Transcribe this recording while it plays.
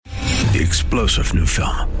The explosive new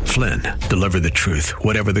film, Flynn, deliver the truth,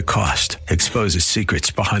 whatever the cost, exposes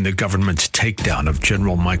secrets behind the government's takedown of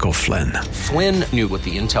General Michael Flynn. Flynn knew what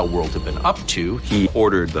the intel world had been up to. He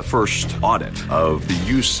ordered the first audit of the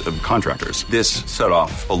use of contractors. This set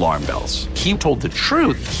off alarm bells. He told the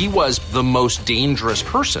truth. He was the most dangerous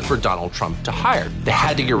person for Donald Trump to hire. They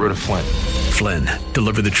had to get rid of Flynn. Flynn,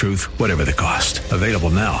 deliver the truth, whatever the cost. Available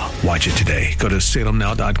now. Watch it today. Go to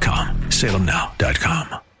salemnow.com.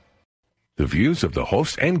 salemnow.com. The views of the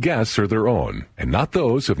host and guests are their own, and not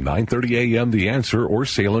those of 930 AM The Answer or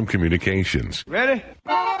Salem Communications. Ready?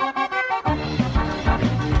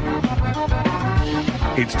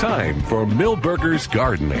 It's time for Milberger's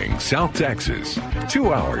Gardening, South Texas.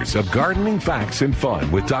 2 hours of gardening facts and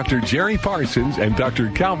fun with Dr. Jerry Parsons and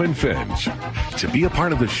Dr. Calvin Finch. To be a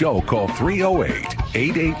part of the show, call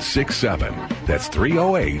 308-8867. That's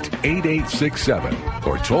 308-8867.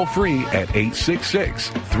 Or toll free at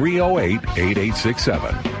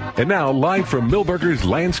 866-308-8867. And now, live from Milberger's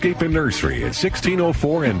Landscape and Nursery at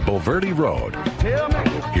 1604 and Bulverde Road.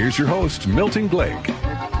 Here's your host, Milton Blake.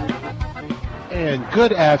 And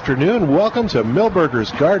good afternoon. Welcome to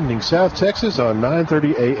Milberger's Gardening, South Texas on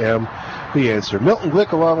 930 AM The Answer. Milton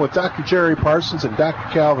Glick along with Dr. Jerry Parsons and Dr.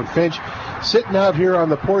 Calvin Finch sitting out here on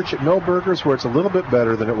the porch at Milberger's where it's a little bit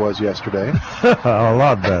better than it was yesterday. A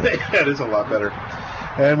lot better. It is a lot better.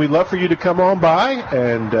 And we'd love for you to come on by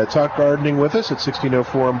and talk gardening with us at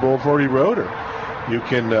 1604 on Bulverde Road, or you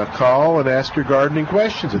can call and ask your gardening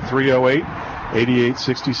questions at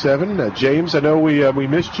 308-8867. James, I know we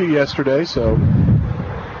missed you yesterday, so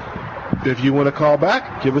if you want to call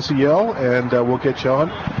back, give us a yell, and we'll get you on.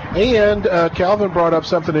 And Calvin brought up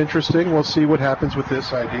something interesting. We'll see what happens with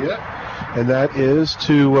this idea, and that is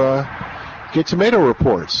to get tomato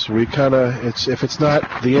reports. We if it's not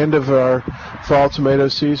the end of our fall tomato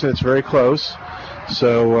season, it's very close.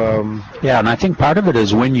 So yeah, and I think part of it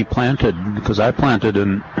is when you planted, because I planted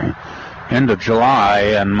in end of July,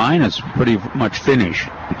 and mine is pretty much finished.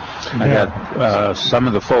 I got some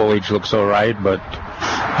of the foliage looks all right, but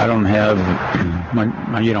I don't have,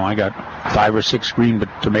 I got 5 or 6 green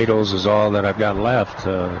tomatoes is all that I've got left.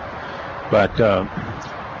 But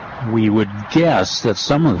we would guess that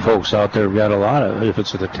some of the folks out there have got a lot of, if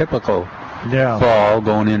it's the typical fall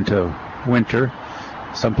going into winter,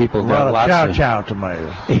 some people got lots of chow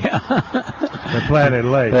tomatoes. Yeah. They're planted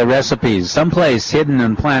late. The recipes. Someplace hidden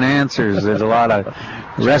in Plant Answers, there's a lot of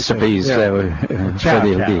recipes for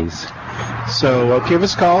the bees. So give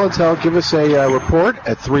us a call and give us a report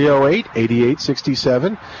at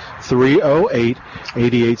 308-8867.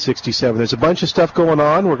 308-8867. There's a bunch of stuff going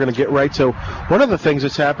on. We're going to get right to one of the things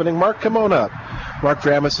that's happening. Mark, come on up. Mark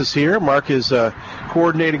Dramis is here. Mark is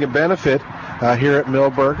coordinating a benefit here at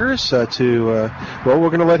Milberger's we're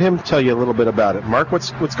going to let him tell you a little bit about it. Mark,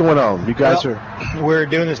 what's going on? You guys we're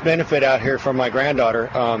doing this benefit out here for my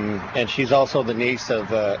granddaughter, and she's also the niece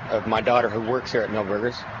of my daughter who works here at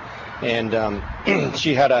Milberger's. And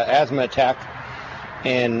she had an asthma attack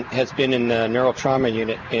and has been in the neural trauma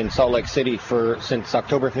unit in Salt Lake City since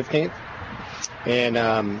October 15th.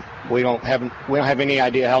 And we don't have any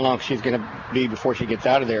idea how long she's going to be before she gets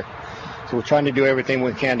out of there. So we're trying to do everything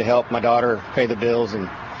we can to help my daughter pay the bills, and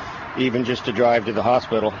even just to drive to the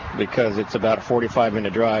hospital, because it's about a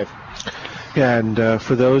 45-minute drive. Yeah, and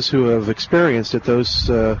for those who have experienced it, those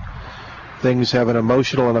things have an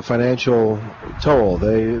emotional and a financial toll.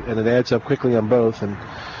 And it adds up quickly on both, and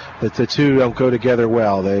the two don't go together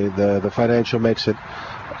well. The financial makes it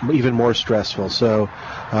even more stressful. So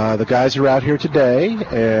the guys are out here today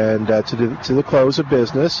and to the close of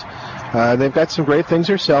business. They've got some great things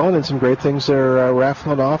they're selling and some great things they're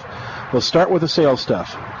raffling off. We'll start with the sales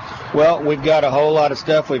stuff. Well, we've got a whole lot of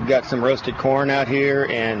stuff. We've got some roasted corn out here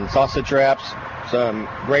and sausage wraps, some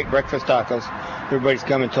great breakfast tacos. Everybody's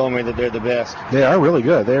come and told me that they're the best. They are really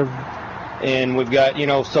good. And we've got,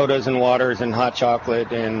 sodas and waters and hot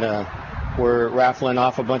chocolate, and we're raffling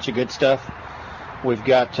off a bunch of good stuff. We've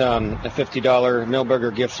got a $50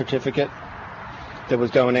 Milberger gift certificate that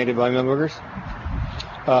was donated by Milberger's.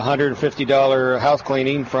 $150 house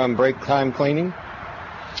cleaning from Break Time Cleaning.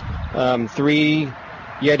 3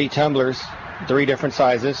 Yeti tumblers, 3 different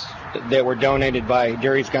sizes, that were donated by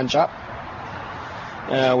Derry's Gun Shop.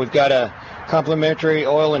 We've got a complimentary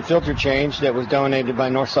oil and filter change that was donated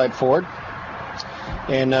by Northside Ford.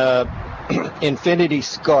 And Infinity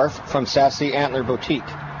scarf from Sassy Antler Boutique,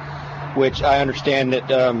 which I understand that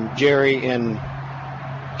Jerry and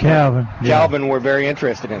Calvin were very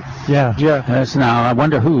interested in. Yeah. That's now, I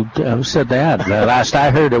wonder who said that. The last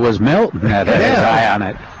I heard, it was Milton that had his eye on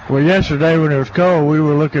it. Well, yesterday when it was cold, we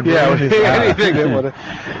were looking for anything that would.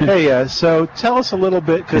 Hey, so tell us a little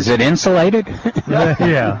bit. Is it insulated?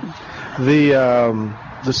 Yeah.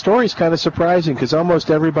 The story's kind of surprising because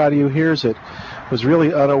almost everybody who hears it was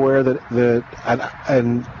really unaware that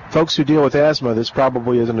and folks who deal with asthma, this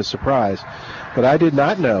probably isn't a surprise, but I did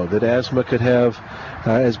not know that asthma could have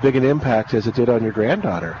as big an impact as it did on your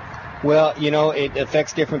granddaughter. Well, it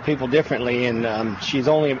affects different people differently, and she's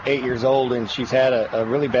only 8 years old, and she's had a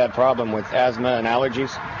really bad problem with asthma and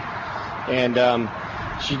allergies. And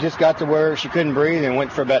she just got to where she couldn't breathe and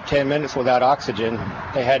went for about 10 minutes without oxygen.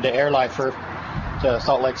 They had to airlift her to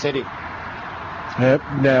Salt Lake City.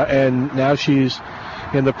 Now she's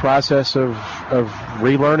in the process of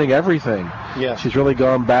relearning everything. Yeah. She's really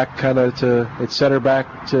gone back it set her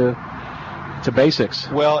back to basics.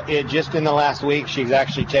 Well, just in the last week, she's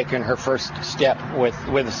actually taken her first step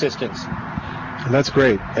with assistance. And that's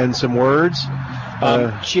great. And some words?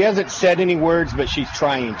 She hasn't said any words, but she's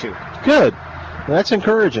trying to. Good. That's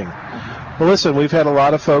encouraging. Well, listen, we've had a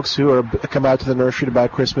lot of folks who come out to the nursery to buy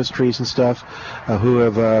Christmas trees and stuff, who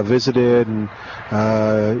have visited and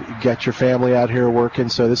got your family out here working.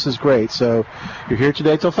 So this is great. So you're here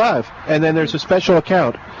today till 5. And then there's a special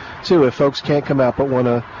account, too, if folks can't come out but want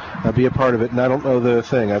to be a part of it. And I don't know the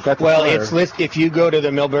thing. I've got the flyer. It's listed. If you go to the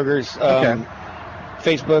Milberger's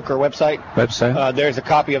Facebook or website, there's a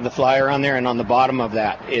copy of the flyer on there, and on the bottom of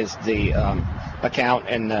that is the account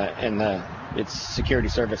and its security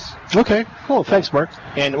service. Okay, cool. Thanks, Mark.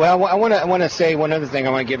 And well, I want to say one other thing. I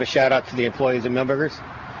want to give a shout out to the employees at Milberger's.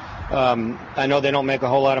 I know they don't make a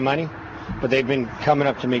whole lot of money, but they've been coming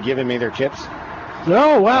up to me, giving me their tips.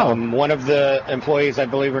 Oh, wow. One of the employees, I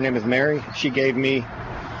believe her name is Mary, she gave me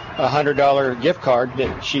a $100 gift card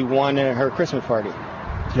that she won at her Christmas party.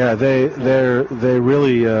 Yeah, they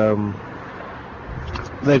really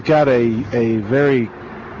they've got a very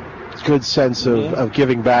good sense of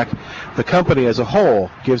giving back. The company as a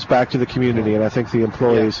whole gives back to the community, and I think the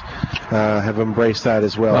employees have embraced that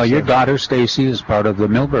as well. Well, your daughter Stacy is part of the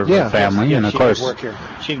Milberger family, and of course, work here.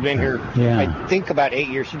 She's been here. I think about 8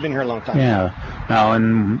 years. She's been here a long time. Yeah. Now,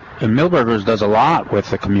 and Milberger's does a lot with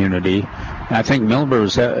the community. I think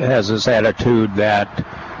Milberger's has this attitude that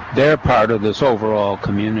they're part of this overall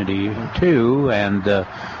community too, and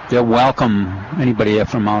they'll welcome anybody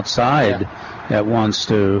from outside that wants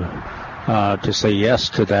to say yes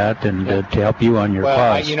to that and to help you on your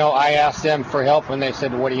cause. I asked them for help when they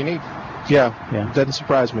said, "What do you need?" Yeah. Doesn't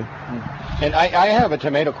surprise me. And I have a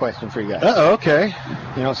tomato question for you guys. Okay.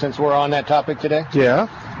 Since we're on that topic today. Yeah.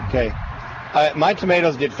 Okay. My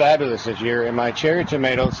tomatoes did fabulous this year, and my cherry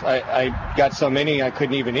tomatoes, I got so many I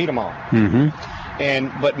couldn't even eat them all. Mm-hmm.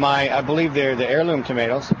 But I believe they're the heirloom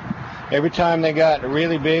tomatoes. Every time they got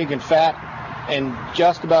really big and fat and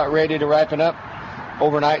just about ready to ripen up,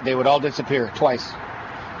 overnight they would all disappear twice.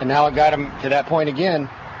 And now I got them to that point again,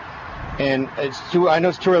 and I know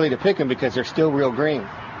it's too early to pick them because they're still real green.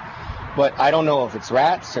 But I don't know if it's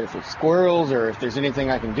rats or if it's squirrels or if there's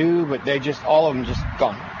anything I can do, but all of them just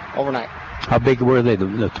gone overnight. How big were they,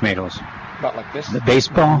 the tomatoes? About like this. The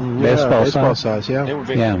baseball? Baseball size, yeah. They were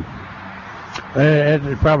big. Yeah.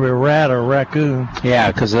 It's probably a rat or a raccoon.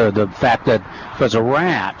 Yeah, because the fact that if it's a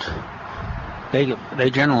rat, they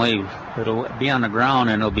generally, it'll be on the ground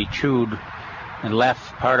and it'll be chewed and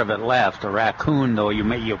part of it left. A raccoon, though,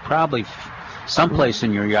 you'll probably, someplace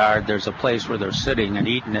in your yard, there's a place where they're sitting and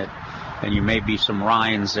eating it, and you may be some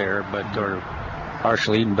rinds there, or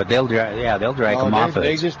partially eaten, but they'll drag them off it.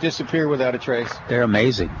 They just disappear without a trace. They're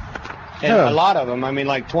amazing. And a lot of them,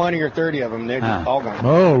 like 20 or 30 of them, they're just all gone.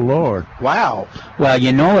 Oh, Lord. Wow. Well,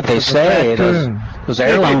 you know what they say, those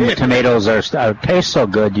heirloom tomatoes taste so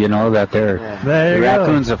good, that the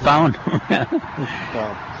raccoons have found.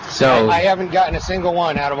 So I haven't gotten a single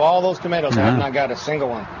one out of all those tomatoes. I have not got a single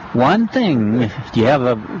one. One thing, do you have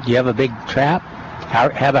a big trap?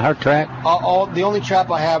 Have a heart trap? The only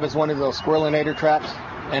trap I have is one of those squirrelinator traps,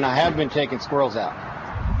 and I have been taking squirrels out.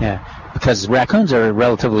 Yeah, because raccoons are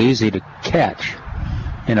relatively easy to catch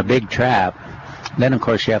in a big trap. Then, of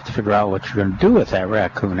course, you have to figure out what you're going to do with that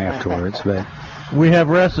raccoon afterwards. But we have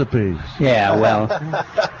recipes. Yeah, well,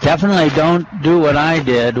 definitely don't do what I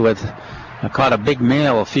did I caught a big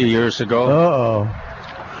male a few years ago. Uh-oh.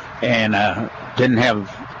 And didn't have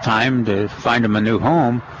time to find him a new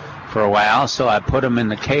home for a while, so I put him in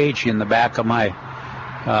the cage in the back of my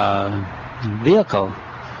vehicle.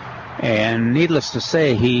 And needless to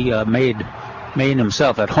say, he made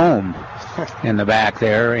himself at home in the back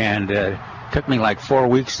there, and Took me like 4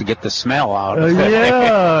 weeks to get the smell out.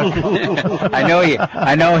 Yeah.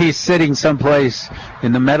 I know he's sitting someplace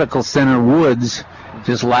in the medical center woods,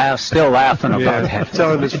 just still laughing about that.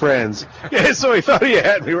 Telling his friends. Yeah, so he thought he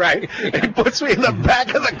had me, right? He puts me in the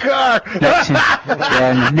back of the car.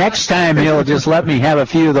 Next time he'll just let me have a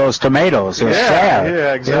few of those tomatoes. He'll share.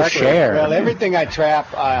 Yeah, exactly. He'll share. Well, everything I trap,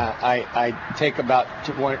 I take about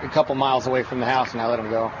a couple miles away from the house, and I let them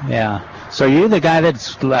go. Yeah. So you're the guy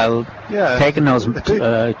that's taking those out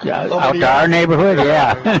to our neighborhood?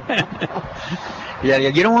 Yeah. Yeah,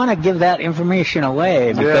 you don't want to give that information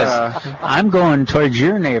away because I'm going towards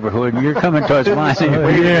your neighborhood and you're coming towards my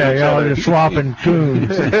neighborhood. Yeah, y'all just swapping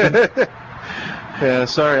tunes. Yeah,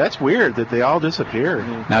 sorry, that's weird that they all disappeared.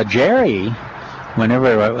 Now, Jerry,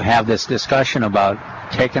 whenever I have this discussion about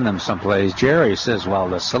taking them someplace, Jerry says, well,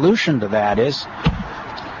 the solution to that is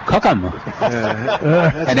cook them.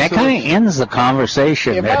 And that kind of ends the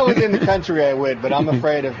conversation. If I was in the country, I would, but I'm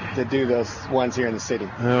afraid to do those ones here in the city.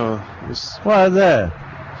 Oh, Why is that?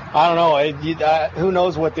 I don't know. Who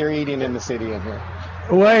knows what they're eating in the city in here?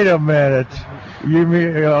 Wait a minute. You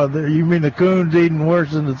mean the coons eating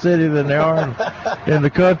worse in the city than they are in the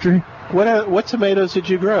country? What tomatoes did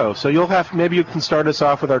you grow? So maybe you can start us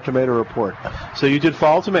off with our tomato report. So you did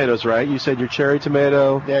fall tomatoes, right? You said your cherry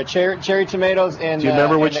tomato. They're cherry tomatoes. And do you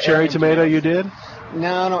remember which cherry tomato you did?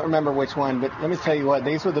 No, I don't remember which one, but let me tell you what,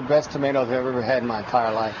 these were the best tomatoes I've ever had in my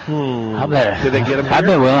entire life. Did they get them here? I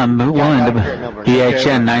bet I'm willing to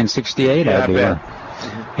EHN 968. Yeah, I bet.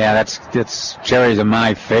 Yeah, that's cherries are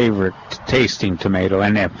my favorite tasting tomato,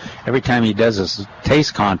 and every time he does this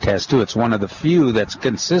taste contest too, it's one of the few that's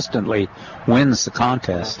consistently wins the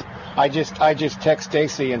contest. I just text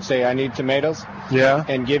Stacy and say I need tomatoes. Yeah.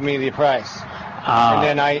 And give me the price. And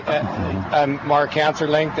then our accounts are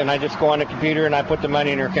linked, and I just go on the computer and I put the money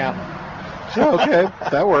in her account. Oh, okay,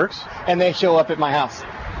 that works. And they show up at my house.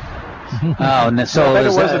 Oh, and so we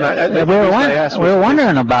were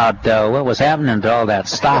wondering about what was happening to all that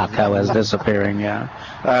stock that was disappearing. Yeah,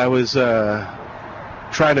 I was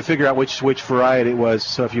trying to figure out which variety it was.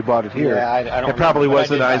 So if you bought it here, I don't. It probably was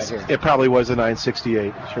the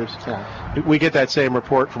 968. Sure. Yeah. We get that same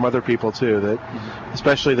report from other people too. That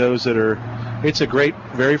especially those that are. It's a great,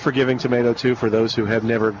 very forgiving tomato too for those who have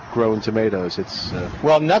never grown tomatoes. It's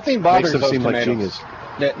nothing bothers makes them those seem tomatoes. like genius.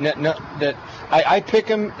 I pick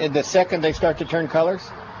them the second they start to turn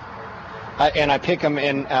colors, and I pick them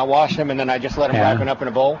and I wash them, and then I just let them ripen up in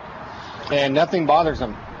a bowl, and nothing bothers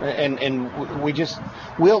them. And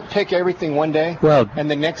we'll pick everything one day,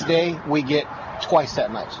 and the next day we get twice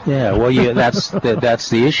that much. Yeah, well, that's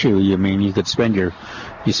the issue. You mean you could spend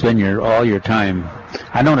all your time.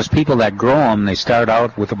 I notice people that grow them, they start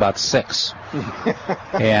out with about 6,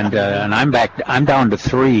 and I'm down to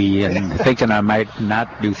 3, and thinking I might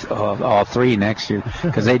not do all 3 next year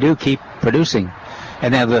because they do keep producing,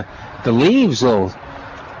 and then the leaves will.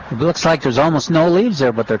 It looks like there's almost no leaves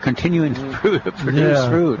there, but they're continuing to produce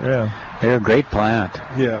fruit. Yeah, they're a great plant.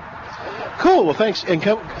 Yeah. Cool. Well, thanks. And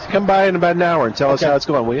come by in about an hour and tell us how it's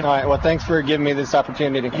going, will you? All right. Well, thanks for giving me this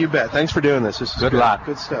opportunity. You bet. Thanks for doing this. This is good luck.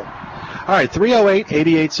 Good stuff. All right.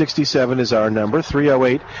 308-8867 is our number.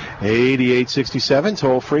 308-8867.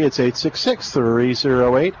 Toll free. It's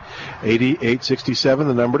 866-308-8867.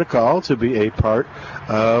 The number to call to be a part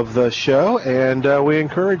of the show. And we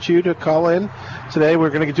encourage you to call in today. We're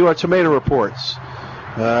going to do our tomato reports.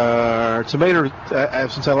 Our tomato,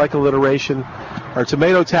 since I like alliteration, our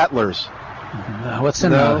tomato tattlers. What's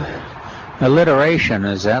an alliteration?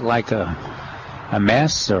 Is that like a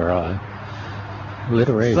mess or a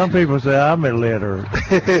alliteration? Some people say I'm illiterate.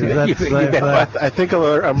 I think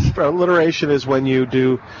alliteration is when you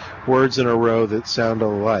do words in a row that sound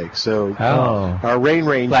alike. So our Rain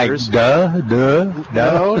Rangers. Like duh.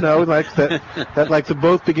 No, like that like the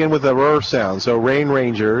both begin with a R sound. So Rain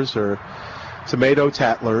Rangers or tomato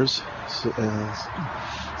tattlers.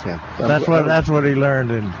 That's what he learned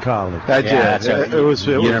in college. It was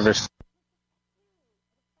university.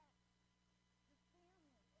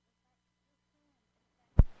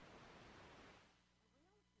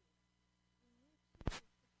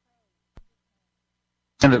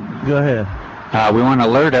 Go ahead. We want to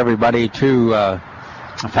alert everybody to the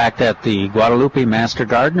fact that the Guadalupe Master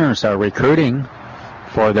Gardeners are recruiting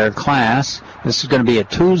for their class. This is going to be a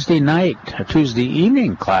Tuesday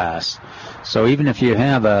evening class. So even if you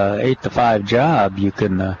have a 8 to 5 job, you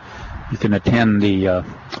can attend the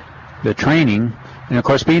training. And of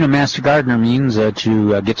course, being a Master Gardener means that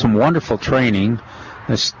you get some wonderful training.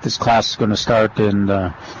 This class is going to start in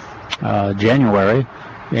January,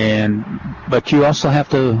 But you also have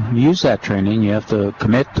to use that training. You have to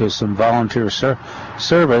commit to some volunteer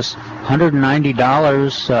service.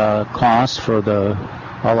 $190 cost for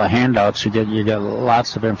all the handouts. You get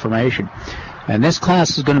lots of information. And this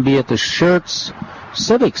class is going to be at the Schertz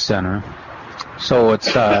Civic Center, so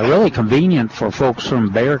it's really convenient for folks from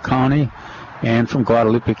Bexar County and from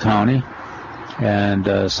Guadalupe County,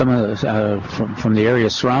 and some of from the area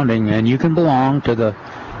surrounding. And you can belong to the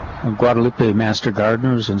Guadalupe Master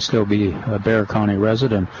Gardeners and still be a Bexar County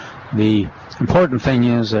resident. The important thing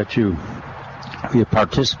is that you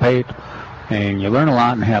participate and you learn a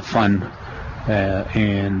lot and have fun,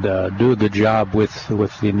 and do a good job with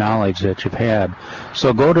the knowledge that you've had.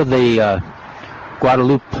 So go to the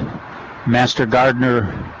Guadalupe Master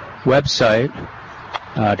Gardener website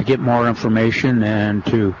to get more information and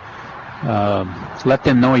to let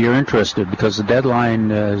them know you're interested, because the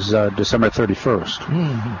deadline is December 31st.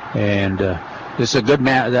 Mm-hmm. And this is a good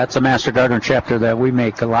that's a Master Gardener chapter that we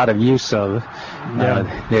make a lot of use of.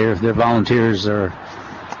 Yeah. Their volunteers are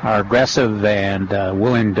aggressive and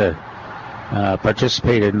willing to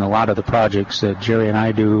participate in a lot of the projects that Jerry and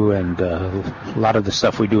I do, and a lot of the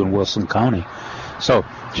stuff we do in Wilson County. So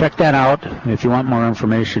check that out. If you want more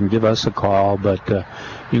information, give us a call. But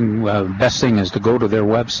best thing is to go to their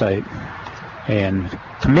website and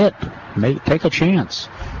commit. Take a chance.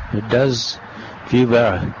 It does. If you've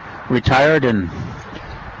retired and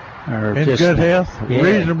are in just good health,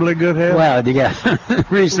 reasonably good health. Well, yeah,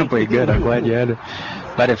 reasonably good. I'm glad you had it.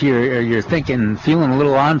 But if you're feeling a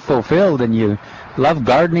little unfulfilled, and you love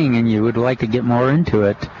gardening and you would like to get more into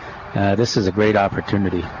it, this is a great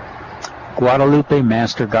opportunity. Guadalupe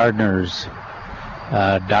Master Gardeners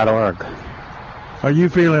 .org. Are you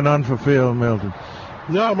feeling unfulfilled, Milton?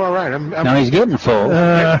 No, I'm all right. No, he's getting full.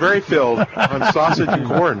 I'm very filled on sausage and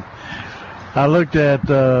corn. I looked at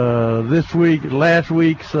last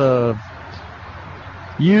week's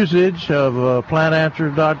usage of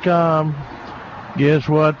plantanswers.com. Guess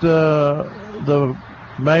what the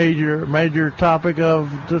major topic of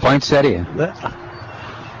this poinsettia.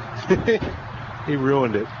 He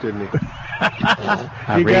ruined it, didn't he?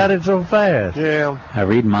 He got it so fast. Yeah. I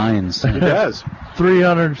read minds. He does.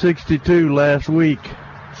 362 last week.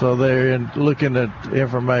 So they're looking at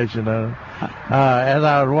information. As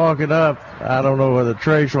I was walking up, I don't know whether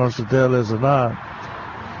Trace wants to tell this or not,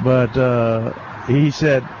 but he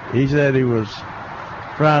said he was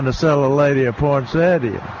trying to sell a lady a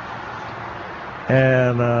poinsettia,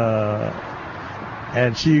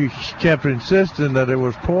 and she kept insisting that it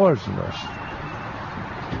was poisonous.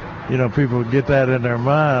 You know, people get that in their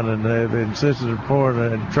mind, and they insisted upon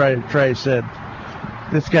it. And Trey said,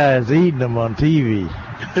 "This guy is eating them on TV."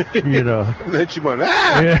 You know. And then she went,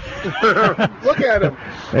 yeah. Look at him.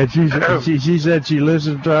 And she said she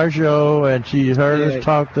listened to our show and she heard us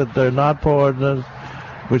talk that they're not poisonous,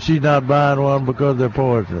 but she's not buying one because they're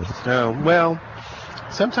poisonous. Oh, well,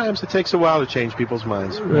 sometimes it takes a while to change people's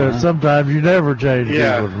minds. Sometimes you never change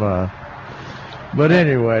people's minds. But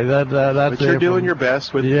anyway, that's. But you're doing your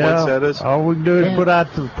best with poinsettias. All we can do is put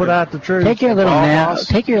out the truth. Take your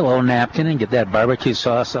little napkin and get that barbecue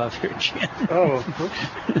sauce off your chin. Oh.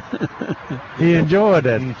 He enjoyed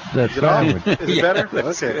that sandwich. Is it better?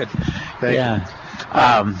 Okay. Thank you.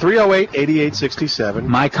 308-8867.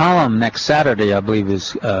 My column next Saturday, I believe,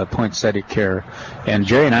 is poinsettia care, and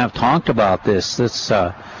Jerry and I have talked about this.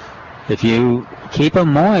 If you keep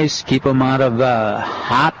them moist, keep them out of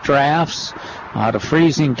hot drafts, out of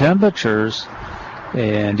freezing temperatures,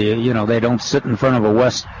 and they don't sit in front of a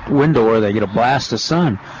west window where they get a blast of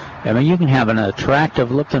sun. I mean, you can have an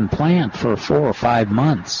attractive looking plant for 4 or 5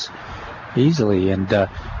 months easily. And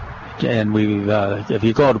we if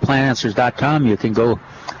you go to plantanswers.com, you can go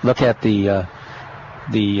look at the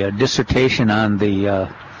dissertation on the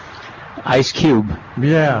ice cube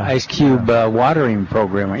watering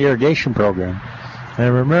program, irrigation program.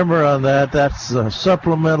 And remember on that's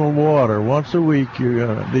supplemental water once a week.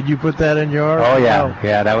 Did you put that in your article? Oh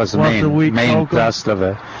yeah, that was the main thrust of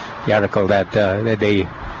the article. That the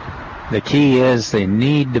key is they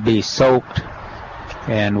need to be soaked.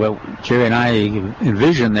 And what Jerry and I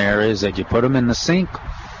envision there is that you put them in the sink,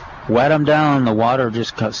 wet them down, the water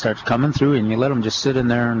just starts coming through, and you let them just sit in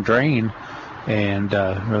there and drain, and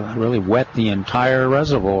really wet the entire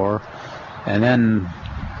reservoir, and then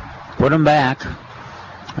put them back.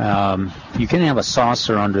 You can have a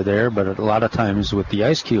saucer under there, but a lot of times with the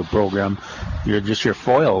ice cube program, your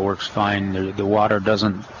foil works fine. The water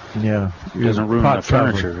doesn't ruin the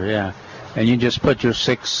furniture. Cover. Yeah, and you just put your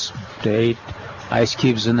 6 to 8 ice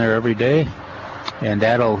cubes in there every day, and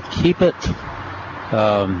that'll keep it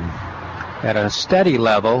at a steady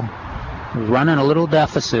level running a little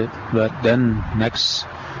deficit, but then next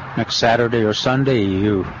Saturday or Sunday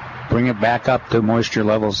you bring it back up to moisture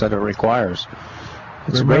levels that it requires.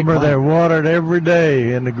 Remember, they're watered every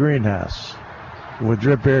day in the greenhouse with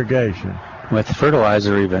drip irrigation, with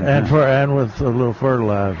fertilizer even, and with a little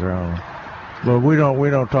fertilizer on it. But we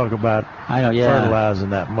don't talk about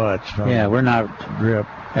fertilizing that much. Yeah, we're not drip.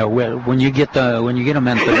 When you get them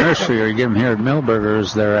at the nursery or you get them here at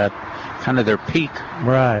Milberger's, they're at kind of their peak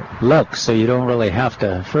look, so you don't really have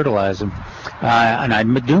to fertilize them. And I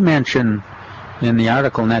do mention in the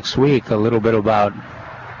article next week a little bit about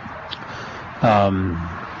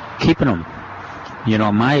keeping them. You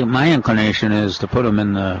know, my inclination is to put them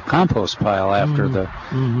in the compost pile after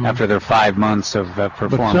after their 5 months of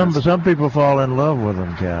performance. But some people fall in love with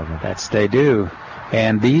them, Calvin. They do.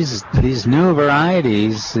 And these new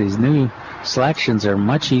varieties, these new selections are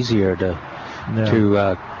much easier to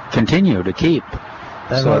continue to keep.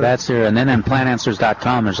 So that's there. And then on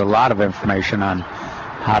plantanswers.com, there's a lot of information on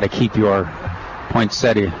how to keep your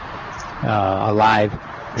poinsettia alive.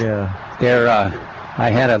 Yeah.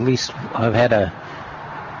 I've had a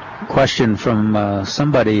question from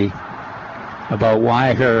somebody about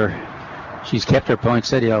why she's kept her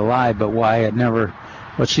poinsettia alive, but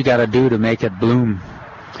what she got to do to make it bloom,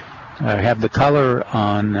 have the color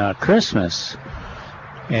on Christmas.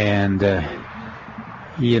 And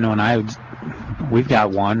and we've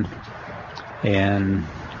got one, and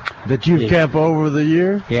that you've kept over the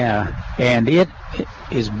year. Yeah, and it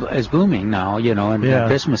is blooming now, and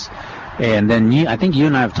Christmas. And then I think you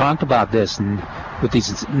and I have talked about this, and with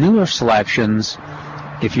these newer selections,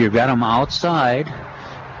 if you've got them outside,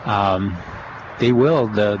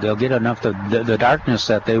 they'll get enough the darkness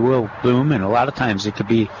that they will bloom, and a lot of times it could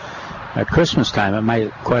be at Christmas time.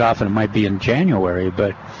 Quite often it might be in January,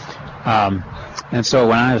 but and so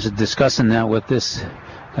when I was discussing that with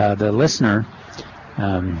the listener,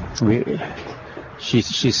 she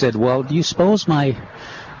said, "Well, do you suppose my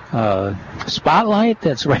spotlight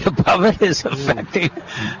that's right above it is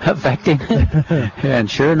affecting it?"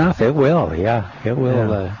 And sure enough, it will. Yeah, it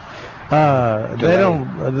will.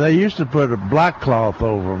 Yeah. They used to put a black cloth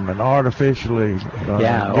over them and artificially give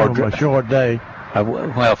them a short day.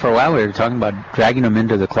 Well, for a while we were talking about dragging them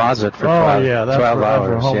into the closet for 12 hours. That's for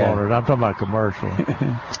homeowners. I'm talking about commercial.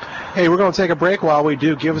 Hey, we're going to take a break. While we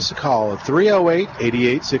do, give us a call at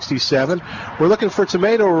 308-8867. We're looking for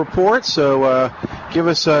tomato reports, so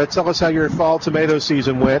tell us how your fall tomato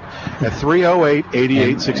season went at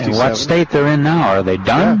 308-8867. And what state they're in now? Are they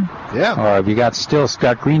done? Yeah. Or have you still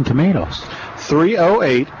got green tomatoes?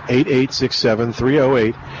 308-8867,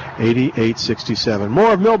 308-8867.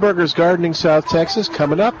 More of Milberger's Gardening South Texas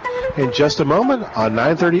coming up in just a moment on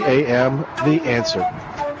 9:30 a.m. The Answer.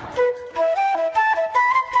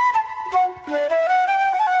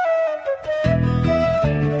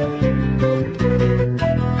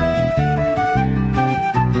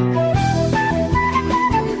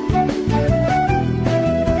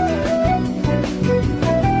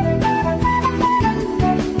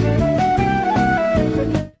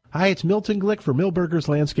 Hi, it's Milton Glick for Milberger's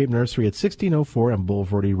Landscape Nursery at 1604 on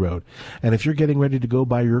Boulevardy Road. And if you're getting ready to go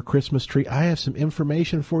buy your Christmas tree, I have some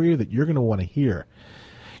information for you that you're going to want to hear.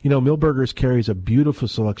 Milberger's carries a beautiful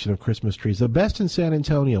selection of Christmas trees, the best in San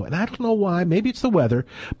Antonio. And I don't know why, maybe it's the weather,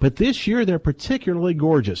 but this year they're particularly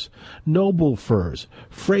gorgeous. Noble firs,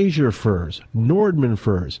 Fraser firs, Nordman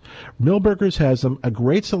firs. Milberger's has them, a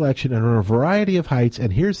great selection and a variety of heights.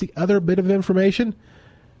 And here's the other bit of information.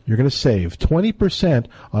 You're going to save 20%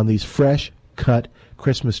 on these fresh cut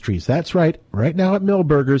Christmas trees. That's right. Right now at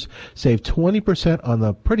Milberger's, save 20% on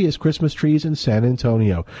the prettiest Christmas trees in San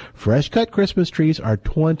Antonio. Fresh cut Christmas trees are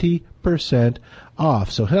 20%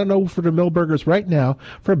 off. So head on over to Milberger's right now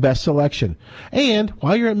for best selection. And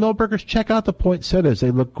while you're at Milberger's, check out the poinsettias. They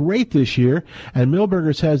look great this year, and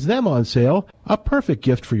Milberger's has them on sale. A perfect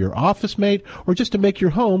gift for your office mate or just to make your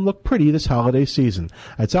home look pretty this holiday season.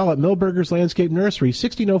 That's all at Milberger's Landscape Nursery,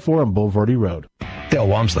 1604 on Boulevardy Road. Dale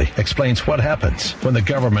Walmsley explains what happens when the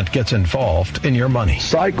government gets involved in your money.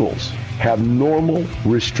 Cycles have normal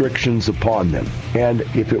restrictions upon them. And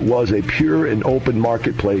if it was a pure and open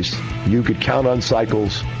marketplace, you could count on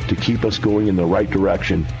Cycles to keep us going in the right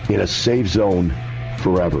direction in a safe zone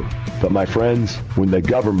forever. But my friends, when the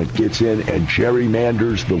government gets in and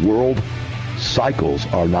gerrymanders the world, Cycles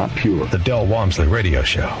are not pure. The Del Walmsley Radio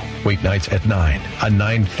Show, weeknights at 9 on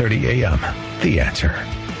 9:30 a.m. The Answer.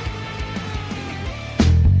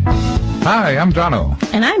 Hi, I'm Jono.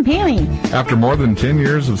 And I'm Pammy. After more than 10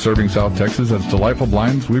 years of serving South Texas as Delightful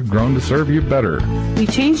Blinds, we've grown to serve you better. We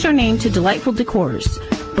changed our name to Delightful Decors.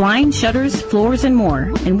 blinds, shutters, floors, and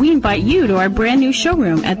more. And we invite you to our brand new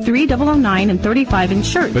showroom at 3009 and 35 in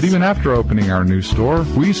Schertz. But even after opening our new store,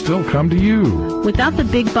 we still come to you. Without the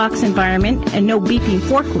big box environment and no beeping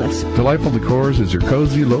forklifts. Delightful Decors is your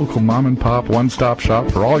cozy local mom and pop one-stop shop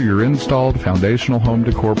for all your installed foundational home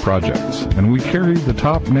decor projects. And we carry the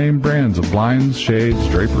top name brands of blinds, shades,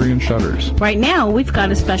 drapery, and shutters. Right now, we've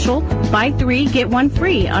got a special buy 3, get 1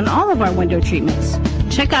 free on all of our window treatments.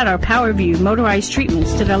 Check out our PowerView motorized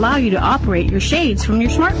treatments that allow you to operate your shades from your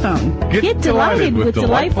smartphone. Get delighted with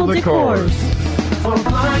Delightful Decors. For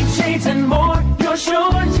blind shades and more, you're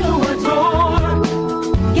sure to adore.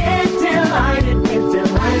 Get delighted with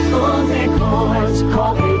Delightful Decors.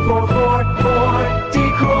 Call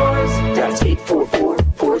 844-4-DECORS. That's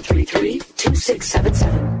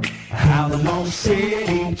 844-433-2677. Alamo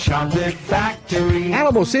City Chocolate Factory.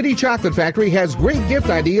 Alamo City Chocolate Factory has great gift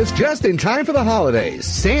ideas just in time for the holidays.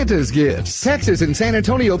 Santa's gifts, Texas and San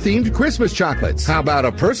Antonio themed Christmas chocolates. How about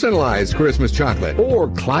a personalized Christmas chocolate or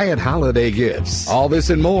client holiday gifts? All this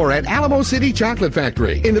and more at Alamo City Chocolate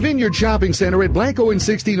Factory in the Vineyard Shopping Center at Blanco in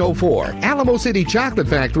 1604.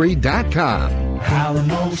 AlamoCityChocolateFactory.com.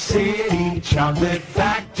 Alamo City Chocolate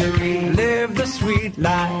Factory. Live the sweet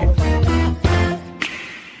life.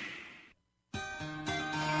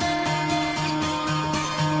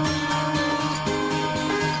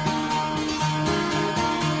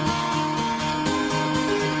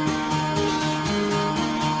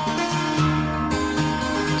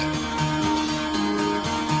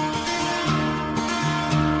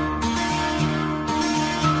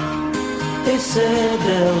 They said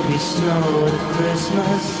there'll be snow at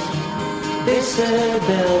Christmas. They said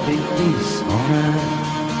there'll be peace on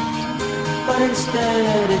earth. But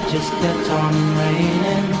instead it just kept on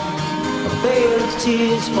raining. A veil of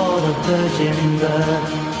tears for the virgin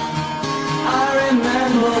birth. I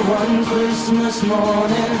remember one Christmas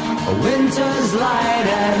morning, a winter's light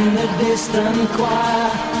and the distant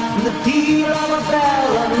choir, and the peal of a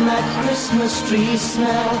bell and that Christmas tree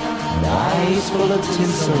smell, and eyes full of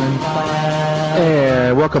tinsel and fire.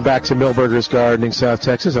 And welcome back to Millburgers Gardening, South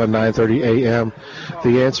Texas on 9:30 a.m.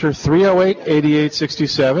 The answer,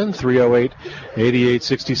 308-8867,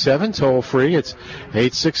 308-8867, toll free. It's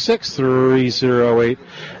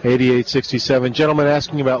 866-308-8867. Gentleman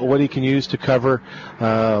asking about what he can use to cover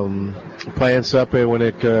plants up when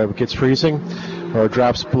it gets freezing or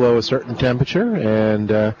drops below a certain temperature,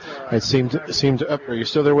 and it seemed are you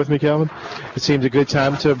still there with me, Calvin? It seemed a good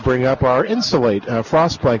time to bring up our Insulate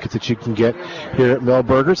frost blanket that you can get here at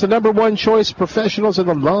Millburgers, the number one choice professionals in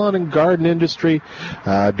the lawn and garden industry.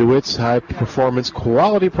 DeWitt's high-performance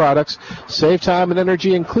quality products save time and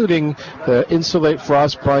energy, including the Insulate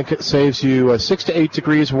frost blanket saves you 6 to 8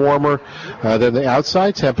 degrees warmer than the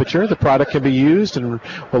outside temperature. The product can be used and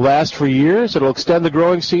will last for years. It'll extend the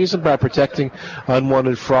growing season by protecting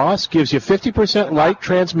unwanted frost, gives you 50% light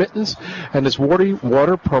transmittance, and is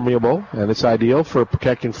water permeable, and it's ideal for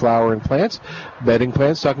protecting flowering plants, bedding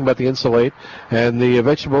plants, talking about the Insulate, and the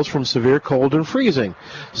vegetables from severe cold and freezing.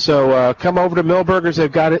 So come over to Millburgers.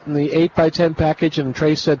 They've got it in the 8x10 package, and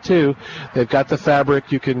Trace said too, they've got the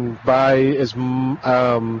fabric. You can buy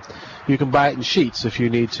you can buy it in sheets if you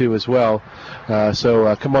need to as well.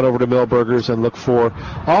 So come on over to Millburgers and look for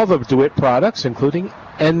all the DeWitt products, including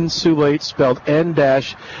Insulate, spelled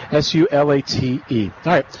N-Sulate.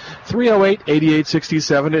 All right,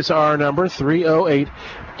 308-8867 is our number,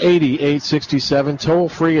 308-8867. Toll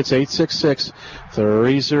free, it's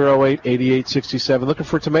 866-308-8867. Looking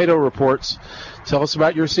for tomato reports. Tell us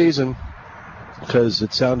about your season, because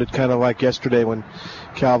it sounded kind of like yesterday when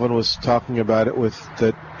Calvin was talking about it with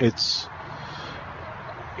that it's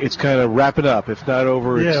kind of wrapping up, if not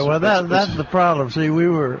over. Yeah, well, that's the problem. See, we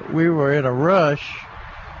were in a rush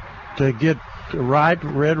to get red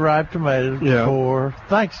ripe tomatoes before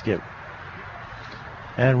Thanksgiving,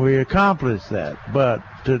 and we accomplished that. But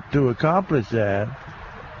to accomplish that,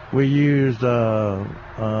 we used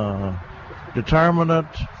determinate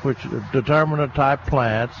type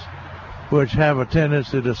plants, which have a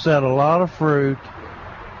tendency to set a lot of fruit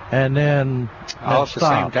and then all at stop. the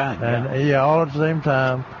same time. And all at the same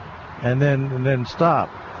time, and then stop.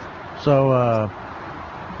 So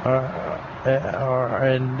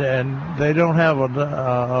and they don't have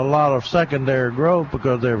a lot of secondary growth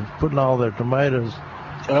because they're putting all their tomatoes.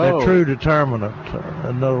 They're true determinant.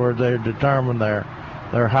 In other words, they determine their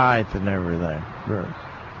height and everything.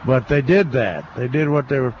 But they did that. They did what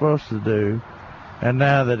they were supposed to do. And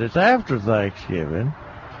now that it's after Thanksgiving,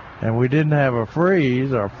 and we didn't have a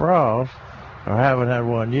freeze or frost, or haven't had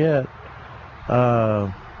one yet,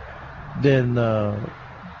 then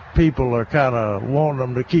people are kind of wanting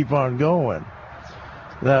them to keep on going.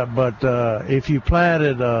 But if you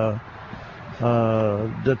planted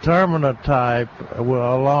determinate type,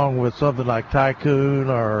 along with something like Tycoon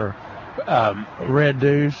or Red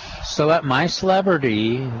Deuce. My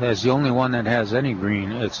Celebrity is the only one that has any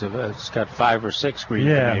green. It's got 5 or 6 green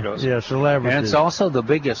tomatoes. Yeah, Celebrity. And it's also the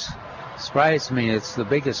biggest. Surprised me. It's the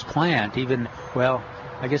biggest plant. I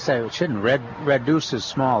guess I shouldn't. Red Deuce is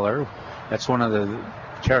smaller. That's one of the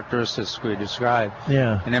characteristics we described.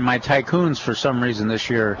 Yeah. And then my Tycoons, for some reason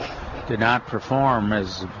this year, did not perform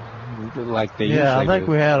as like they usually do. Yeah, I think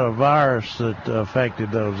we had a virus that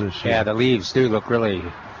affected those this year. Yeah, the leaves do look really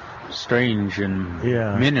strange and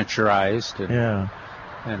miniaturized.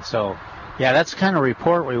 And so, that's the kind of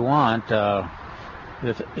report we want. Are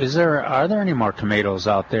there any more tomatoes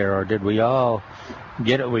out there, or did we all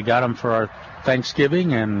get it? We got them for our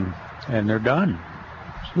Thanksgiving, and they're done.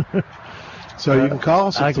 So you can call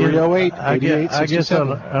us at 308-8867. I guess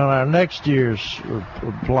on our next year's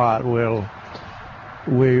plot,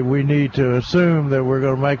 we need to assume that we're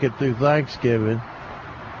going to make it through Thanksgiving,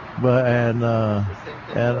 but and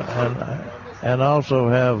also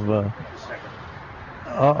have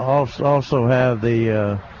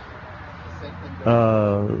the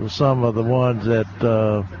some of the ones that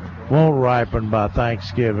won't ripen by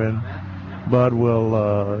Thanksgiving, but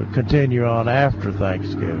will continue on after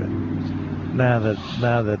Thanksgiving. Now that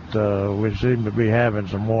we seem to be having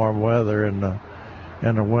some warm weather in the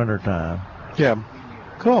wintertime. Yeah,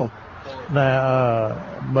 cool. Now,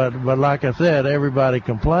 but like I said, everybody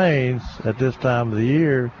complains at this time of the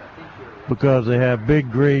year because they have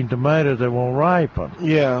big green tomatoes that won't ripen.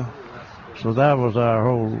 Yeah. So that was our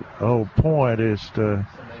whole point, is to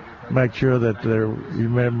make sure that you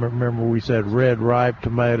remember we said red ripe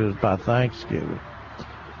tomatoes by Thanksgiving.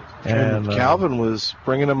 And Calvin was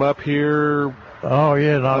bringing them up here. Oh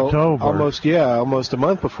yeah, in October. Almost a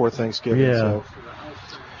month before Thanksgiving. Yeah.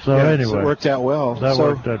 So anyway, so it worked out well. That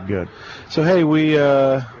worked out good. So hey, we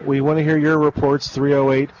want to hear your reports.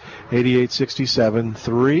 308-8867,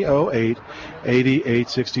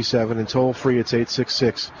 308-8867, and toll free it's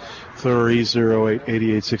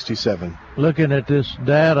 866-308-8867. Looking at this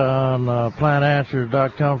data on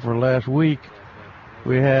plantanswers.com for last week,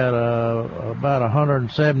 we had about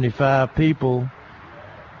 175 people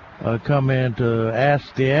come in to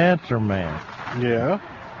ask the answer man. Yeah.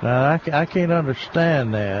 Now, I can't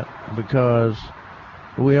understand that, because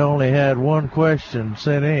we only had one question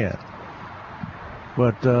sent in.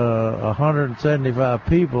 But 175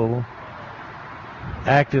 people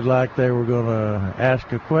acted like they were going to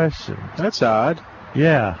ask a question. That's odd.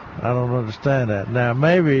 Yeah, I don't understand that. Now,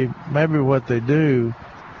 maybe what they do,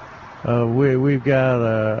 we've got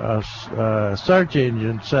a search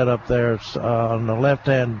engine set up there on the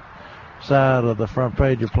left-hand side of the front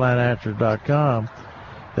page of plantanswers.com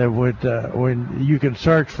that when you can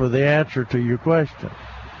search for the answer to your question.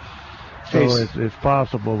 So it's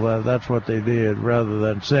possible that that's what they did, rather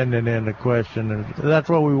than sending in a question. And that's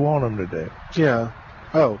what we want them to do. Yeah.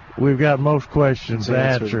 Oh. We've got most questions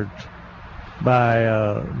answered by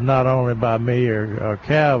not only by me or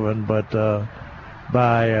Calvin, but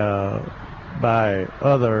by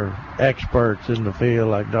other experts in the field,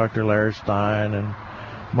 like Dr. Larry Stein and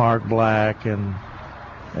Mark Black and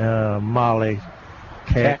Molly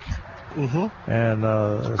Keck. Mm-hmm. And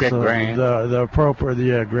Greg Grant. the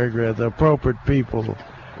appropriate people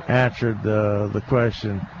answered the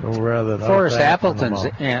question, rather than Forrest Appleton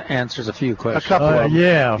answers a few questions. A couple of them.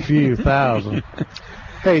 Yeah, a few thousand.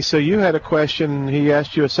 Hey, so you had a question. He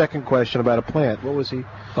asked you a second question about a plant. What was he?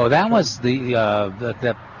 Oh, that was the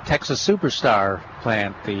Texas Superstar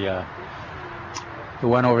plant, the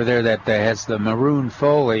one over there that has the maroon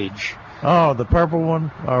foliage. Oh, the purple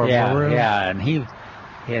one, or maroon? Yeah, and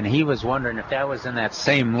he was wondering if that was in that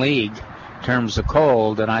same league in terms of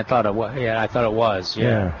cold, and I thought it was. Yeah, I thought it was.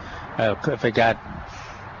 Yeah. If it got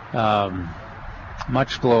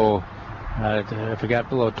much below, if it got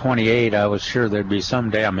below 28, I was sure there'd be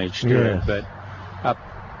some damage to it. But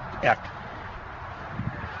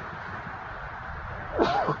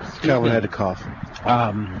Calvin had to cough.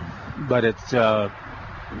 But it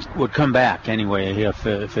would come back anyway if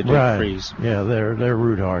it did freeze. Yeah, they're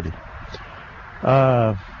root hardy.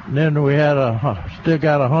 Then we had still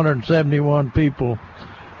got 171 people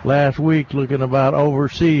last week looking at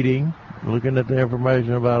the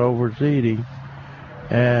information about overseeding,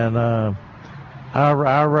 and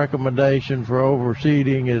our recommendation for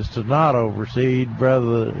overseeding is to not overseed,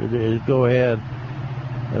 rather go ahead,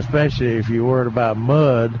 especially if you're worried about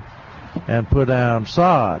mud, and put down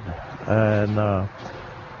sod. And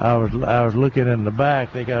I was looking in the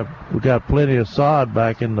back. We got plenty of sod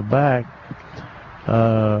back in the back.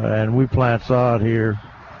 And we plant sod here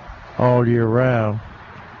all year round.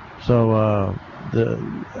 So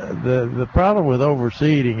the problem with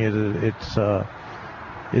overseeding is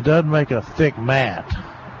it doesn't make a thick mat.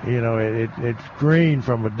 It's green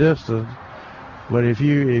from a distance, but if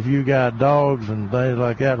you got dogs and things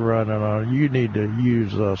like that running on, you need to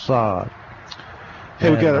use sod. Hey,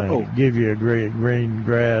 we got give you a green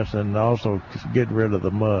grass and also get rid of the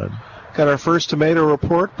mud. Got our first tomato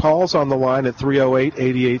report. Paul's on the line at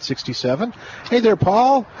 308-8867. Hey there,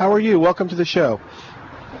 Paul. How are you? Welcome to the show.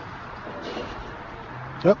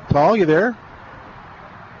 Oh, Paul, you there?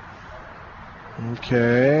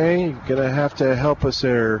 Okay, you're going to have to help us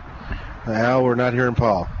there. Al, we're not hearing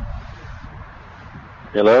Paul.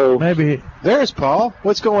 Hello. Maybe. There's Paul.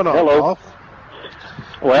 What's going on, Hello. Paul?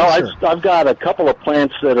 Well, Yes, I've got a couple of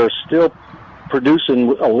plants that are still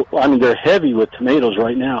producing. They're heavy with tomatoes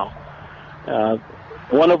right now.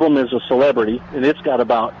 One of them is a celebrity, and it's got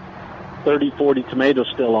about 30, 40 tomatoes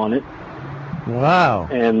still on it. Wow.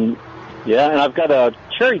 And I've got a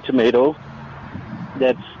cherry tomato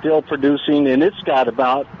that's still producing, and it's got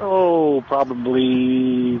about,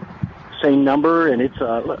 probably same number, and it's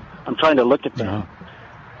I'm trying to look at them.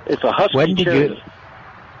 It's a husky cherry.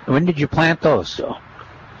 When did you plant those?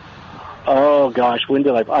 Oh gosh, when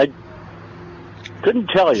did I couldn't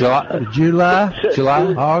tell you. July,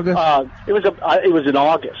 August. It was in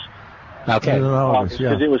August. Okay. In August, yeah.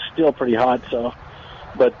 Because it was still pretty hot. So,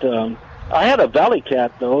 but I had a Valley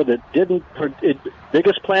Cat though that didn't.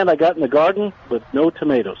 Biggest plant I got in the garden with no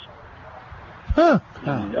tomatoes. Huh.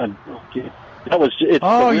 That was.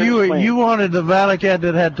 You wanted the Valley Cat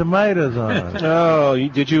that had tomatoes on it. Oh,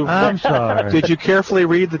 did you? I'm sorry. Did you carefully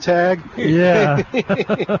read the tag? Yeah.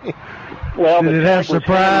 Well, did it have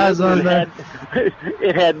surprise on that?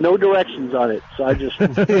 It had no directions on it, so I just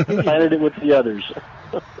planted it with the others.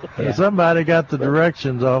 Somebody got the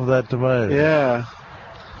directions off that tomato. Yeah.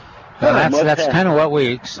 Well, that's kind of what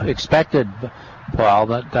we expected, Paul.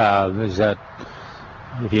 That is that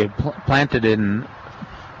if you planted in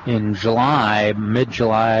July,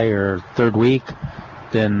 mid-July or third week,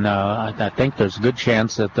 then I think there's a good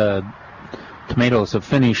chance that the tomatoes have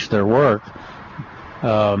finished their work.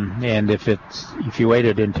 And if you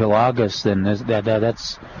waited until August, then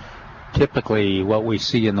that's typically what we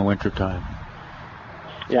see in the wintertime.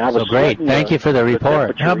 Yeah, I was so great. Thank you for the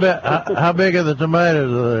report. How big are the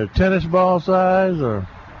tomatoes? Are they tennis ball size or?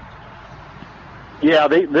 Yeah,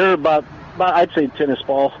 they're about I'd say tennis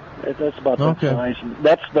ball. That's about the size.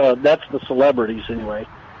 That's the celebrities anyway.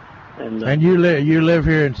 And you live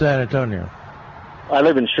here in San Antonio? I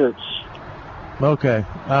live in Schertz. Okay,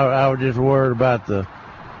 I was just worried about the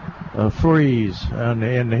freeze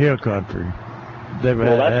in the hill country. That's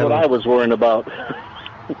what I was worrying about.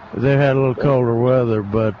 They've had a little colder weather,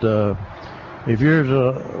 but if yours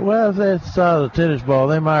if that's the size of a tennis ball,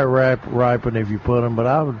 they might ripen if you put them. But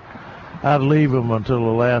I'd leave them until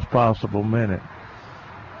the last possible minute.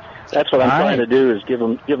 That's what I'm trying to do is give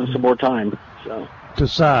them some more time. So. To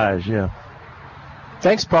size, yeah.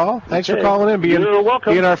 Thanks, Paul. Thanks for calling in. You're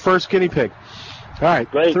welcome. Being our first guinea pig. All right,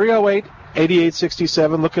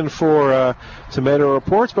 308-8867, looking for tomato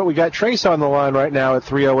reports, but we got Trace on the line right now at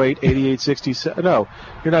 308-8867. No,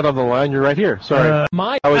 you're not on the line. You're right here. Sorry.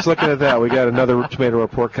 I was looking at that. We got another tomato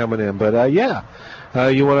report coming in, but you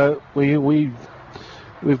want to?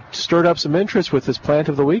 We've stirred up some interest with this plant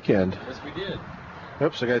of the weekend. Yes, we did.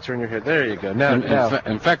 Oops, I got to turn your head. There you go. Now,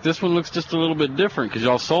 in fact, this one looks just a little bit different because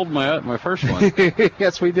y'all sold my first one.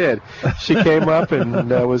 Yes, we did. She came up and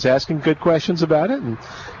was asking good questions about it, and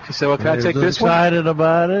she said, "Well, can I take this one?" Excited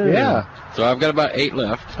about it. Yeah. So I've got about 8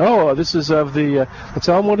 left. Oh, this is of the.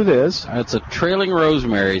 Tell them what it is. It's a trailing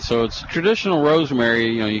rosemary. So it's traditional rosemary.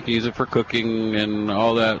 You can use it for cooking and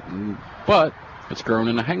all that, but it's grown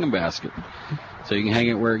in a hanging basket. So you can hang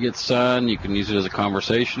it where it gets sun. You can use it as a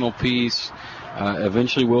conversational piece.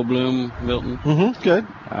 Eventually will bloom, Milton. Mm-hmm. Good.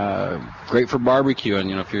 Great for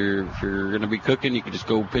barbecuing. If you're going to be cooking, you can just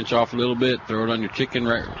go pinch off a little bit, throw it on your chicken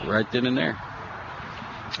right then and there.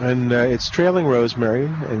 And it's trailing rosemary,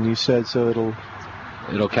 and you said so it'll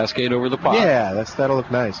cascade over the pot. Yeah, that'll look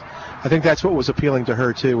nice. I think that's what was appealing to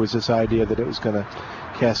her too, was this idea that it was going to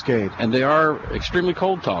cascade. And they are extremely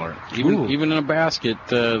cold tolerant. Even in a basket,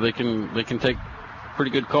 they can take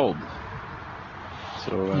pretty good cold.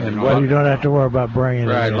 So, you don't have to worry about bringing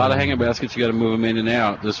it in. A lot of hanging baskets, you got to move them in and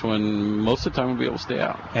out. This one, most of the time, will be able to stay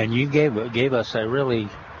out. And you gave us a really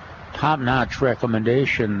top-notch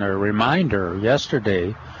recommendation or reminder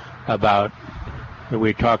yesterday about,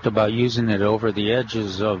 we talked about using it over the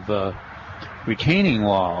edges of retaining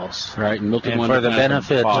walls. Right, and for the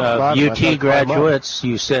benefit of UT graduates,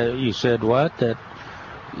 you said what? That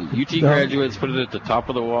UT graduates put it at the top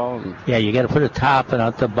of the wall. And Yeah, you got to put a top and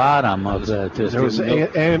at the bottom of the. There was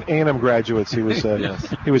A&M graduates. He was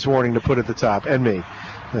he was warning to put at the top, and me.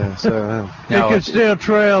 So it could still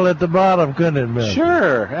trail at the bottom, couldn't it, Mill?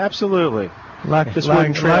 Sure, absolutely. Like This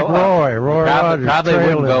wouldn't trail Roy Probably Rogers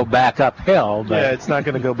wouldn't go back uphill. But, Yeah, it's not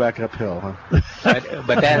going to go back uphill. Huh?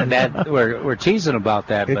 but that we're teasing about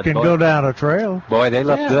that. It but can go down a trail. Boy, they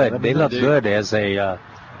look Yeah, good. They look do. good as a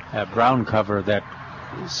ground cover that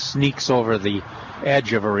sneaks over the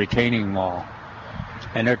edge of a retaining wall,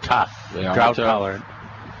 and they're tough. They are drought tough. tolerant.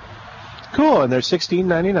 Cool, and they're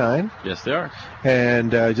 $16.99. Yes, they are.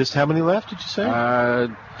 And just how many left? Did you say? 8,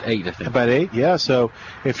 I think. About 8, yeah. So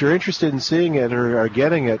if you're interested in seeing it or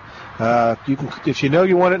getting it, you can. If you know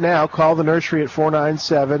you want it now, call the nursery at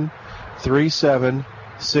 497-3760.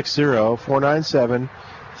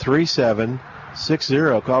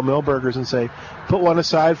 497-3760. Call Millburgers and say, put one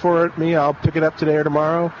aside for me. I'll pick it up today or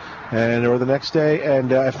tomorrow, or the next day.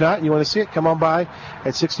 And if not, and you want to see it, come on by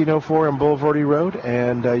at 1604 on Boulevardy Road,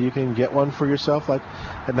 and you can get one for yourself, like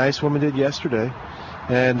a nice woman did yesterday.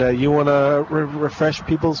 And you want to refresh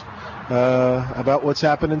people's about what's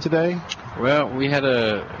happening today? Well, we had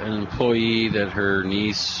an employee that her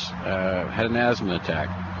niece had an asthma attack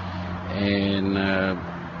and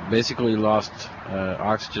basically lost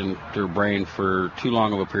oxygen to her brain for too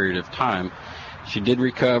long of a period of time. She did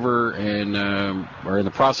recover and are in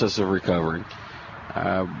the process of recovering,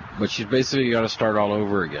 but she's basically got to start all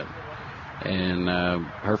over again. And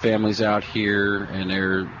her family's out here, and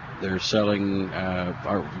they're selling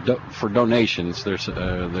for donations. They've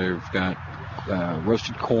got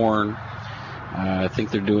roasted corn. I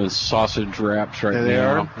think they're doing sausage wraps right There now. they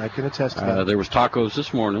are. I can attest to that. There was tacos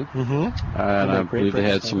this morning, Mm-hmm. and I believe they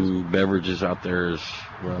had some beverages out there as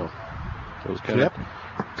well. So it was kind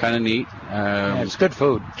of neat. It's good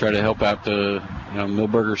food. Try to help out the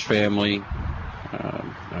Millburgers family.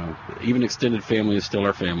 Even extended family is still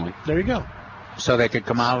our family. There you go. So they could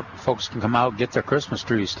come out, folks can come out, get their Christmas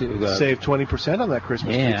trees too. Save 20% on that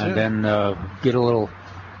Christmas tree, Yeah, too. and then get a little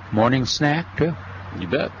morning snack too. You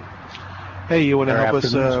bet. Hey, you want to Or help us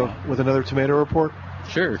afternoon with another tomato report?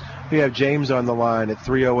 Sure. We have James on the line at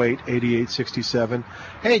 308-8867.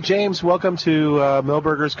 Hey, James, welcome to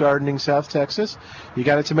Millburgers Gardening, South Texas. You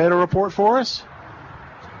got a tomato report for us?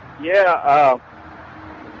 Yeah,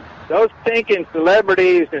 those stinking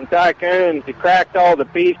celebrities and tycoons, they cracked all the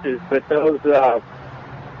pieces, but those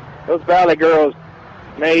Valley girls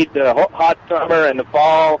made the hot summer and the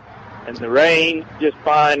fall and the rain just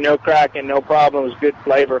fine, no cracking, no problems, good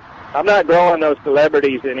flavor. I'm not growing those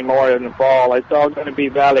celebrities anymore in the fall. It's all going to be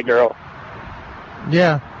Valley Girl.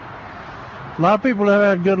 Yeah. A lot of people have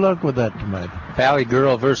had good luck with that tomato. Valley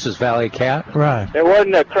Girl versus Valley Cat. Right. There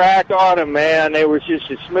wasn't a crack on them, man. They were just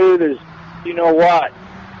as smooth as you know what.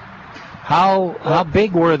 How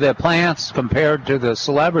big were the plants compared to the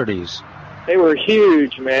celebrities? They were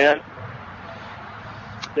huge, man.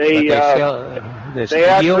 The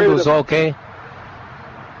yield was okay.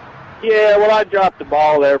 Yeah, well, I dropped the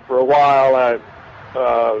ball there for a while,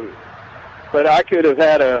 but I could have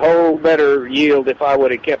had a whole better yield if I would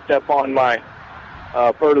have kept up on my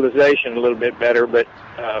fertilization a little bit better. But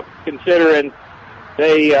considering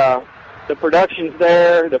the production's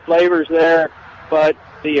there, the flavor's there, but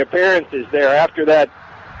the appearance is there. After that,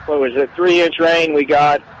 what was it, 3-inch rain we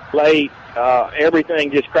got late, everything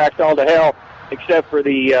just cracked all to hell except for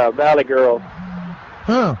the Valley Girl.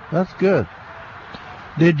 Huh, that's good.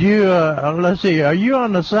 Did you, let's see, are you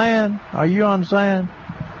on the sand? Are you on sand?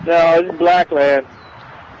 No, it's Blackland.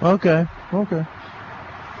 Okay. All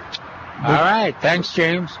right. Thanks,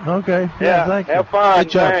 James. Okay. Yeah, thank you. have fun.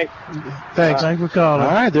 Good job. Thanks. Thanks. Thanks for calling.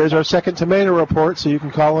 All right, there's our second tomato report, so you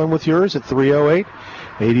can call in with yours at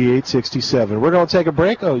 308-8867. We're going to take a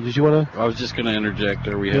break. Oh, did you want to? I was just going to interject.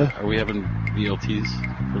 Are we having BLTs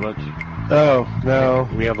for lunch? Oh, no.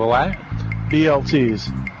 We have a what?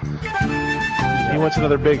 BLTs. He wants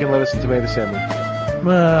another bacon, lettuce, and tomato sandwich.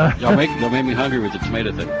 Y'all make me hungry with the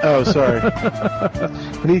tomato thing. Oh, sorry.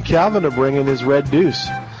 We need Calvin to bring in his red deuce.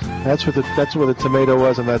 That's what the tomato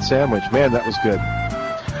was on that sandwich. Man, that was good.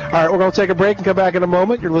 All right, we're going to take a break and come back in a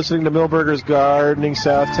moment. You're listening to Millburgers Gardening,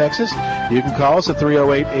 South Texas. You can call us at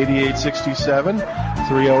 308-8867,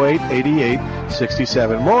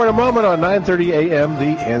 308-8867. More in a moment on 9:30 a.m.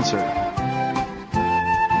 The Answer.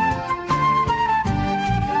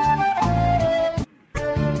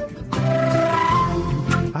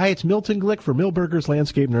 Hi, it's Milton Glick for Millburgers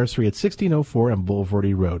Landscape Nursery at 1604 on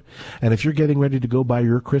Boulevardy Road. And if you're getting ready to go buy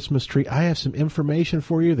your Christmas tree, I have some information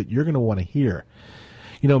for you that you're going to want to hear.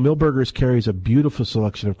 You know, Milberger's carries a beautiful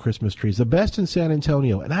selection of Christmas trees, the best in San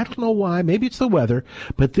Antonio. And I don't know why, maybe it's the weather,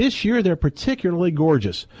 but this year they're particularly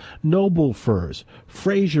gorgeous. Noble firs,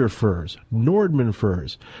 Fraser firs, Nordman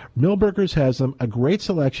firs. Milberger's has them a great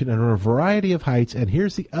selection and a variety of heights. And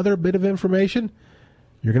here's the other bit of information.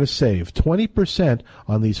 You're going to save 20%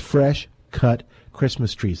 on these fresh cut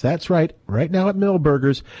Christmas trees. That's right. Right now at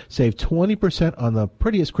Milberger's, save 20% on the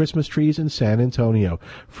prettiest Christmas trees in San Antonio.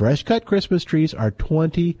 Fresh cut Christmas trees are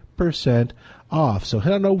 20% off. So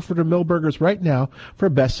head on over to Milberger's right now for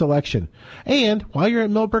best selection. And while you're at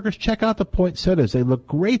Milberger's, check out the poinsettias. They look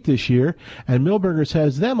great this year, and Milberger's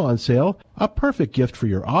has them on sale. A perfect gift for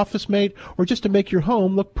your office mate or just to make your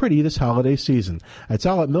home look pretty this holiday season. That's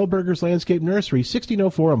all at Milberger's Landscape Nursery,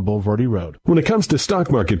 1604 on Boulevardy Road. When it comes to stock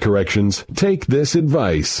market corrections, take this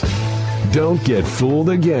advice. Don't get fooled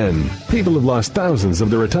again. People have lost thousands of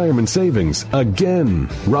their retirement savings again.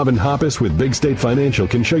 Robin Hoppus with Big State Financial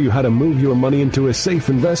can show you how to move your money into a safe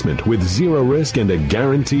investment with zero risk and a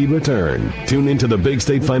guaranteed return. Tune into the Big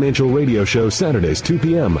State Financial radio show Saturdays 2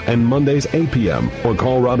 p.m. and Mondays 8 p.m. or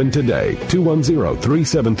call Robin today,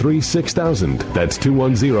 210-373-6000. That's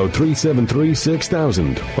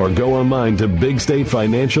 210-373-6000. Or go online to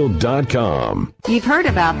BigStateFinancial.com. You've heard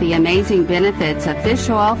about the amazing benefits of fish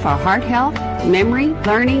oil for heart health, memory,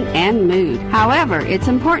 learning, and mood. However, it's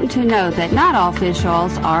important to know that not all fish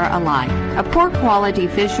oils are alike. A poor quality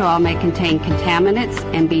fish oil may contain contaminants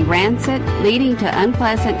and be rancid, leading to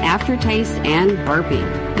unpleasant aftertaste and burping.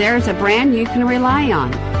 There's a brand you can rely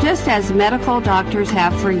on, just as medical doctors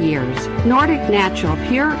have for years. Nordic Natural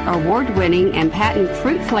Pure, award-winning, and patent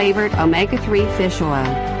fruit-flavored omega-3 fish oil.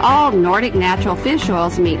 All Nordic Natural fish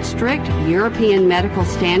oils meet strict European medical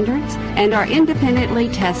standards and are independently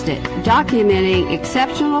tested, documenting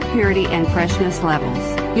exceptional purity and freshness levels.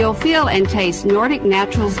 You'll feel and taste Nordic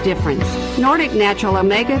Natural's difference. Nordic Natural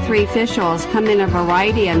omega-3 fish oils come in a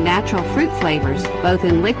variety of natural fruit flavors, both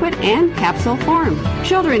in liquid and capsule form.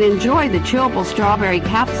 Children enjoy the chewable strawberry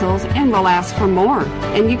capsules and will ask for more.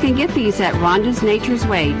 And you can get these at Rhonda's Nature's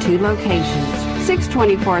Way, 2 locations.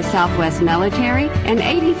 624 Southwest Military and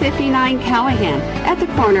 8059 Callahan at the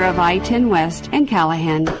corner of I-10 West and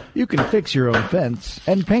Callahan. You can fix your own fence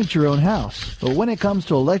and paint your own house, but when it comes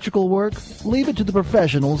to electrical work, leave it to the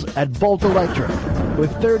professionals at Bolt Electric.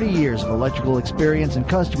 With 30 years of electrical experience and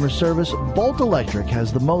customer service, Bolt Electric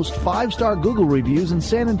has the most 5-star Google reviews in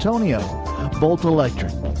San Antonio. Bolt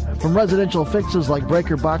Electric. From residential fixes like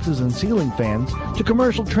breaker boxes and ceiling fans to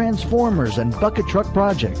commercial transformers and bucket truck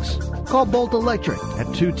projects. Call Bolt Electric at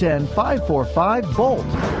 210-545-BOLT.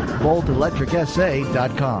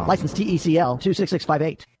 BoltElectricSA.com. License TECL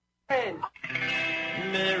 26658.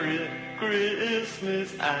 Merry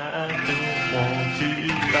Christmas, I don't want to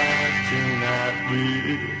fight tonight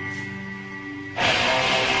with.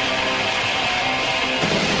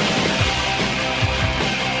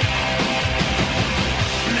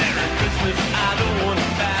 Merry Christmas, I don't want to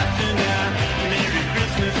fight tonight. Merry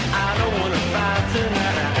Christmas, I don't want to fight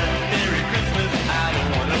tonight. Merry Christmas, I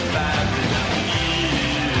don't want to fight tonight.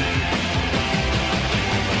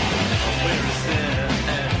 Where is Santa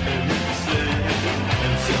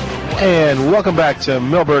And welcome back to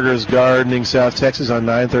Milberger's Gardening, South Texas on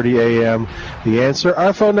 9:30 a.m. The Answer.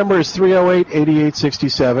 Our phone number is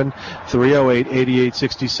 308-8867,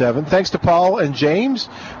 308-8867. Thanks to Paul and James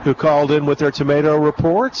who called in with their tomato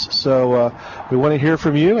reports. So we want to hear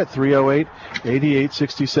from you at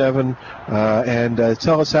 308-8867 and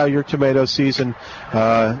tell us how your tomato season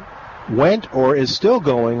went or is still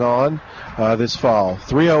going on this fall.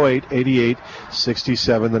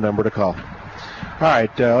 308-8867, the number to call. All right,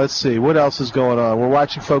 let's see. What else is going on? We're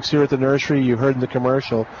watching folks here at the nursery. You heard in the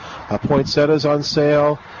commercial. Poinsettias on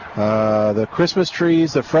sale, the Christmas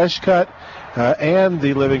trees, the fresh cut, and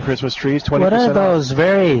the living Christmas trees, 20% What are off. those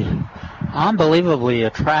very unbelievably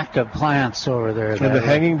attractive plants over there? And the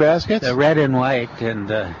hanging baskets? The red and white and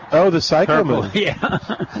the cyclamen. purple. Yeah.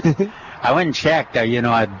 I went and checked.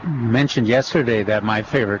 I mentioned yesterday that my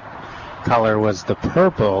favorite color was the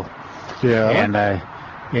purple. Yeah.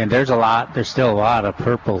 And there's still a lot of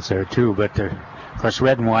purples there too, but of course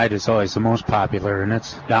red and white is always the most popular and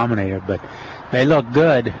it's dominated, but they look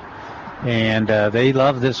good and they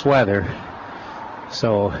love this weather.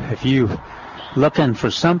 So if you looking for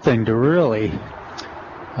something to really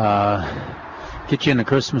get you in the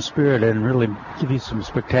Christmas spirit and really give you some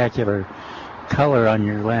spectacular color on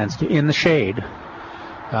your landscape in the shade,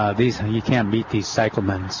 you can't beat these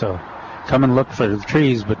cyclamen. So come and look for the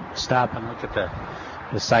trees, but stop and look at the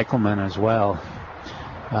cyclamen as well.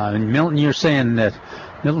 And Milton, you're saying that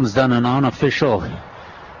Milton's done an unofficial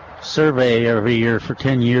survey every year for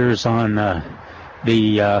 10 years on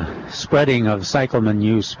the spreading of cyclamen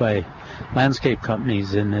use by landscape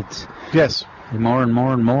companies, and it's more and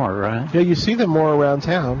more and more, right? Yeah, you see them more around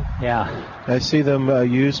town. Yeah. I see them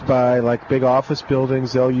used by like big office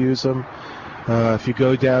buildings. They'll use them. If you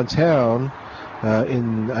go downtown,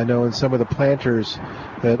 I know in some of the planters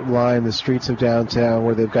that line the streets of downtown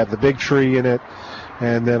where they've got the big tree in it,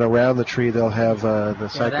 and then around the tree they'll have the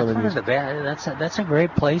cyclamen. That's a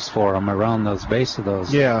great place for them around those base of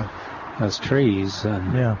those those trees.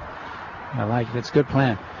 And I like it. It's a good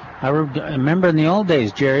plant. I remember in the old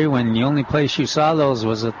days, Jerry, when the only place you saw those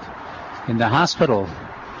was in the hospital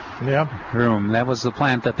room. That was the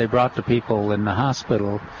plant that they brought to people in the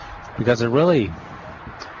hospital because it really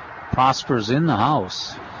prospers in the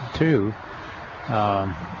house, too.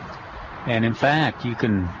 And, in fact, you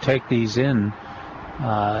can take these in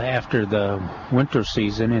after the winter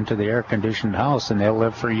season into the air-conditioned house, and they'll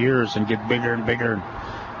live for years and get bigger and bigger and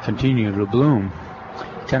continue to bloom.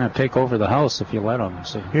 Kind of take over the house if you let them.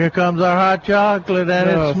 So. Here comes our hot chocolate, and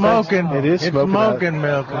it's smoking. It is smoking. It's smoking,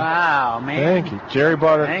 Milton. Wow, man. Thank you. Jerry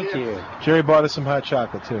bought Jerry bought us some hot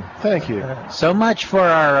chocolate too. Thank you. So much for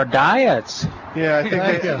our diets. Yeah,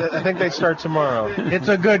 I think they start tomorrow. It's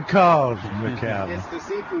a good cause, McCallum. It's the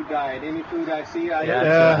seafood diet. Any food I see, I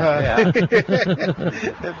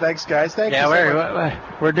Thanks, guys. Thank you. Yeah,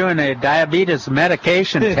 we're doing a diabetes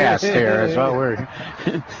medication test here. Is what we're.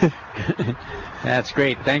 That's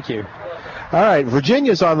great. Thank you. All right.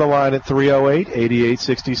 Virginia's on the line at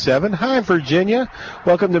 308-8867. Hi, Virginia.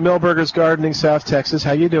 Welcome to Milberger's Gardening, South Texas.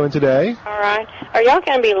 How you doing today? All right. Are y'all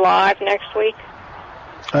going to be live next week?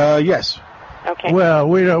 Yes. Okay. Well,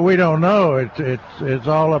 we don't know. It's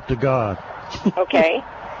all up to God. Okay.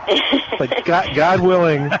 But God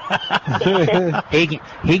willing.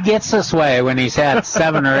 he gets this way when he's had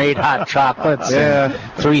 7 or 8 hot chocolates and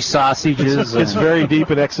 3 sausages. It's very deep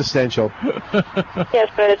and existential. Yes,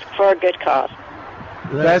 but it's for a good cause.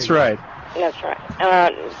 That's right. That's right.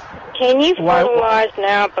 Can you fertilize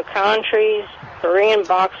now pecan trees, Korean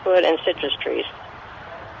boxwood, and citrus trees?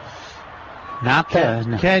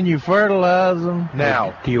 Can you fertilize them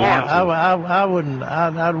now? Do you want to? I wouldn't.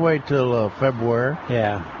 I'd wait till February.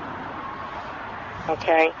 Yeah.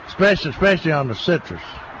 Okay. Especially on the citrus.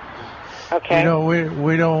 Okay. You know,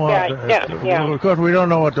 we don't want. Of course, we don't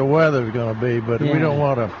know what the weather's going to be, but we don't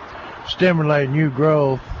want to stimulate new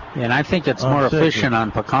growth. And I think it's more efficient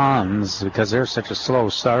on pecans because they're such a slow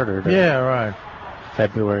starter. Yeah, right.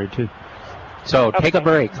 February too. So take a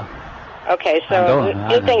break. Okay, so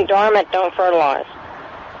anything dormant, don't fertilize.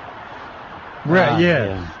 Right.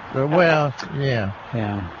 Yeah. Well, yeah.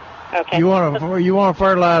 Yeah. Okay. You want to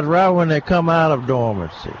fertilize right when they come out of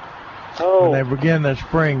dormancy. Oh. When they begin their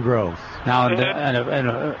spring growth. Now,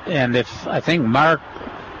 and if I think Mark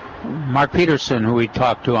Peterson, who we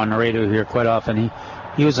talk to on the radio here quite often,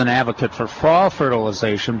 he was an advocate for fall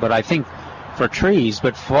fertilization, but I think for trees,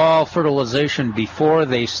 but fall fertilization before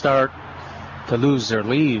they start to lose their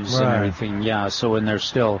leaves and everything. Yeah, so when they're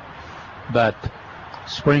still, but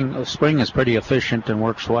spring is pretty efficient and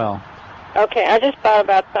works well. Okay, I just thought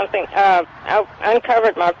about something. I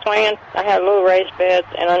uncovered my plants. I had little raised beds,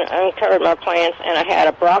 and I uncovered my plants, and I had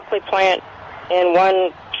a broccoli plant in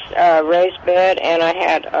one raised bed, and I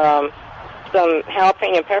had some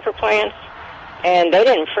jalapeno pepper plants, and they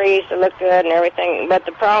didn't freeze. They looked good and everything, but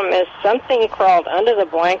the problem is something crawled under the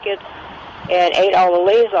blankets and ate all the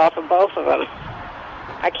leaves off of both of them.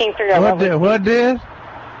 I can't figure out what did?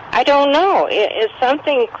 I don't know. It's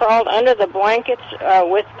something crawled under the blankets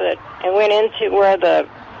and went into where the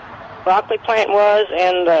broccoli plant was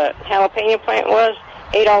and the jalapeno plant was,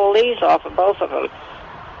 ate all the leaves off of both of them.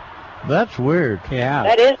 That's weird. Yeah.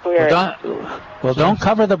 That is weird. Don't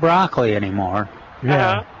cover the broccoli anymore.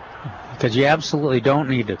 Yeah. Because you absolutely don't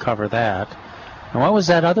need to cover that. And what was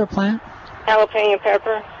that other plant? Jalapeno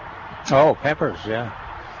pepper. Oh, peppers, yeah.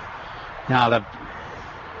 Now,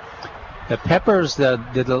 the peppers,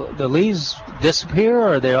 the leaves disappear,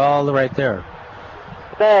 or are they all right there?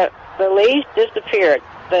 The leaves disappeared.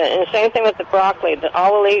 And the same thing with the broccoli.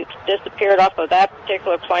 All the leaves disappeared off of that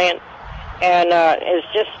particular plant, and it's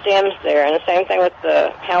just stems there. And the same thing with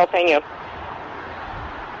the jalapeno.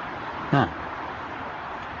 Huh.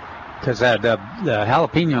 Because the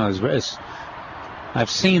jalapeno is I've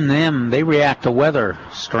seen them. They react to weather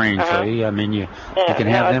strangely. I mean, you can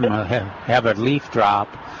have them have a leaf drop.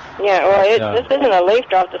 Yeah, well, this isn't a leaf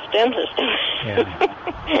drop. The stems are still. Yeah.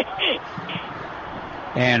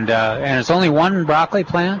 And it's only one broccoli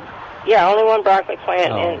plant? Yeah, only one broccoli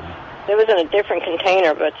plant, and it was in a different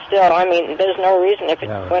container. But still, I mean, there's no reason if it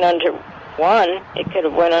went under one, it could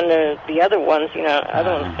have went under the other ones.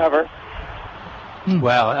 Other ones covered.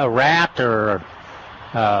 Well, a rat or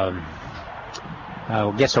I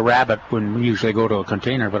guess a rabbit wouldn't usually go to a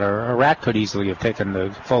container, but a rat could easily have taken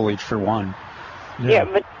the foliage for one. Yeah,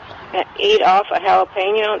 but eat off a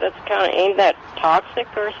jalapeno, ain't that toxic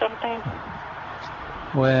or something?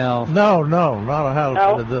 Well... No, not a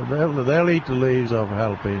jalapeno. No? They'll eat the leaves off a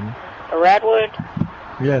jalapeno. A rat would?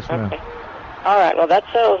 Yes, ma'am. Okay. All right, well, that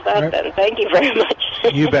settles that then. Thank you very much.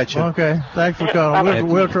 You betcha. Okay, thanks for calling.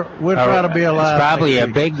 We'll try to be alive. It's probably a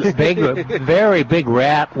big, very big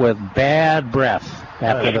rat with bad breath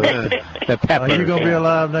after the pepper. Are you going to be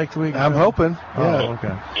alive next week? I'm hoping. Yeah. Oh,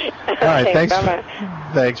 okay. All right,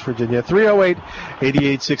 thanks, Virginia.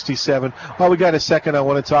 308-8867. While we got a second, I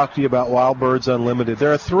want to talk to you about Wild Birds Unlimited.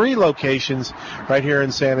 There are 3 locations right here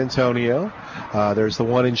in San Antonio. There's the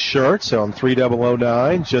one in Schertz on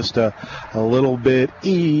 3009, just a little bit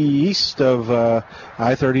east of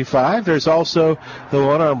I-35. There's also the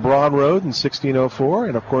one on Braun Road in 1604.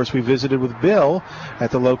 And, of course, we visited with Bill at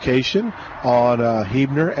the location on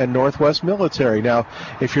Huebner and Northwest Military. Now,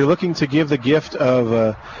 if you're looking to give the gift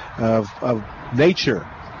of nature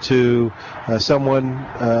to someone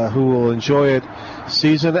who will enjoy it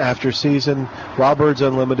season after season, Wild Birds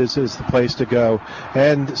Unlimited is the place to go.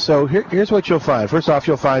 And so here's what you'll find. First off,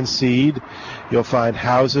 you'll find seed, you'll find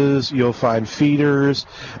houses, you'll find feeders,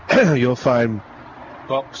 you'll find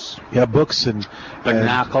books. Yeah, books and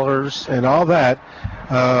binoculars and all that.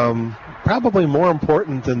 Probably more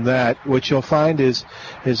important than that, what you'll find is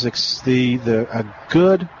a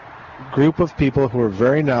good group of people who are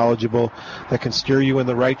very knowledgeable that can steer you in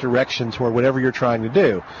the right direction toward whatever you're trying to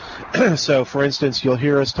do. So, for instance, you'll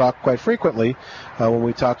hear us talk quite frequently when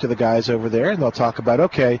we talk to the guys over there, and they'll talk about,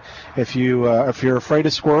 okay, if you're afraid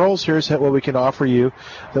of squirrels, here's what we can offer you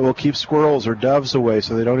that will keep squirrels or doves away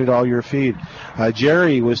so they don't eat all your feed.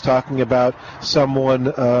 Jerry was talking about someone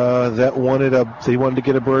that wanted to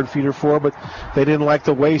get a bird feeder for, but they didn't like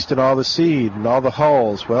the waste and all the seed and all the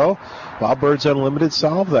hulls. Well, Wild Birds Unlimited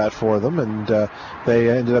solved that for them, and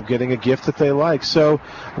they ended up getting a gift that they like. So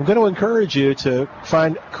I'm going to encourage you to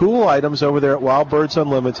find cool items over there at Wild Birds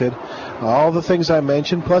Unlimited. All the things I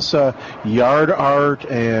mentioned, plus yard art,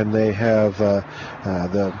 and they have the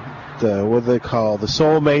what do they call, the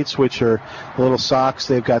Soulmates, which are little socks.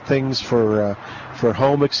 They've got things for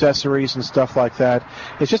home accessories and stuff like that.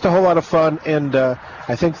 It's just a whole lot of fun, and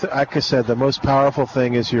I think, like I said, the most powerful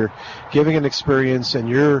thing is you're giving an experience, and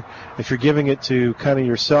if you're giving it to kind of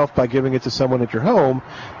yourself by giving it to someone at your home,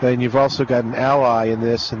 then you've also got an ally in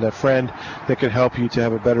this and a friend that can help you to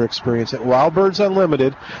have a better experience at Wild Birds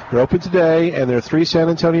Unlimited. They're open today, and there are 3 San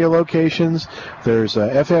Antonio locations. There's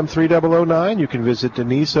FM 3009. You can visit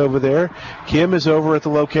Denise over there. Kim is over at the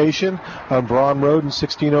location on Braun Road in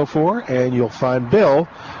 1604, and you'll find Bill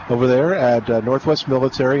over there at Northwest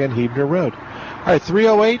Military and Huebner Road. All right,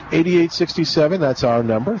 308-8867, that's our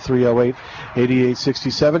number,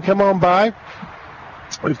 308-8867. Come on by.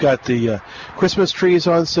 We've got the Christmas trees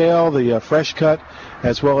on sale, the fresh cut,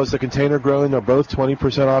 as well as the container grown. They're both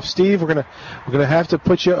 20% off. Steve, we're gonna have to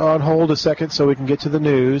put you on hold a second so we can get to the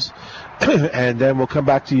news, and then we'll come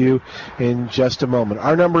back to you in just a moment.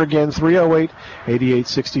 Our number again,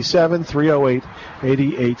 308-8867,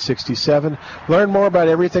 308-8867. Learn more about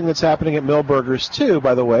everything that's happening at Milberger's, too,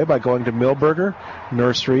 by the way, by going to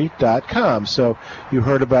milbergernursery.com. So you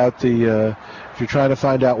heard about if you're trying to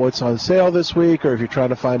find out what's on sale this week, or if you're trying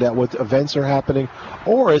to find out what events are happening,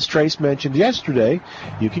 or as Trace mentioned yesterday,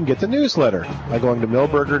 you can get the newsletter by going to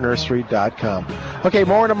milbergernursery.com. Okay,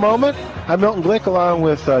 more in a moment. I'm Milton Glick along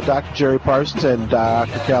with Dr. Jerry Parsons and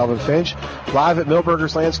Dr. Calvin Finch, live at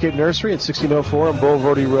Milberger's Landscape Nursery at 1604 on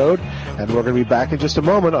Boulevardy Road, and we're going to be back in just a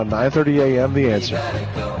moment on 9:30 a.m. The Answer.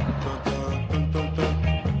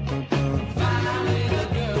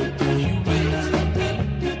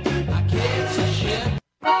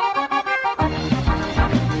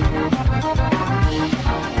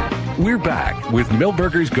 We're back with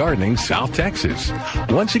Milberger's Gardening, South Texas.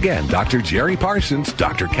 Once again, Dr. Jerry Parsons,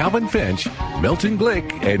 Dr. Calvin Finch, Milton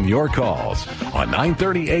Glick, and your calls on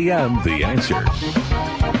 9:30 a.m. The Answer.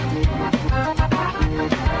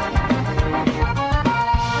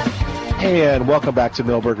 And welcome back to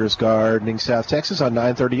Milberger's Gardening, South Texas on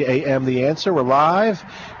 9:30 a.m. The Answer. We're live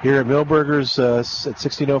here at Milberger's at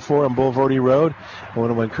 1604 on Boulevardy Road. I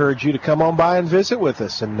want to encourage you to come on by and visit with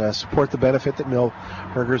us and support the benefit that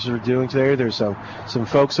Milberger's are doing today. There's some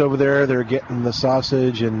folks over there that are getting the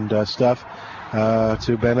sausage and stuff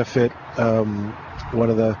to benefit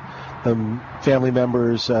one of the family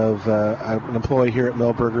members of an employee here at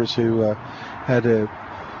Milberger's who had to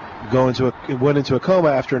went into a coma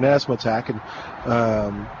after an asthma attack, and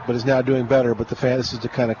but is now doing better. But this is to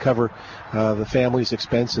kind of cover the family's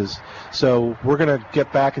expenses. So we're going to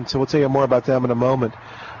get back and we'll tell you more about them in a moment.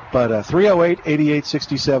 But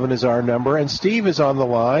 308-8867 is our number, and Steve is on the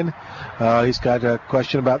line. He's got a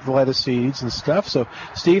question about the lettuce seeds and stuff. So,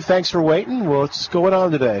 Steve, thanks for waiting. Well, what's going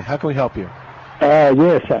on today? How can we help you?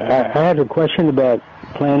 Yes, I had a question about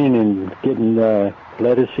planting and getting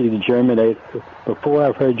lettuce seed to germinate. Before,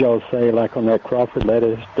 I've heard y'all say, like on that Crawford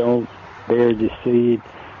lettuce, don't bury the seed,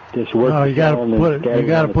 just work. No, you got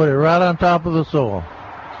to put it right on top of the soil.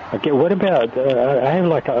 Okay, what about, I have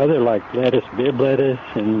like other like lettuce, bib lettuce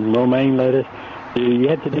and romaine lettuce. Do you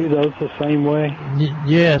have to do those the same way?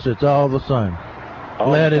 Yes, it's all the same.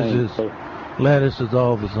 Lettuce is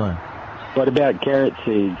all the same. What about carrot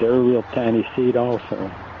seeds? They're a real tiny seed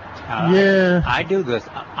also. Yeah. I do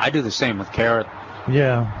the same with carrot.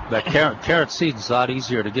 Yeah. The carrot seed's a lot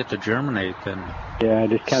easier to get to germinate than. Yeah,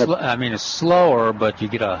 just kind of. I mean, it's slower, but you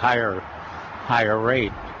get a higher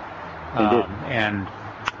rate. And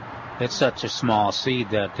it's such a small seed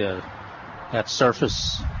that that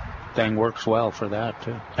surface thing works well for that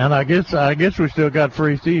too. And I guess we still got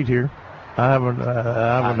free seed here. I haven't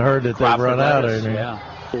heard that they've run out of anything.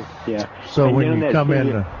 Yeah. So and when you come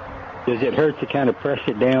in, does it hurt to kind of press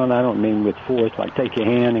it down? I don't mean with force, like take your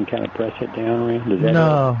hand and kind of press it down around. Does that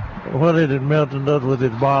no. What did it Milton does with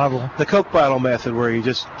his bottle? The Coke bottle method, where you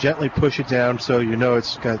just gently push it down so you know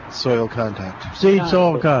it's got soil contact.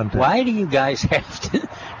 Soil contact. Why do you guys have to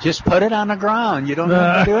just put it on the ground? You don't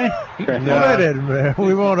have to do anything. Put it in there.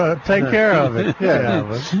 We want to take care of it.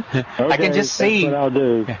 Okay, I can just see. That's what I'll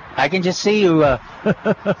do. I can just see you.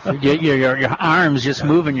 Your arms just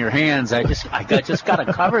moving your hands. I just got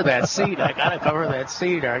to cover that seed. I got to cover that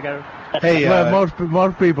seed. I got to. Hey, well,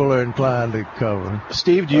 most people are inclined to cover.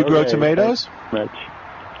 Steve, do you grow tomatoes? Much.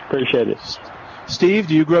 Appreciate it. Steve,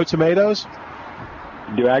 do you grow tomatoes?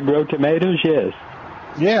 Do I grow tomatoes? Yes.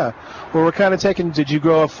 Yeah. Well, we're kind of taking. Did you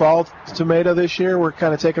grow a fall tomato this year? We're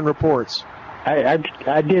kind of taking reports. I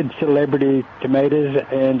did celebrity tomatoes,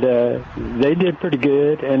 and they did pretty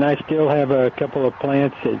good. And I still have a couple of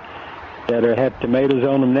plants that have tomatoes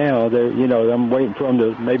on them now. I'm waiting for them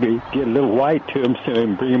to maybe get a little white to them so I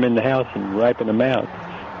can bring them in the house and ripen them out.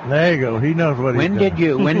 There you go. He knows what he's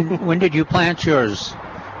doing. When did you plant yours?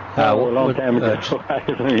 A long time ago.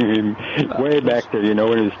 Way back there, when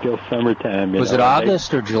it was still summertime. Was it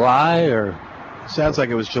August or July or? Sounds like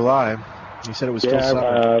it was July. You said it was still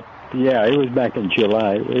summer. Yeah, it was back in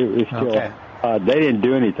July. It was still. Okay. They didn't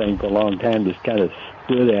do anything for a long time. Just kind of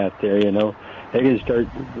stood out there, They didn't start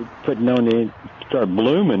start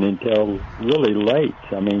blooming until really late.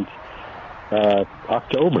 I mean,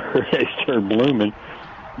 October they started blooming.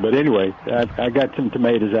 But anyway, I got some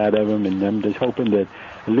tomatoes out of them, and I'm just hoping that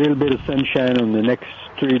a little bit of sunshine on the next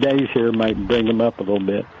 3 days here might bring them up a little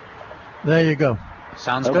bit. There you go.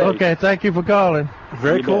 Sounds good. Okay, thank you for calling.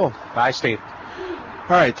 Very cool. Bye, Steve.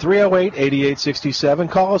 All right, 308-8867.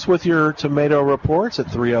 Call us with your tomato reports at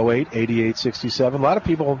 308-8867. A lot of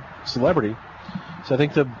people, celebrity. So I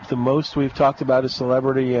think the most we've talked about is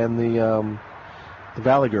celebrity and the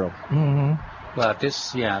Valley Girl. Mm-hmm. Well, at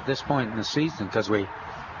this point in the season, because the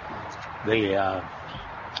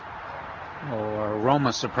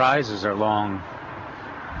Aroma Surprises are long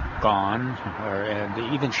gone,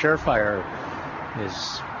 and even Surefire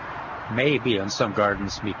is maybe in some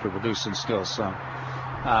gardens be producing still some.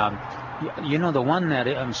 The one that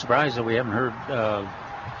I'm surprised that we haven't heard,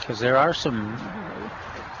 because there are some.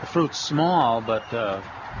 The fruit's small, but the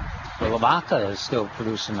Lavaca is still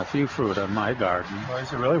producing a few fruit on my garden. Oh,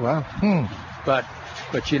 is it really? Wow. But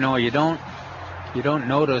you don't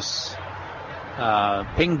notice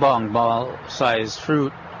ping pong ball sized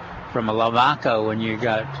fruit from a Lavaca when you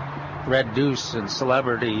got Red Deuce and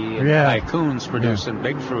Celebrity and Tycoons producing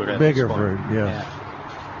big fruit. Bigger fruit,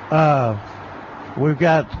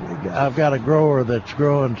 I've got a grower that's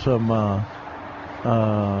growing some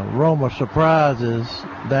Aroma Surprises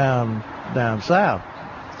down south,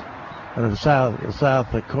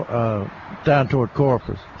 down toward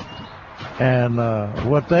Corpus. And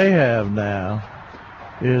what they have now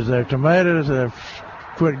is their tomatoes have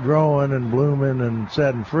quit growing and blooming and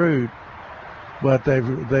setting fruit, but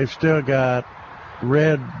they've still got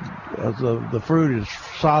red. The fruit is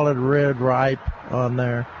solid red, ripe on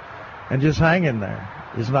there, and just hanging there.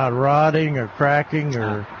 It's not rotting or cracking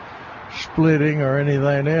or splitting or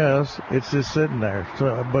anything else. It's just sitting there.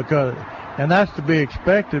 So and that's to be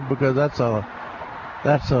expected because that's a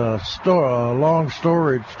long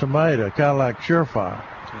storage tomato, kind of like Surefire.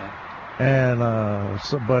 And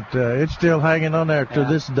but it's still hanging on there to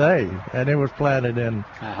this day, and it was planted in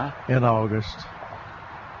August.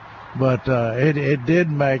 But it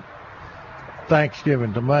did make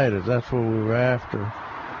Thanksgiving tomatoes. That's what we were after.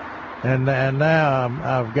 And now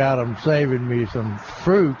I've got them saving me some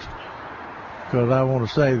fruit because I want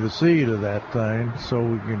to save the seed of that thing so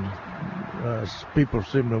we can. People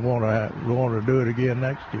seem to want to do it again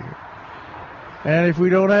next year. And if we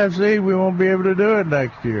don't have seed, we won't be able to do it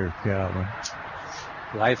next year, Calvin.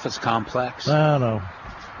 Life is complex. I know,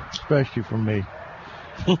 especially for me.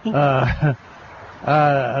 Looking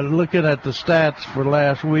at the stats for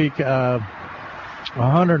last week,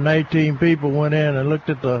 118 people went in and looked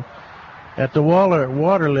at the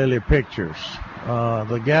water lily pictures,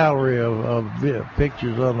 the gallery of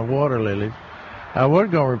pictures on the water lilies. I was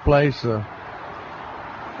going to replace them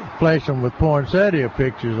with poinsettia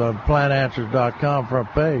pictures on plantanswers.com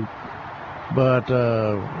front page. But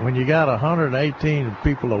when you got 118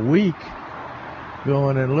 people a week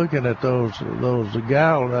going and looking at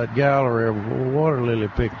that gallery of water lily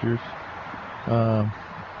pictures,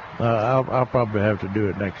 I'll probably have to do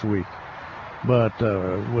it next week. But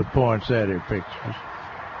with poinsettia pictures.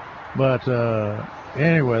 But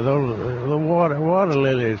anyway, the water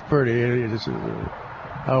lily is pretty.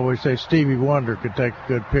 I always say Stevie Wonder could take a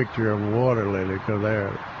good picture of a water lily because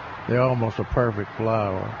they're almost a perfect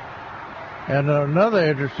flower. And another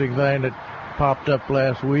interesting thing that popped up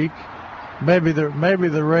last week, maybe the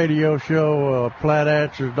radio show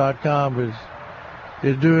plantanswers.com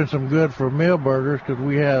is doing some good for Millburgers because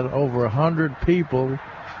we had over 100 people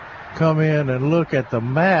come in and look at the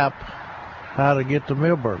map how to get to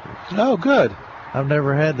Millburgers. Oh, good. I've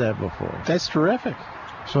never had that before. That's terrific.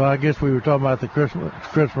 So I guess we were talking about the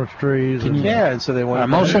Christmas trees. And so they want. Are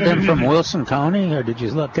most of them from Wilson County, or did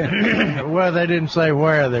you look at? Well, they didn't say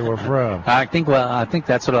where they were from. I think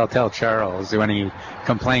that's what I'll tell Charles when he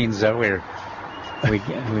complains that we're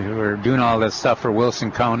doing all this stuff for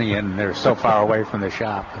Wilson County and they're so far away from the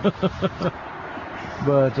shop.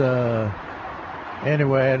 But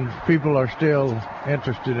anyway, and people are still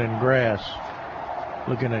interested in grass,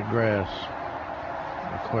 looking at grass.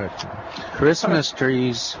 Question. Christmas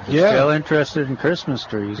trees. Still interested in Christmas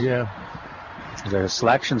trees. Yeah. The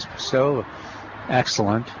selection's still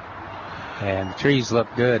excellent, and the trees look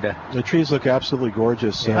good. The trees look absolutely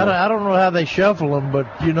gorgeous. I don't know how they shuffle them, but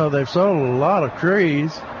they've sold a lot of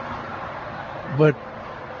trees, but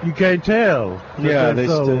you can't tell. They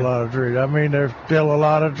sold a lot of trees. I mean, there's still a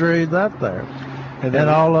lot of trees out there. And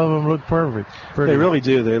all of them look perfect. They really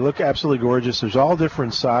do. They look absolutely gorgeous. There's all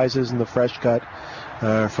different sizes in the fresh cut.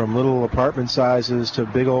 From little apartment sizes to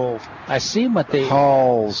big old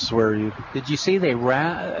halls where you. Did you see they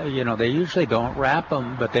wrap? They usually don't wrap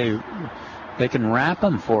them, but they can wrap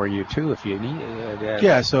them for you too if you need.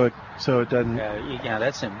 So it doesn't.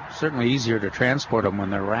 That's certainly easier to transport them when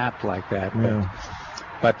they're wrapped like that. Yeah.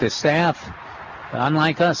 But the staff,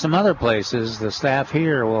 unlike some other places, the staff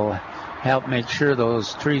here will help make sure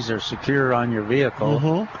those trees are secure on your vehicle.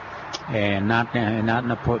 Mm-hmm. And not in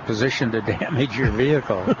a position to damage your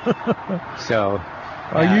vehicle. So,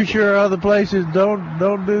 are you sure other places don't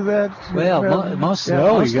do that? Well, most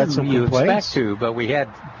you got some you complaints. Expect to, but we had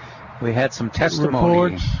some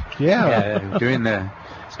testimony. Reports.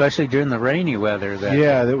 Especially during the rainy weather.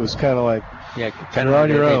 That was kind of like you're on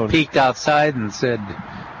your own. They peeked outside and said,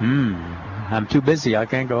 I'm too busy. I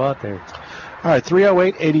can't go out there. All right,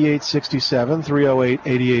 308-8867,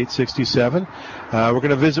 308-8867. We're going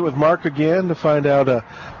to visit with Mark again to find out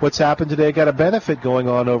what's happened today. Got a benefit going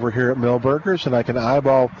on over here at Millburgers, and I can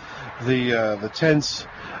eyeball the tents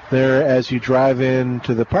there as you drive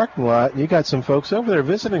into the parking lot. And you got some folks over there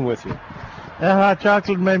visiting with you. That hot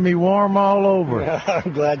chocolate made me warm all over.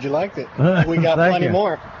 I'm glad you liked it. We got plenty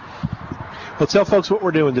more. Well, tell folks what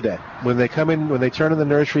we're doing today. When they come in, when they turn in the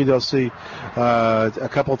nursery, they'll see a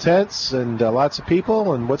couple tents and lots of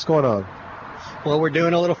people. And what's going on? Well, we're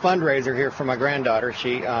doing a little fundraiser here for my granddaughter.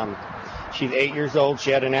 She's 8 years old.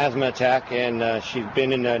 She had an asthma attack, and she's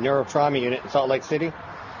been in the neurotrauma unit in Salt Lake City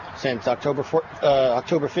since October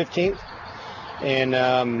 15th.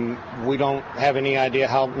 And we don't have any idea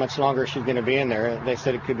how much longer she's going to be in there. They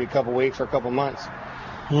said it could be a couple weeks or a couple months.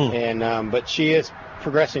 And but she is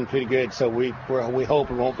progressing pretty good, so we hope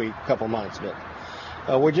it won't be a couple months. But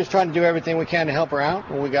we're just trying to do everything we can to help her out.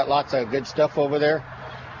 We got lots of good stuff over there.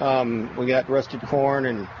 We got roasted corn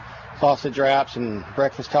and sausage wraps and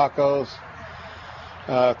breakfast tacos.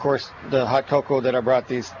 Of course, the hot cocoa that I brought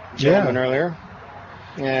these gentlemen earlier.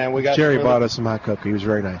 And we got Jerry bought us some hot cocoa. He was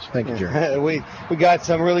very nice. Thank you, Jerry. we got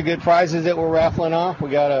some really good prizes that we're raffling off. We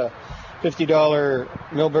got a $50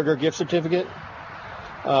 Millburger gift certificate.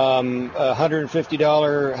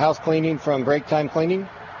 $150 house cleaning from Break Time Cleaning.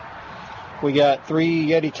 We got 3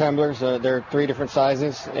 Yeti tumblers. They're 3 different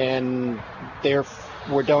sizes, and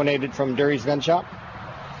were donated from Dury's Gun Shop.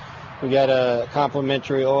 We got a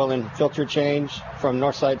complimentary oil and filter change from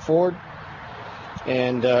Northside Ford,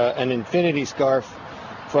 and an infinity scarf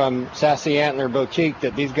from Sassy Antler Boutique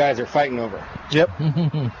that these guys are fighting over. Yep.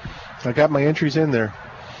 I got my entries in there.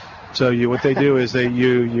 So what they do is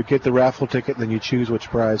you get the raffle ticket and then you choose which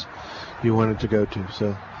prize you want it to go to.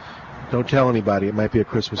 So don't tell anybody. It might be a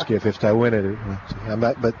Christmas gift if I win it.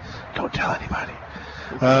 But don't tell anybody.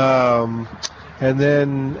 And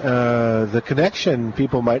then the connection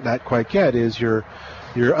people might not quite get is your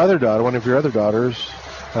other daughter, one of your other daughters,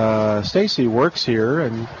 Stacy, works here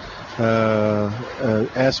and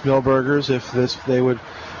asked Millburgers if they would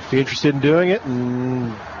be interested in doing it,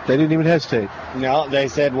 and they didn't even hesitate. No, they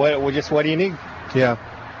said, what do you need? Yeah.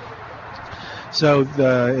 So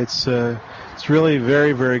it's really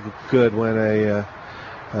very, very good when a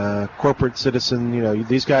corporate citizen,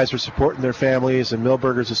 these guys are supporting their families, and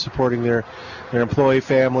Millburgers is supporting their employee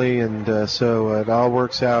family, and so it all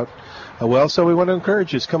works out well. So we want to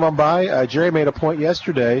encourage you. Come on by. Jerry made a point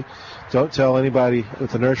yesterday. Don't tell anybody at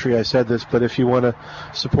the nursery I said this, but if you want to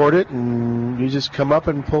support it, and you just come up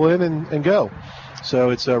and pull in and go.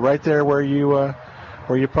 So it's right there where you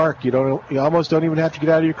park. You almost don't even have to get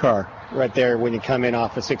out of your car. Right there when you come in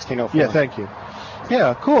off of 1604. Yeah, thank you.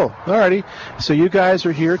 Yeah, cool. Alrighty. So you guys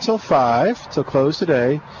are here till 5, till close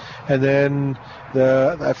today, and then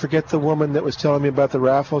I forget the woman that was telling me about the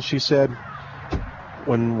raffle. She said,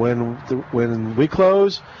 when we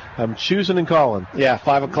close, I'm choosing and calling. Yeah,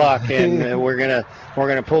 5 o'clock, and we're gonna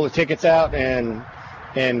pull the tickets out and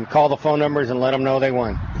call the phone numbers and let them know they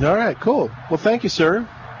won. All right, cool. Well, thank you, sir.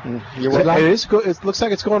 You're welcome. It looks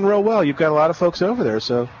like it's going real well. You've got a lot of folks over there,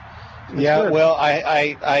 so. Yeah, good. Well,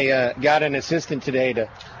 I got an assistant today to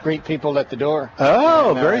greet people at the door.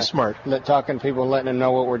 Oh, very smart. Talking to people and letting them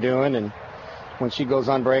know what we're doing, and when she goes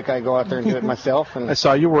on break, I go out there and do it myself. And I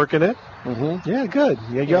saw you working it. Mm-hmm. Yeah, good.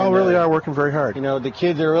 Yeah, y'all really are working very hard. The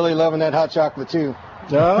kids are really loving that hot chocolate too.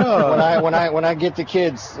 Oh. When I get the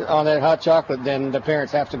kids on that hot chocolate, then the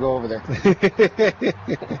parents have to go over there.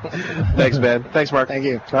 Thanks, Ben. Thanks, Mark. Thank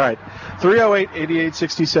you. All right.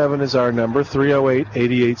 308-8867 is our number,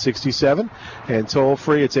 308-8867. And toll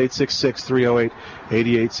free, it's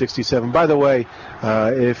 866-308-8867. By the way,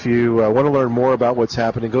 if you want to learn more about what's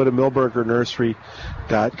happening, go to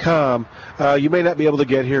millburgernursery.com. You may not be able to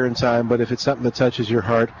get here in time, but if it's something that touches your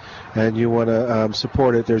heart and you want to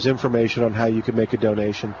support it, there's information on how you can make a donation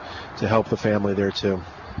to help the family there, too,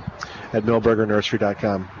 at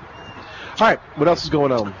millburgernursery.com. All right, what else is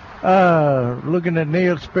going on? Looking at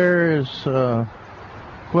Neil Sperry's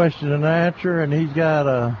question and answer, and he's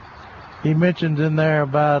got he mentions in there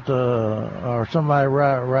about, or somebody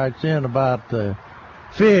writes in about the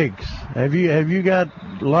figs. Have you got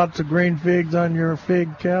lots of green figs on your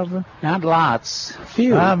fig, Calvin? Not lots,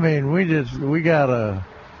 few. I mean, we got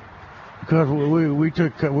because we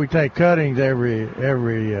take cuttings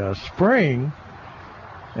every spring,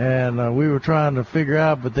 and we were trying to figure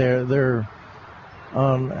out, but they're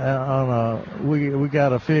we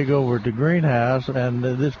got a fig over at the greenhouse, and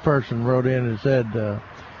this person wrote in and said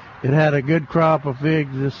it had a good crop of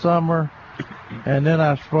figs this summer, and then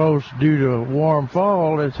I suppose due to a warm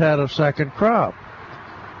fall, it's had a second crop.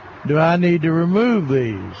 Do I need to remove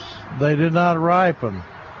these? They did not ripen.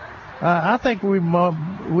 I think we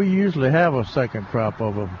usually have a second crop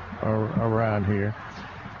of them around here,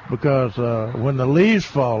 because when the leaves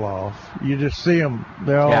fall off, you just see them.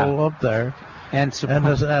 They're all up there. And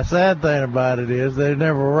the sad thing about it is they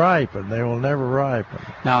never ripen. They will never ripen.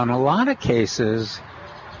 Now, in a lot of cases,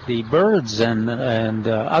 the birds and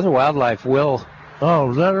other wildlife will.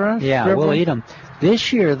 Oh, is that right? Yeah, we'll eat them.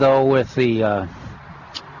 This year, though, with the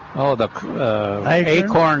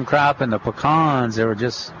acorn crop and the pecans, there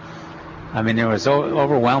was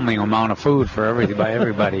overwhelming amount of food for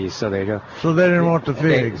everybody. So they go. So they didn't want the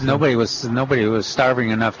figs. Nobody was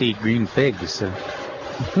starving enough to eat green figs. So.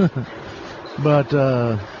 But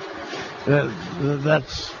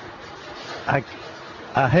that's I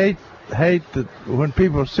hate that when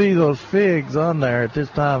people see those figs on there at this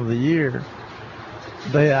time of the year,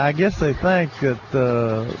 I guess they think that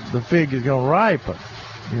the fig is going to ripen,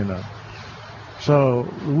 So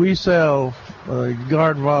we sell,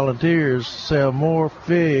 garden volunteers sell more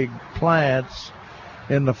fig plants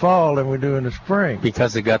in the fall than we do in the spring.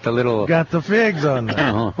 Because they got the figs on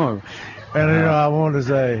there. And I want to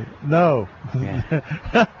say, no,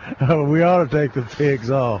 we ought to take the figs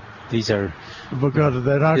off. these are because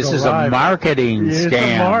they're not. This is a marketing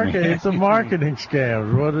scam. It's a marketing scam.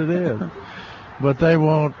 Is what it is. But they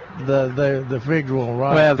won't. The figs won't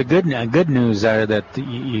ripen. Well, the good news are that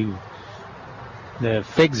the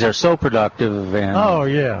figs are so productive and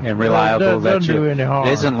and reliable that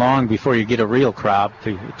it isn't long before you get a real crop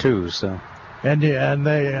too. So. And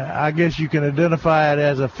they, I guess you can identify it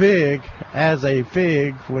as a fig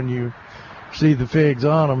when you see the figs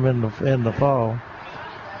on them in the fall.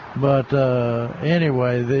 But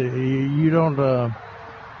anyway, you don't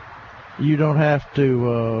have to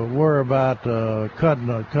worry about cutting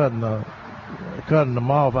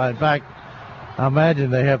them off. In fact, I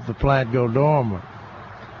imagine they have the plant go dormant.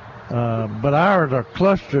 But ours are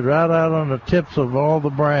clustered right out on the tips of all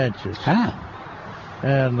the branches.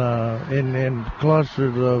 And in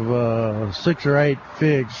clusters of 6 or 8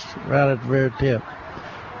 figs right at the very tip.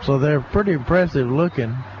 So they're pretty impressive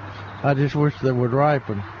looking. I just wish they would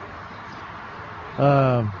ripen.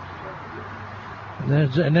 And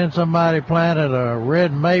then somebody planted a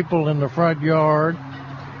red maple in the front yard.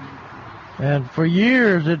 And for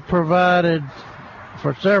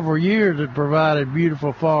several years it provided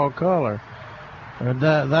beautiful fall color. And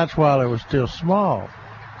that's while it was still small.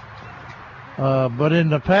 But in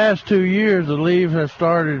the past 2 years, the leaves have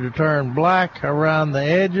started to turn black around the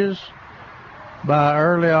edges by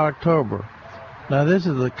early October. Now, this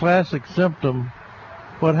is a classic symptom.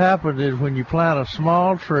 What happens is when you plant a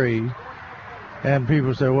small tree, and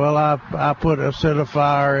people say, well, I put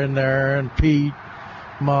acidifier in there and peat,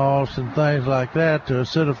 moss, and things like that to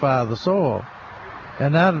acidify the soil.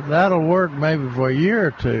 And that'll work maybe for a year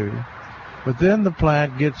or two. But then the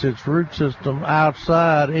plant gets its root system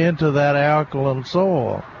outside into that alkaline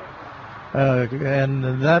soil,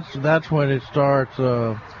 and that's when it starts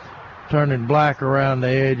turning black around the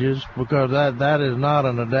edges, because that is not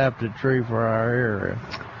an adapted tree for our area,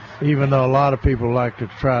 even though a lot of people like to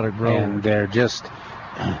try to grow. And they're just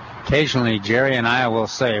occasionally, Jerry and I will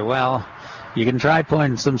say, well, you can try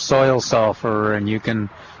putting some soil sulfur and you can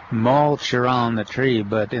mulch around the tree,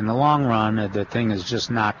 but in the long run, the thing is just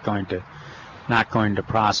not going to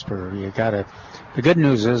prosper. The good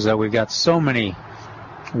news is that we've got so many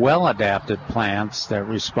well-adapted plants that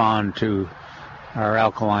respond to our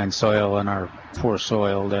alkaline soil and our poor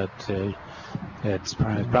soil that it's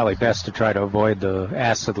probably best to try to avoid the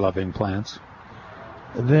acid-loving plants.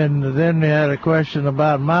 Then we had a question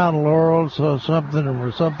about mountain laurels. So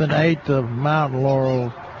something ate the mountain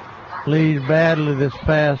laurel leaves badly this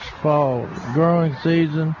past fall growing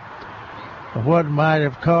season. What might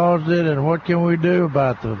have caused it, and what can we do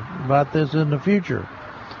about this in the future?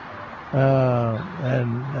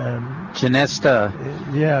 And Genesta.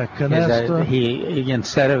 Yeah, Genesta. He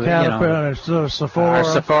instead of caterpillar, Sephora.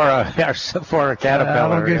 Our Sephora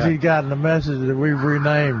caterpillar. I don't guess he's gotten the message that we've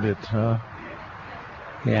renamed it.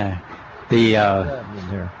 Yeah, the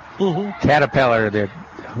caterpillar that.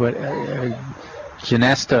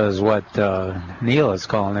 Genesta is what Neil is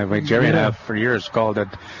calling it. Jerry and I have for years called it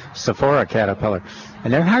Sephora caterpillar.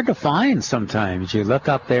 And they're hard to find sometimes. You look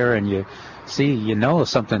up there and you see,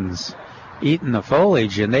 something's eating the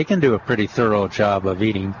foliage, and they can do a pretty thorough job of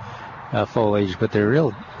eating foliage, but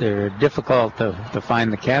they're difficult to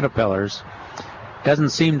find the caterpillars. Doesn't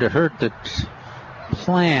seem to hurt the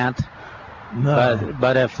plant, no.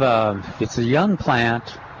 But if it's a young plant,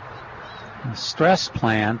 a stressed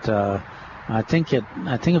plant, I think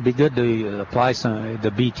it'd be good to apply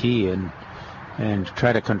the BT and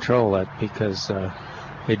try to control it, because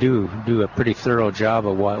they do a pretty thorough job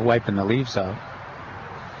of wiping the leaves out.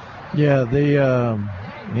 Yeah, I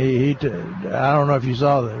don't know if you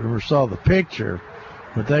saw the picture,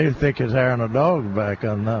 but they thick as hair on a dog back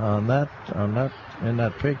in that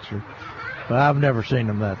picture. But I've never seen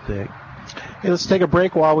them that thick. Hey, let's take a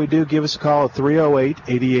break. While we do, give us a call at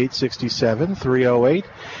 308-8867,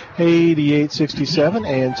 308-8867,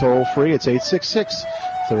 and toll free. It's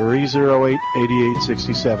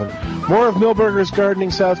 866-308-8867. More of Milberger's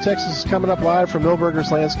Gardening South Texas is coming up live from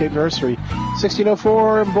Milberger's Landscape Nursery,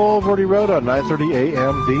 1604 Boulevardy Road on 930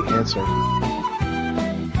 AM. The Answer.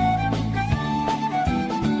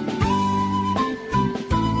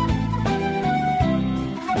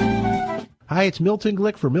 Hi, it's Milton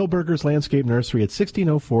Glick for Milberger's Landscape Nursery at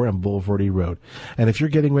 1604 on Boulevardy Road. And if you're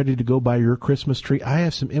getting ready to go buy your Christmas tree, I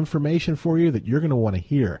have some information for you that you're going to want to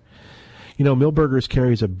hear. Milberger's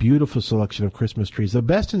carries a beautiful selection of Christmas trees, the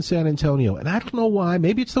best in San Antonio. And I don't know why,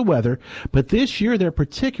 maybe it's the weather, but this year they're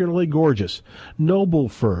particularly gorgeous. Noble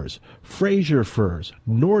firs, Fraser firs,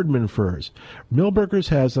 Nordman firs. Milberger's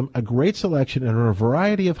has them, a great selection and a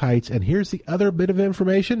variety of heights. And here's the other bit of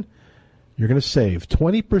information. You're going to save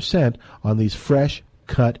 20% on these fresh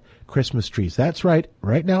cut Christmas trees. That's right.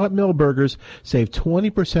 Right now at Millburgers, save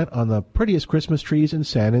 20% on the prettiest Christmas trees in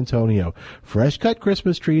San Antonio. Fresh cut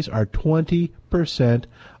Christmas trees are 20%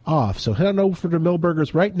 off. So head on over to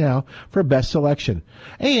Millburgers right now for best selection.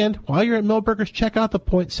 And while you're at Millburgers, check out the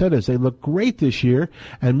poinsettias. They look great this year,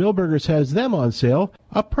 and Millburgers has them on sale.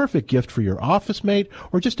 A perfect gift for your office mate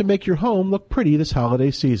or just to make your home look pretty this holiday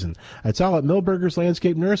season. That's all at Millburgers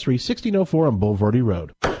Landscape Nursery, 1604 on Boulevardy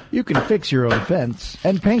Road. You can fix your own fence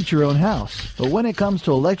and paint your own house, but when it comes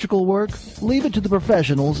to electrical work, leave it to the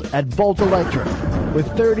professionals at Bolt Electric.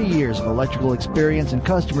 With 30 years of electrical experience and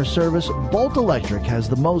customer service, Bolt Electric has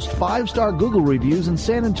the most 5-star Google reviews in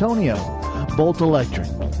San Antonio. Bolt Electric.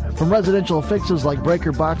 From residential fixes like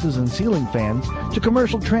breaker boxes and ceiling fans to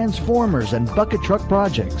commercial transformers and bucket truck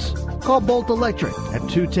projects. Call Bolt Electric at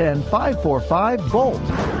 210-545-BOLT.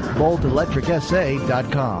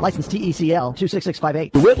 BoltElectricSA.com. License TECL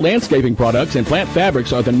 26658. DeWitt Landscaping Products and Plant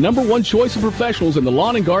Fabrics are the #1 choice of professionals in the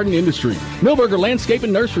lawn and garden industry. Millburger Landscape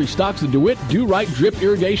and Nursery stocks the DeWitt Do-Right Drip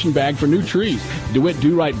Irrigation Bag for new trees. The DeWitt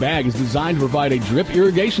Do-Right Bag is designed to provide a drip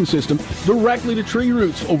irrigation system directly to tree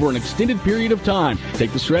roots over an extended period of time.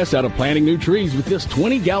 Take the stress out of planting new trees with this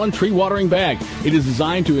 20-gallon tree watering bag. It is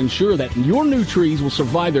designed to ensure that your new trees will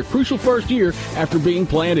survive their crucial first year after being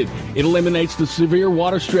planted. It eliminates the severe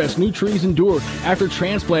water stress new trees endure after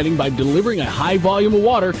transplanting by delivering a high volume of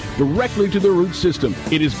water directly to the root system.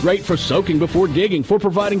 It is great for soaking before digging, for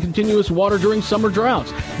providing continuous water during summer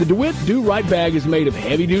droughts. The DeWitt Do-Right Bag is made of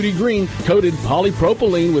heavy-duty green coated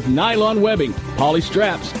polypropylene with nylon webbing, poly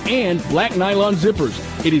straps, and black nylon zippers.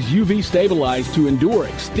 It is UV stabilized to endure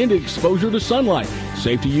extended exposure to sunlight.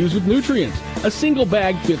 Safe to use with nutrients. A single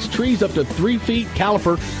bag fits trees up to 3 feet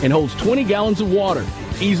caliper and holds 20 gallons of water.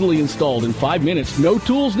 Easily installed in 5 minutes, no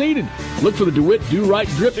tools needed. Look for the DeWitt Do-Right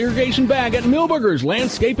Drip Irrigation Bag at Millburgers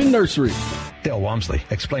Landscape and Nursery. Dale Walmsley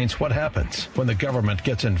explains what happens when the government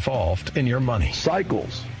gets involved in your money.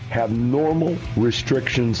 Cycles have normal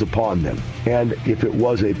restrictions upon them. And if it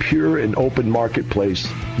was a pure and open marketplace,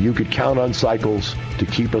 you could count on Cycles to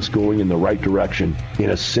keep us going in the right direction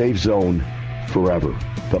in a safe zone forever.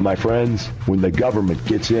 But my friends, when the government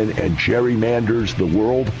gets in and gerrymanders the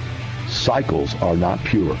world, Cycles are not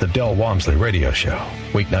pure. The Del Walmsley Radio Show,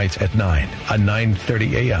 weeknights at 9 on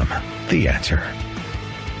 9:30 a.m. The Answer.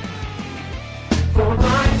 For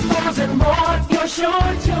lines, balls, and more, you're sure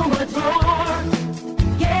to adore.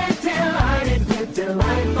 Get delighted with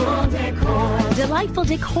Delightful Decor. Delightful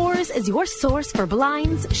Decors is your source for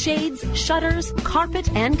blinds, shades, shutters, carpet,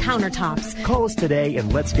 and countertops. Call us today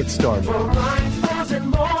and let's get started. For lines, balls, and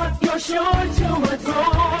more, you're sure to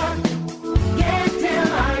adore. Get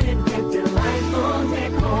delighted with Delightful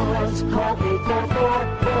Decors. Call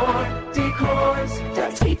 844-4-DECORS.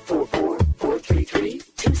 That's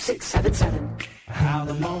 844-433-2677.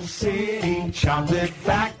 Alamo City Chocolate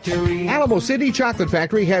Factory. Alamo City Chocolate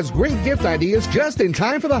Factory has great gift ideas just in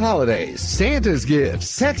time for the holidays. Santa's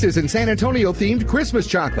gifts, Texas and San Antonio themed Christmas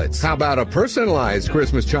chocolates. How about a personalized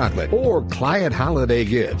Christmas chocolate or client holiday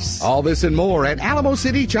gifts? All this and more at Alamo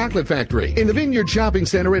City Chocolate Factory in the Vineyard Shopping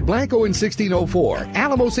Center at Blanco in 1604.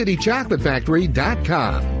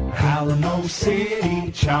 AlamoCityChocolateFactory.com. Alamo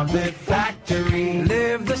City Chocolate Factory.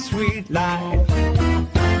 Live the sweet life.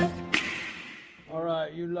 All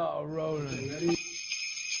right, you lot are rolling. Ready?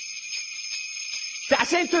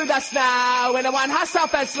 Dashing through the snow in a one-horse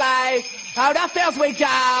open sleigh. Oh, the fields we go,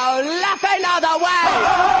 laughing all the way.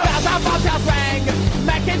 Bells on bobtails ring,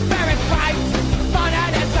 making spirits bright. Fun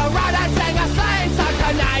it is to ride and sing a sleighing song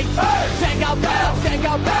tonight. Jingle bells,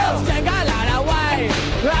 jingle all the way.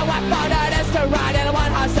 Oh, what fun it is to ride in a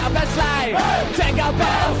one-horse open sleigh. Jingle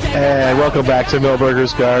bells, And welcome back to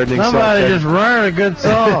Millburgers Gardening. Somebody just wrote a good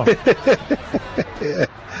song.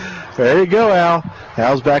 There you go, Al.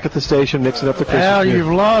 Al's back at the station mixing up the Christmas. Al, you've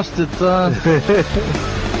lost it, son. Hey.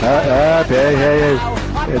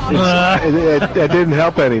 It didn't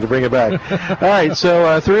help any to bring it back. All right, so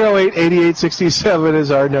 308-8867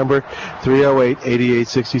 is our number.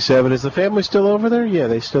 308-8867. Is the family still over there? Yeah,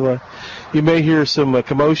 they still are. You may hear some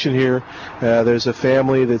commotion here. There's a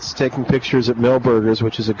family that's taking pictures at Millburgers,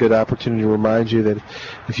 which is a good opportunity to remind you that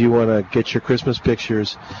if you want to get your Christmas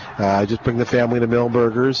pictures, just bring the family to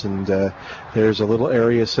Millburgers, and there's a little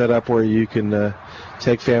area set up where you can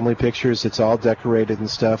take family pictures. It's all decorated and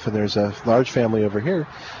stuff, and there's a large family over here.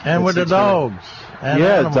 And with the dogs.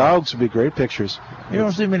 Dogs would be great pictures. You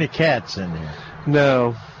don't see many cats in here.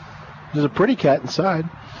 No. There's a pretty cat inside.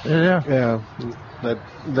 Yeah. Yeah.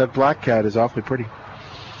 That black cat is awfully pretty.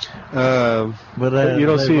 But you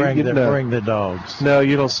don't bring the dogs. No,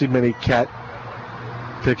 you don't see many cat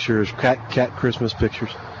pictures, cat Christmas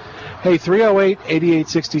pictures. Hey,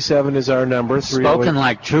 308-8867 is our number. Spoken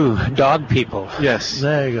like true dog people. Yes.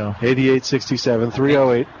 There you go. 8867,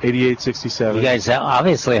 308-8867. You guys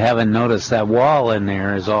obviously haven't noticed that wall in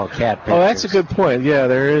there is all cat pictures. Oh, that's a good point. Yeah,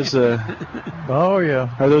 there is a... Oh,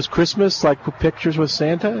 yeah. Are those Christmas, like, pictures with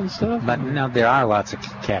Santa and stuff? But, no, there are lots of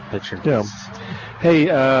cat pictures. Yeah. Hey,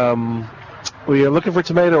 we are looking for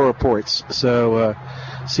tomato reports. So,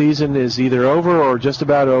 season is either over or just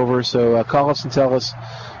about over. So, call us and tell us.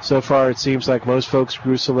 So far, it seems like most folks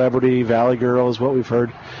grew Celebrity. Valley Girl is what we've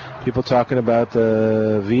heard. People talking about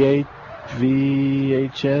the VHN.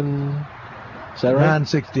 Is that right?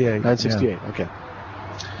 968. 968, yeah. Okay.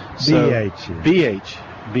 BH. BH.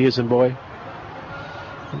 B as in boy.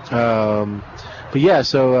 But yeah,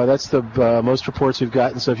 so that's the most reports we've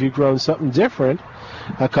gotten. So if you've grown something different,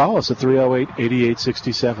 call us at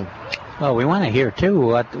 308-8867. Well, we want to hear, too,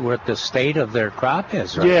 what the state of their crop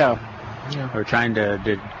is, right? Yeah. We're trying to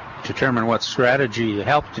determine what strategy,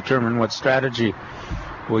 help determine what strategy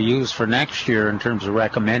we'll use for next year in terms of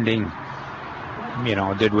recommending, you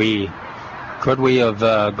know, could we have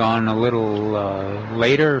gone a little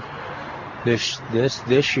later this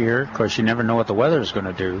year? Of course, you never know what the weather is going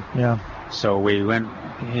to do. Yeah. So we went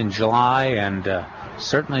in July, and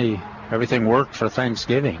certainly everything worked for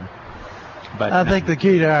Thanksgiving. But I think the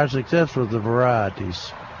key to our success was the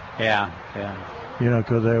varieties. Yeah. You know,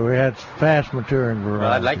 because we had fast maturing varieties.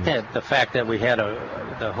 Well, I like the fact that we had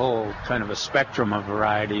the whole kind of a spectrum of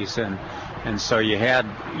varieties, and so you're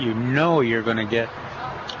going to get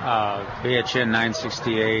BHN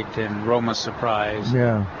 968 and Roma Surprise,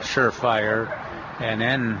 yeah, Surefire, and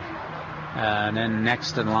then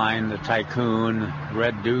next in line the Tycoon,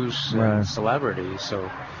 Red Deuce, and right. Celebrity. So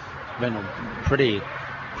it's been a pretty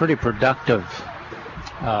productive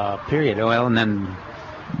period. Well, and then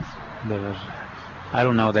I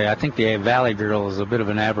don't know. I think the Valley Girl is a bit of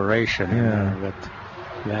an aberration. Yeah. But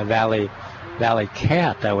the Valley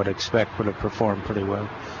Cat, I would expect, would have performed pretty well.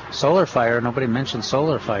 Solar Fire, nobody mentioned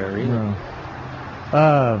Solar Fire either. No.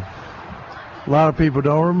 A lot of people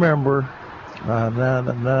don't remember.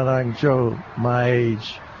 Now I can show my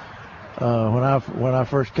age. When I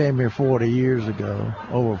first came here 40 years ago,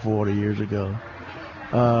 over 40 years ago,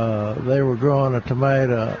 they were growing a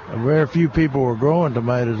tomato. Very few people were growing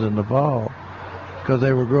tomatoes in the fall, because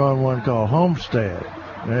they were growing one called Homestead.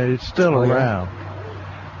 It's still around.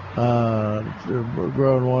 They were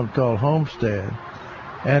growing one called Homestead.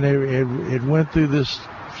 And it went through this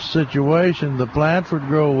situation. The plants would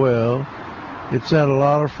grow well. It set a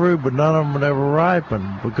lot of fruit, but none of them would ever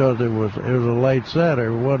ripen because it was a late setter.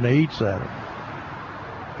 It wasn't a heat setter.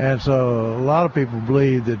 And so a lot of people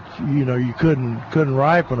believed that, you know, you couldn't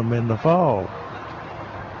ripen them in the fall.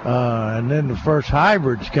 And then the first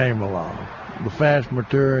hybrids came along. The fast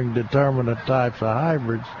maturing determinate types of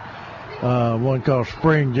hybrids. One called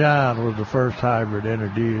Spring Giant was the first hybrid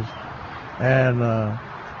introduced. And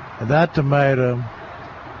that tomato,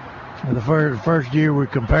 the first year we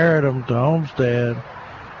compared them to Homestead,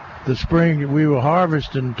 we were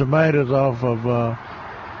harvesting tomatoes off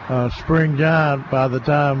of Spring Giant by the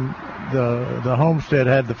time the Homestead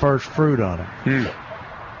had the first fruit on it.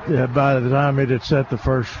 Yeah, by the time it had set the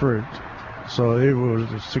first fruit. So it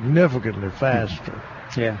was significantly faster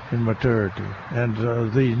in maturity. And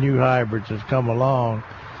these new hybrids have come along.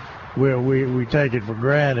 We take it for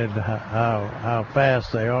granted how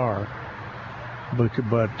fast they are. But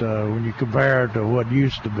when you compare it to what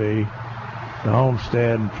used to be, the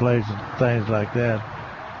Homestead and places, things like that,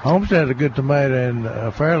 Homestead's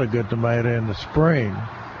a fairly good tomato in the spring,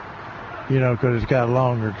 you know, because it's got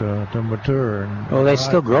longer to mature. Well, they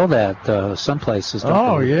still grow that some places.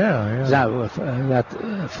 Don't they? Yeah. That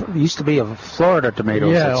used to be a Florida tomato.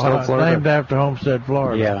 Yeah, still Florida? Named after Homestead,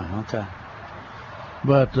 Florida. Yeah, okay.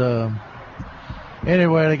 But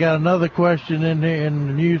anyway, they got another question in here in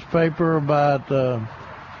the newspaper about,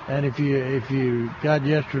 and if you got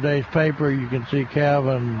yesterday's paper, you can see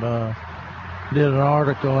Calvin did an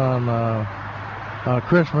article on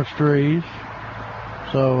Christmas trees.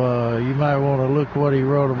 So you might want to look what he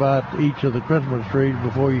wrote about each of the Christmas trees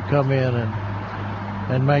before you come in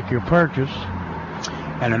and make your purchase.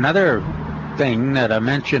 And another thing that I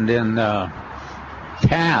mentioned in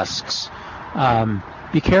tasks,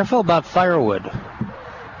 be careful about firewood.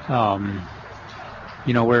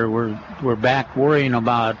 You know, we're back worrying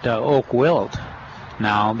about oak wilt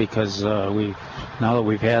now because now that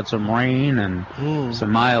we've had some rain and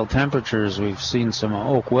some mild temperatures, we've seen some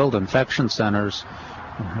oak wilt infection centers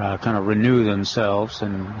kind of renew themselves.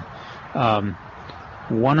 And of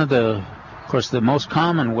course, the most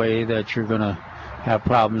common way that you're going to have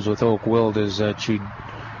problems with oak wilt is that you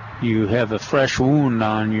you have a fresh wound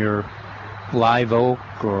on your live oak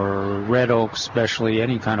or red oak, especially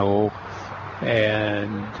any kind of oak,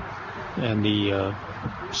 and the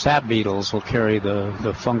sap beetles will carry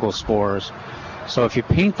the fungal spores. So if you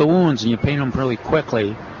paint the wounds and you paint them really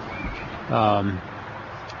quickly,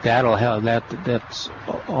 that'll help. That's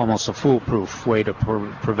almost a foolproof way to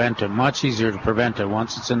prevent it. Much easier to prevent it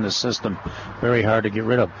once it's in the system. Very hard to get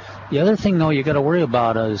rid of. The other thing, though, you got to worry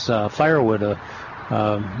about is firewood.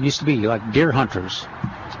 Used to be like deer hunters.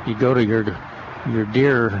 You go to your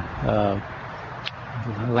deer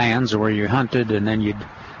lands where you hunted, and then you'd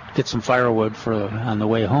get some firewood on the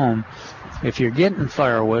way home. If you're getting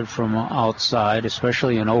firewood from outside,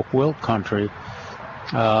 especially in oak wilt country,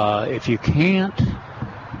 if you can't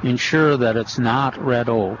ensure that it's not red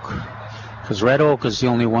oak, because red oak is the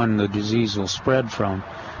only one the disease will spread from,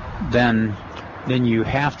 then you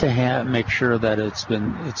have to make sure that it's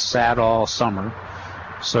sat all summer.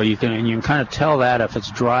 So you can kind of tell that if it's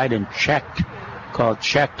dried and checked, called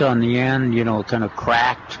checked on the end, kind of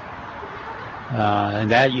cracked.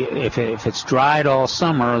 And that if it's dried all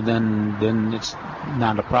summer, then it's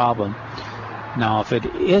not a problem. Now, if it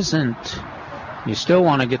isn't, you still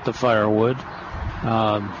want to get the firewood.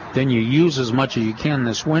 Then you use as much as you can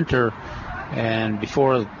this winter, and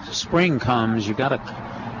before spring comes, you got to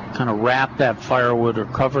kind of wrap that firewood or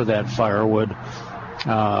cover that firewood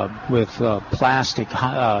with plastic.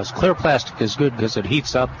 Clear plastic is good because it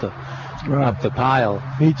heats up the pile.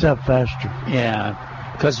 Heats up faster. Yeah,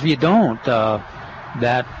 because if you don't,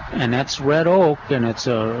 that's red oak, and it's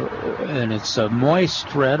a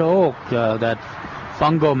moist red oak. That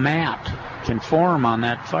fungal mat can form on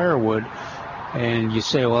that firewood, and you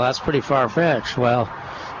say, well, that's pretty far-fetched. Well,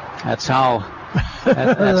 that's how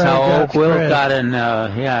oak wilt got in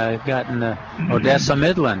the Odessa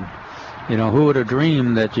Midland. Who would have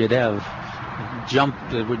dreamed that you'd have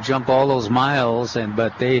would jump all those miles,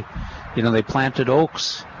 but they planted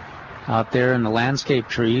oaks out there in the landscape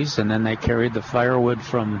trees, and then they carried the firewood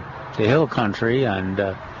from the hill country, and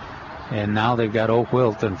now they've got oak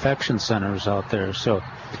wilt infection centers out there. So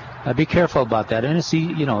be careful about that. And it's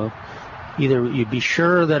either you be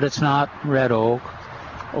sure that it's not red oak,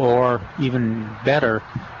 or even better,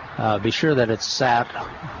 be sure that it's sat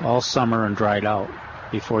all summer and dried out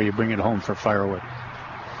before you bring it home for firewood.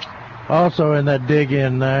 Also, in that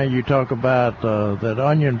dig-in there, you talk about that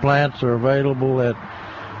onion plants are available at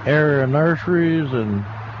area nurseries, and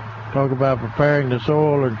talk about preparing the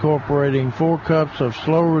soil, incorporating 4 cups of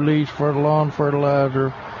slow-release lawn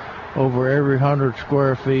fertilizer over every 100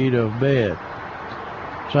 square feet of bed.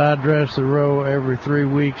 Side dress the row every 3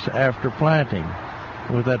 weeks after planting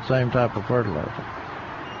with that same type of fertilizer.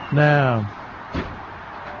 Now,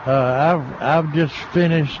 I've just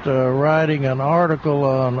finished writing an article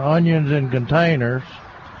on onions in containers,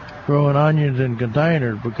 growing onions in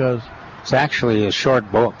containers, because it's actually a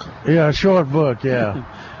short book. Yeah, a short book. Yeah.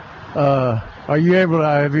 Are you able to?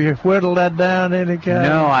 Have you whittled that down any kind?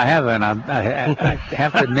 No, I haven't. I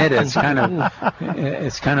have to admit it's kind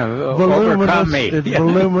of overcome me. It's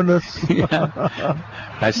voluminous. Yeah.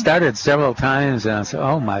 I started several times, and I said,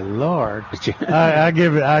 "Oh my Lord!" I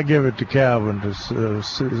give it to Calvin to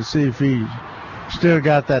see if he still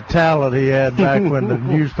got that talent he had back when the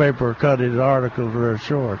newspaper cut his articles real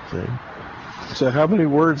short. See. So how many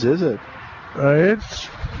words is it? It's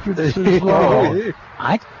long.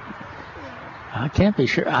 I can't be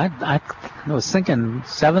sure. I was thinking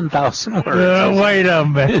 7,000 words. Wait a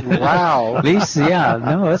minute! Wow. At least, yeah.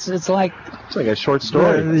 No, it's like a short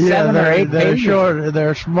story. 7 or 8 they're pages. Short.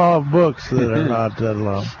 They're small books that are not that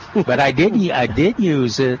long. But I did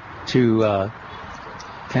use it to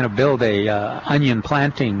kind of build a onion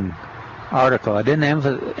planting article. I didn't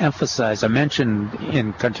emphasize. I mentioned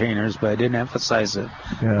in containers, but I didn't emphasize it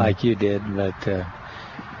like you did.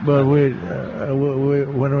 But the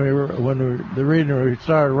reason we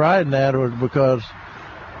started writing that was because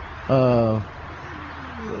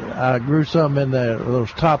I grew some in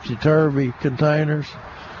those topsy-turvy containers,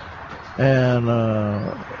 and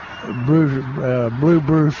Blue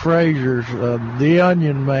Bruce Frazier's the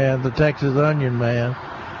Onion Man, the Texas Onion Man,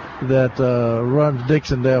 that runs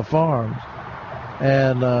Dixondale Farms,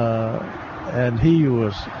 and he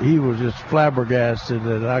was just flabbergasted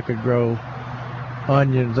that I could grow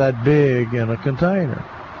onions that big in a container.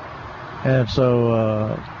 And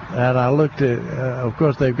so and I looked at of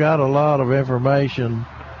course they've got a lot of information,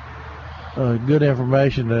 good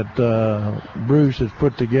information that Bruce has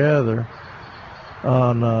put together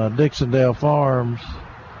on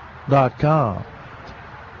DixondaleFarms.com,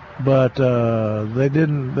 but they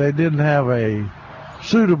didn't have a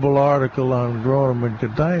suitable article on growing them in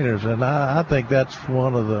containers, and I think that's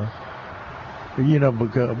one of the,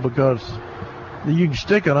 because you can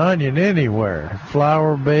stick an onion anywhere,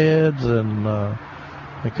 flower beds and the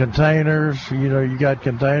containers. You got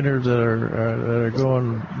containers that are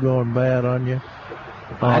going bad on you.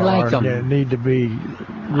 I like them. Need to be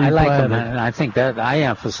replanted. I like them, and I think that I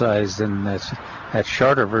emphasized in that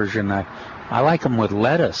shorter version. I like them with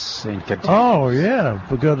lettuce in containers. Oh yeah,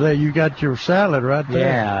 because you got your salad right there.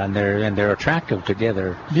 Yeah, and they're attractive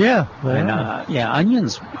together. Yeah,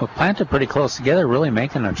 onions planted pretty close together really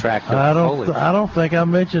make an attractive foliage. I don't think I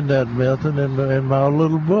mentioned that, Milton, in my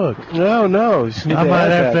little book. No. I might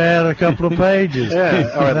have to add a couple of pages.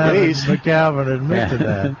 Yeah, or at least. McCalvin admit to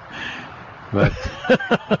that. But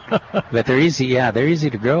they're easy. Yeah, they're easy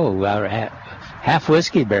to grow. Half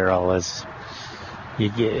whiskey barrel is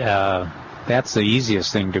that's the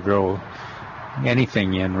easiest thing to grow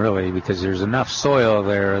anything in, really, because there's enough soil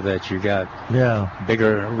there that you got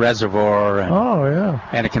bigger reservoir.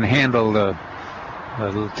 And it can handle the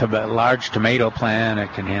large tomato plant.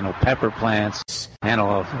 It can handle pepper plants.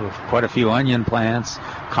 Handle quite a few onion plants.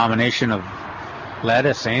 Combination of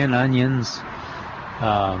lettuce and onions.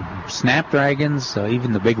 Snapdragons,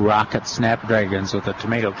 even the big rocket snapdragons with a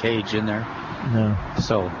tomato cage in there. Yeah.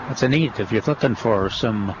 So it's a neat. If you're looking for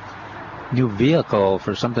some new vehicle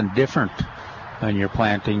for something different when you're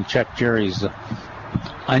planting, check Jerry's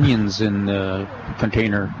onions in the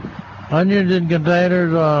container. Onions in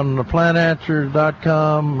containers on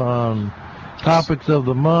plantanswers.com on topics of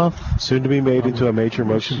the month. Soon to be made into a major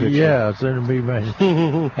motion picture. Yeah, soon to be made.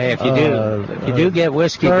 Hey, if you do get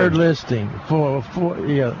whiskey, third listing, fourth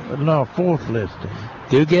listing.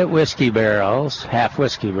 Do get whiskey barrels, half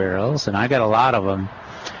whiskey barrels, and I got a lot of them.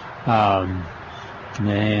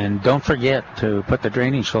 And don't forget to put the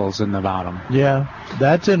drainage holes in the bottom. Yeah,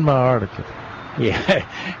 that's in my article. Yeah,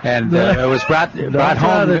 and it was brought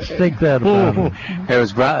home. To think that about it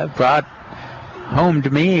was brought home to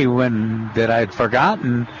me that I'd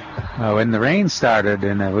forgotten when the rain started,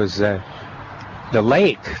 and it was the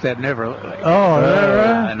lake that never.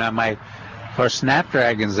 And my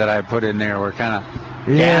snapdragons that I put in there were kind of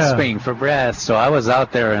gasping for breath. So I was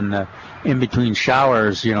out there in between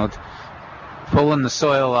showers, pulling the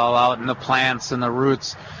soil all out and the plants and the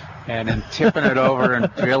roots, and then tipping it over and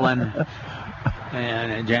drilling.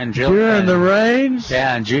 And during the rains?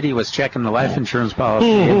 Yeah, and Judy was checking the life insurance policy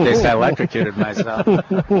in case I electrocuted myself.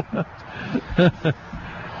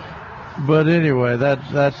 But anyway,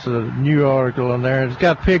 that's a new article on there. It's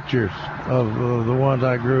got pictures of the ones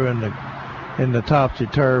I grew in the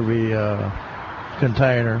topsy-turvy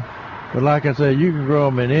container. But like I said, you can grow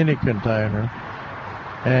them in any container.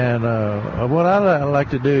 And what I like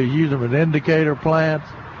to do is use them as indicator plants.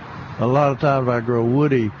 A lot of times I grow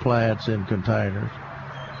woody plants in containers,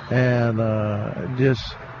 and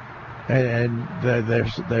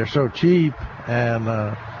they're so cheap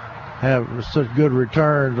and have such good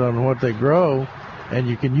returns on what they grow, and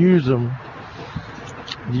you can use them.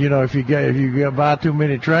 If you buy too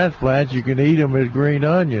many transplants, you can eat them as green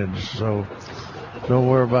onions. So don't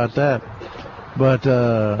worry about that. But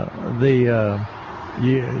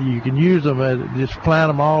you can use them just plant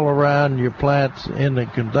them all around your plants in the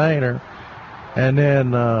container, and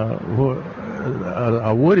then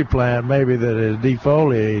a woody plant maybe that is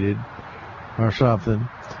defoliated or something.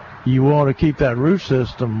 You want to keep that root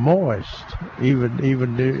system moist,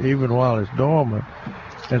 even while it's dormant.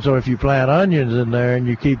 And so if you plant onions in there and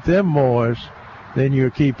you keep them moist, then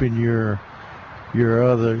you're keeping your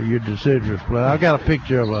deciduous plant. I've got a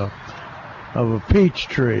picture of a peach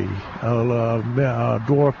tree, a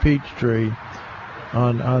dwarf peach tree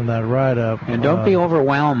on that write-up. And don't be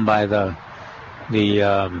overwhelmed by the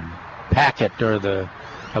packet or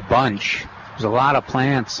a bunch. There's a lot of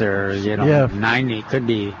plants there, 90, could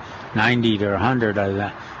be 90 to 100.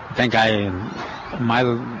 I think my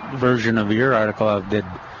version of your article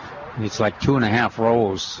it's like 2.5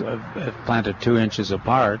 rows planted 2 inches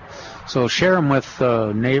apart. So share them with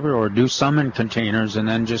a neighbor or do some in containers, and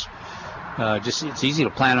then just it's easy to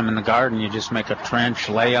plant them in the garden. You just make a trench,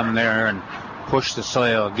 lay them there, and push the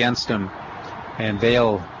soil against them, and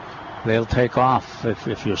they'll take off.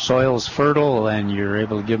 If your soil's fertile and you're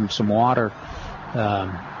able to give them some water,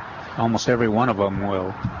 almost every one of them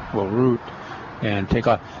will root and take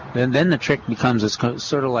off. Then the trick becomes it's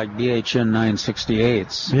sort of like BHN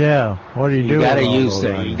 968s. Yeah, what do you do? You got to use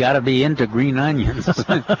them. You got to be into green onions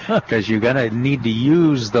because you're gonna need to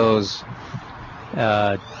use those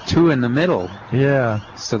 2 in the middle. Yeah.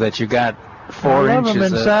 So that you got 4 inches. I love them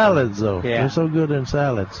in salads, though. Yeah. They're so good in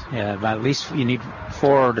salads. Yeah, but at least you need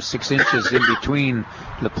 4 to 6 inches in between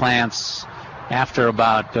the plants after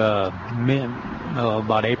about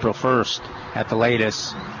April 1st at the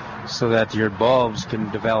latest, so that your bulbs can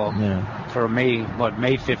develop for May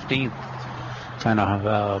 15th, kind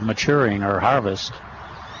of maturing or harvest.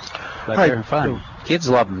 But they're fun. Kids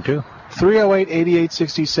love them too.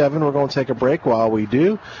 308-8867. We're going to take a break. While we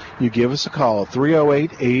do, you give us a call.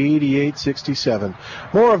 308-8867.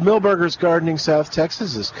 More of Milberger's Gardening South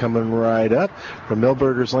Texas is coming right up from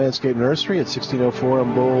Milberger's Landscape Nursery at 1604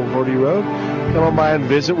 on Boulevardy Road. Come on by and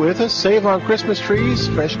visit with us. Save on Christmas trees,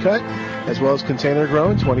 fresh cut, as well as container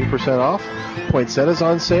grown, 20% off. Poinsettias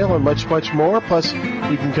on sale and much, much more. Plus,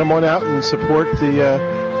 you can come on out and support the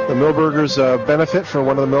Milberger's benefit for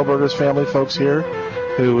one of the Milberger's family folks here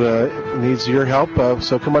who needs your help.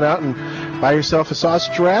 So come on out and buy yourself a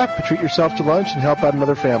sausage wrap, treat yourself to lunch, and help out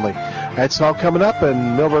another family. That's all coming up in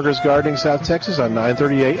Milberger's Gardening South Texas on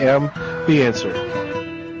 9:30 a.m. The Answer.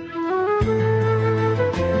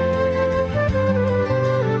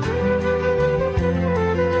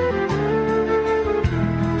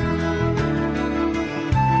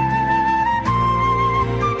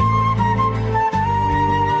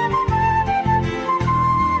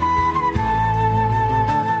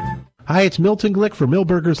 Hi, it's Milton Glick for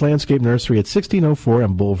Milberger's Landscape Nursery at 1604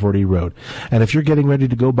 on Boulevardy Road. And if you're getting ready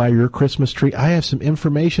to go buy your Christmas tree, I have some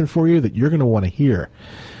information for you that you're going to want to hear.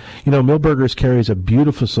 You know, Milberger's carries a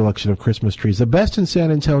beautiful selection of Christmas trees, the best in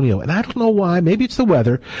San Antonio. And I don't know why, maybe it's the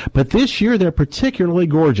weather, but this year they're particularly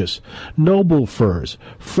gorgeous. Noble firs,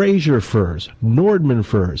 Fraser firs, Nordman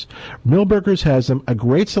firs. Milberger's has them a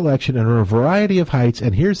great selection and a variety of heights.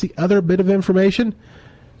 And here's the other bit of information.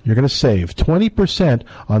 You're going to save 20%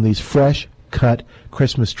 on these fresh cut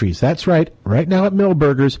Christmas trees. That's right. Right now at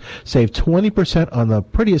Milberger's, save 20% on the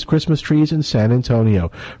prettiest Christmas trees in San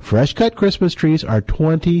Antonio. Fresh cut Christmas trees are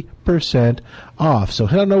 20% off. So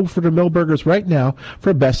head on over to Milberger's right now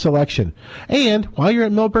for best selection. And while you're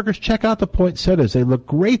at Milberger's, check out the poinsettias. They look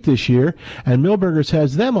great this year, and Milberger's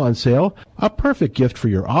has them on sale. A perfect gift for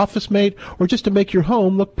your office mate or just to make your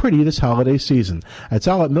home look pretty this holiday season. That's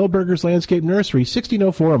all at Milberger's Landscape Nursery,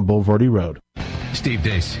 1604 on Boulevardy Road. Steve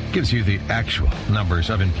Deace gives you the actual numbers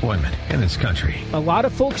of employment in this country. A lot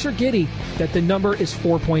of folks are giddy that the number is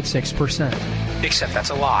 4.6%. Except that's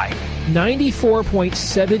a lie.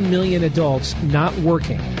 94.7 million adults not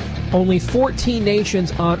working. Only 14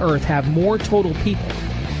 nations on Earth have more total people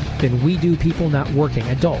than we do people not working.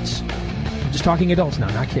 Adults. I'm just talking adults now,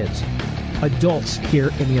 not kids. Adults here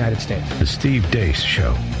in the United States. The Steve Deace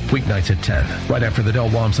Show. Weeknights at 10, right after the Del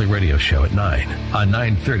Walmsley Radio Show at 9 on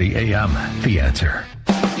 9:30 a.m. The Answer.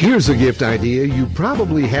 Here's a gift idea you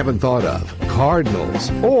probably haven't thought of.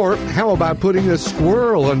 Cardinals. Or how about putting a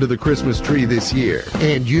squirrel under the Christmas tree this year?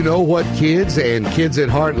 And you know what kids and kids at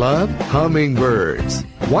heart love? Hummingbirds.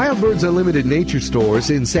 Wild Birds Unlimited Nature Stores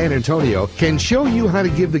in San Antonio can show you how to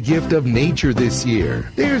give the gift of nature this year.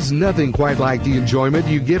 There's nothing quite like the enjoyment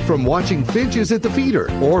you get from watching finches at the feeder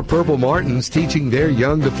or purple martins teaching their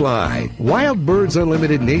young to fly. Wild Birds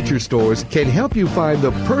Unlimited Nature Stores can help you find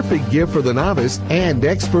the perfect gift for the novice and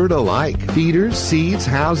expert alike. Feeders, seeds,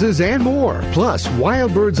 houses, and more. Plus,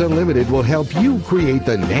 Wild Birds Unlimited will help you create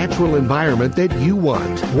the natural environment that you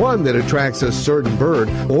want. One that attracts a certain bird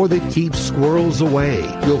or that keeps squirrels away.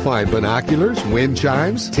 You'll find binoculars, wind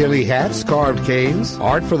chimes, tilly hats, carved canes,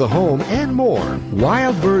 art for the home, and more.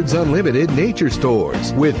 Wild Birds Unlimited Nature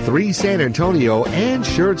Stores with 3 San Antonio and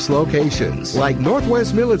Schertz locations, like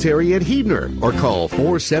Northwest Military at Heidner, or call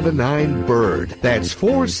 479-BIRD. That's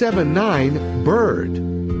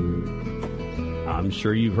 479-BIRD. I'm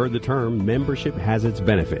sure you've heard the term membership has its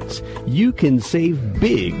benefits. You can save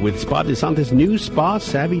big with Spa de Sante's new Spa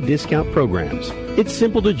Savvy discount programs. It's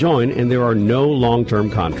simple to join and there are no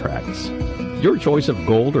long-term contracts. Your choice of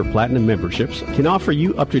gold or platinum memberships can offer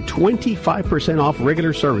you up to 25% off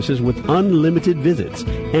regular services with unlimited visits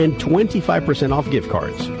and 25% off gift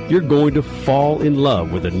cards. You're going to fall in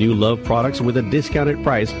love with the new Love products with a discounted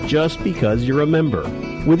price just because you're a member.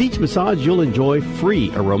 With each massage, you'll enjoy free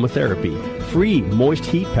aromatherapy, free moist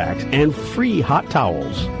heat packs, and free hot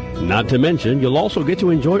towels. Not to mention, you'll also get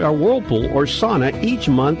to enjoy our whirlpool or sauna each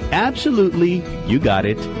month absolutely, you got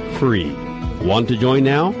it, free. Want to join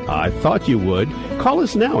now? I thought you would. Call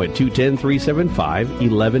us now at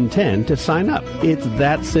 210-375-1110 to sign up. It's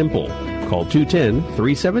that simple. Call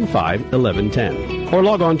 210-375-1110. Or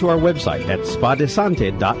log on to our website at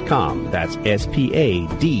spadesante.com. That's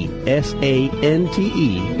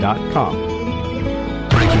SPADSANTE.com.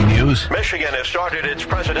 Breaking news. Michigan has started its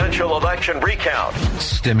presidential election recount.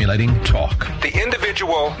 Stimulating talk. The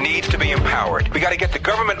individual needs to be empowered. We got to get the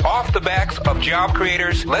government off the backs of job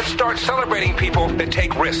creators. Let's start celebrating people that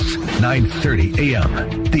take risks. 9:30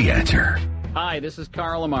 a.m. The Answer. Hi, this is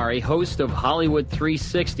Carl Amari, host of Hollywood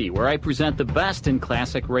 360, where I present the best in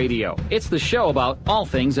classic radio. It's the show about all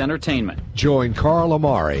things entertainment. Join Carl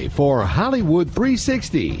Amari for Hollywood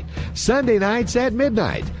 360, Sunday nights at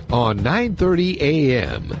midnight on 9:30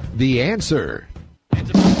 a.m. The Answer.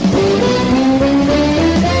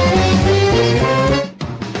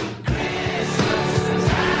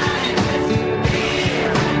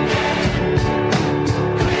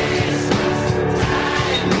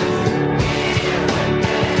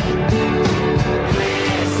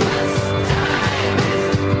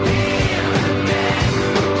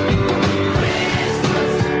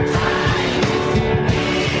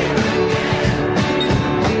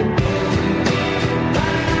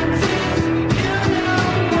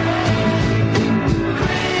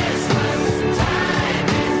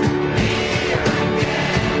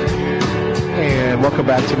 Welcome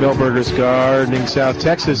back to Millburgers Gardening, South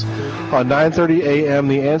Texas on 9:30 a.m.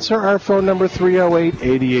 The Answer. Our phone number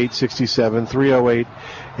 308-8867,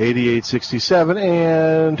 308-8867,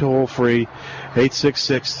 and toll free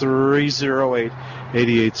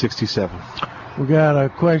 866-308-8867. We got a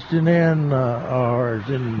question or it's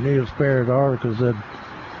in Neil Sperry's article, that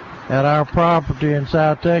at our property in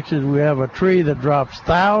South Texas we have a tree that drops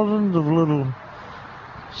thousands of little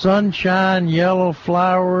sunshine yellow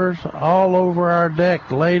flowers all over our deck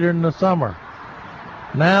later in the summer.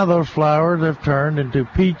 Now those flowers have turned into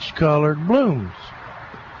peach-colored blooms.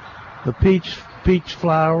 The peach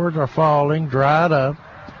flowers are falling, dried up,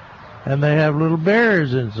 and they have little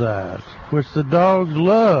berries inside, which the dogs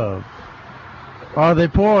love. Are they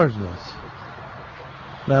poisonous?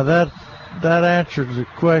 Now that answers the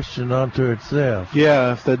question unto itself.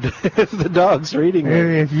 Yeah, if the dog's eating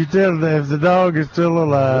it. If the dog is still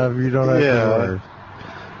alive, you don't have to worry.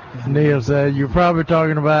 Neil said, you're probably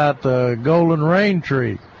talking about the golden rain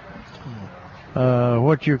tree.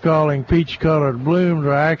 What you're calling peach-colored blooms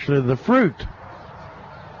are actually the fruit.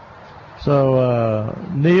 So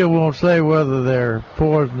Neil won't say whether they're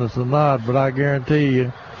poisonous or not, but I guarantee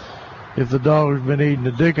you, if the dog's been eating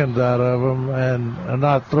the dickens out of them and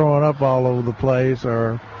not throwing up all over the place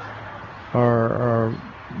or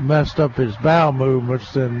messed up his bowel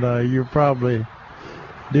movements, then you're probably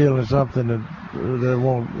dealing with something that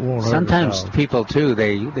won't hurt. Sometimes people too,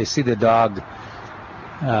 they see the dog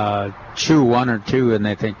chew one or two and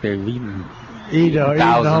they think they've eaten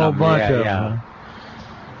a whole bunch of them.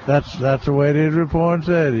 That's the way it is with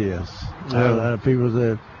poinsettias. People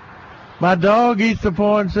say, my dog eats the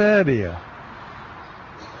poinsettia.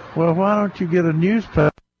 Well, why don't you get a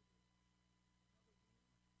newspaper?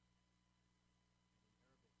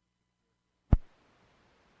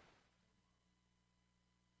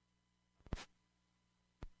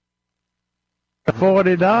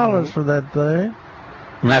 $40 for that thing.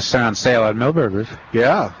 Unless they're on sale at Millburgers.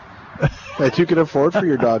 Yeah. That you can afford for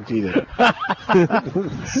your dog to eat it.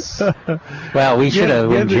 Well, we should have,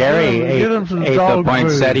 when Jerry ate the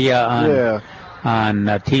poinsettia on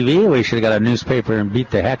TV, we should have got a newspaper and beat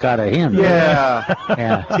the heck out of him.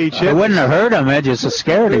 Yeah. Teach it. It wouldn't have hurt him, it just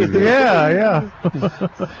scared him. Yeah.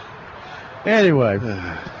 Anyway,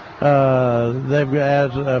 they've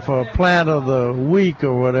got, for plant of the week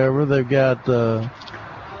or whatever, they've got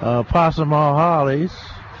Possum Haw hollies,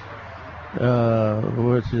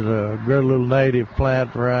 which is a great little native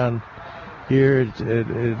plant around here.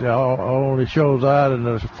 It only shows out in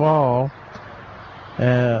the fall,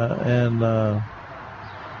 and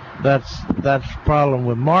that's the problem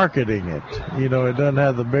with marketing it. You know, it doesn't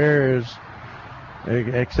have the berries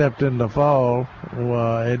except in the fall.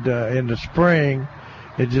 In the spring,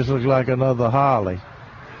 it just looks like another holly.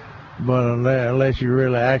 But unless you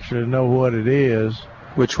really actually know what it is.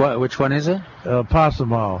 Which one is it? Possum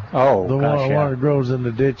haw. Oh, the one that grows in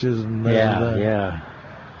the ditches and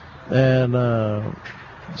and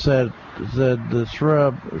said the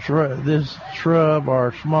this shrub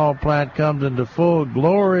or small plant comes into full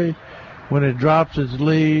glory when it drops its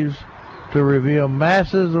leaves to reveal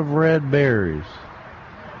masses of red berries.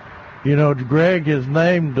 You know, Greg has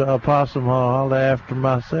named Possum haw after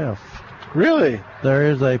myself. Really? There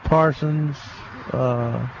is a Parsons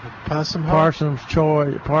Choice Possum haw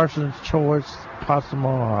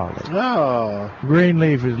holly. Oh.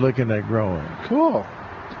 Greenleaf is looking at growing. Cool.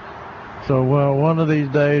 So, well, one of these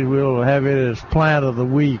days we'll have it as plant of the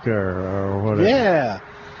week or whatever. Yeah.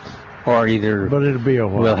 Or either. But it'll be a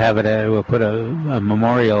while. We'll have it. We'll put a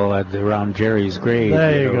memorial around Jerry's grave.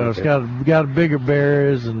 There you go. It's got bigger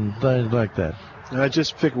berries and things like that. And I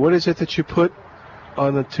just figured, what is it that you put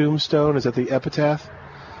on the tombstone? Is that the epitaph?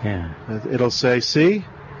 Yeah. It'll say, "See,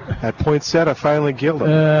 at poinsettia, I finally killed him."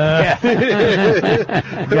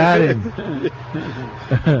 Got him.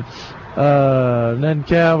 Then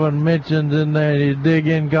Calvin mentions in there his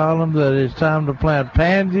dig-in column that it's time to plant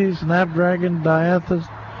pansies, snapdragon, dianthus,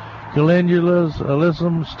 calendulas,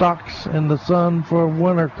 alyssum stocks in the sun for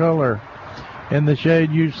winter color. In the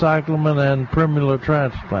shade, use cyclamen and primula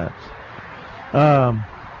transplants.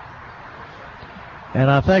 And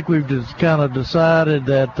I think we've just kind of decided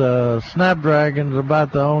that snapdragon's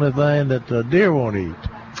about the only thing that deer won't eat.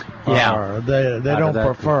 Yeah. Or they don't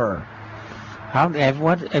prefer. Have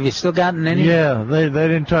you still gotten any? Yeah, they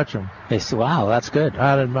didn't touch them. Wow, that's good.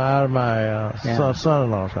 Out of my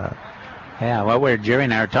son-in-law's house. Yeah, what Jerry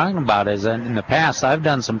and I are talking about is in the past I've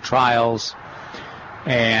done some trials,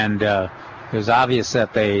 and it was obvious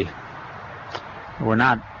that they were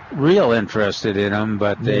not real interested in them,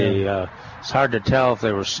 but they it's hard to tell if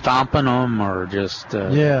they were stomping them or just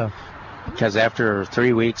because after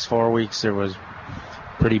 3 weeks, 4 weeks, there was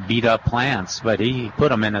pretty beat up plants, but he put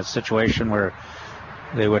them in a situation where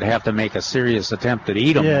they would have to make a serious attempt at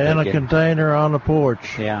eat them. Yeah, in a container on the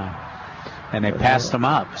porch. Yeah, and they passed them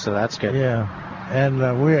up, so that's good. Yeah, and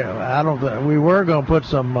we were going to put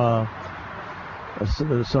some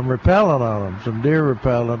repellent on them, some deer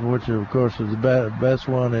repellent, which of course is the best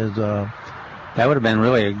one is. That would have been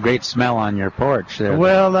really a great smell on your porch there.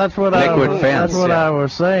 Well, that's what I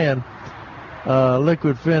was saying.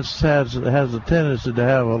 Liquid fence has a tendency to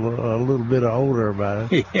have a little bit of odor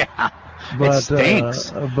about it. Yeah, but, it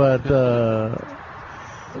stinks. But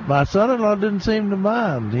my son-in-law didn't seem to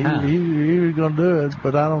mind. He was going to do it,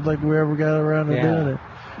 but I don't think we ever got around to doing it.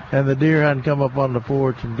 And the deer hadn't come up on the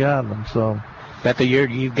porch and got them, so. But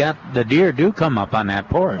the deer do come up on that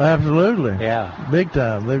porch. Absolutely. Yeah. Big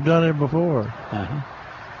time. They've done it before. Uh-huh.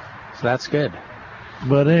 So that's good.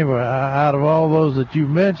 But anyway, out of all those that you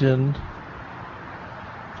mentioned,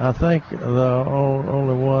 I think the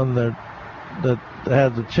only one that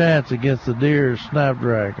has a chance against the deer is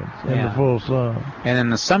snapdragons in the full sun. And in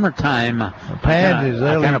the summertime, pansies,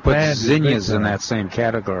 I kind of put zinnias in that same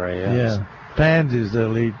category. Yes. Yeah, pansies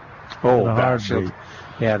they'll eat. Oh, gosh.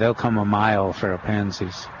 Yeah, they'll come a mile for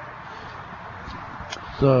pansies.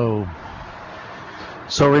 So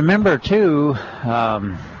remember, too,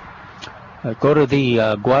 go to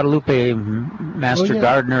the Guadalupe Master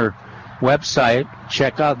Gardener website.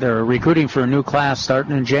 Check out, they're recruiting for a new class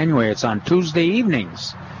starting in January. It's on Tuesday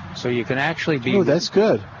evenings. So you can actually that's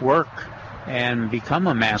good. Work and become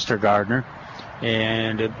a Master Gardener.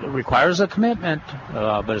 And it requires a commitment,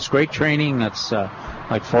 but it's great training. It's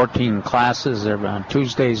like 14 classes. They're on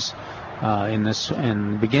Tuesdays in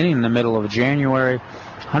the beginning, in the middle of January.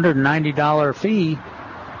 $190 fee,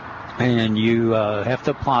 and you have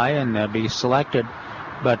to apply and be selected.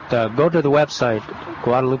 But go to the website,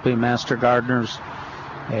 Guadalupe Master Gardeners,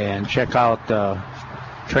 and check out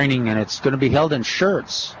training. And it's going to be held in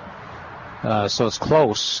Schertz. So it's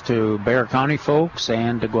close to Bexar County folks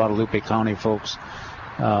and to Guadalupe County folks,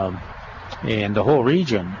 and the whole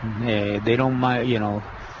region. They don't mind,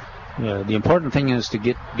 the important thing is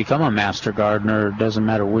to become a Master Gardener. It doesn't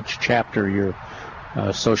matter which chapter you're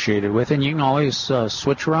associated with, and you can always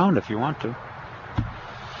switch around if you want to.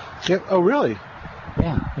 Yeah. Oh, really?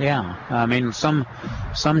 Yeah. I mean, some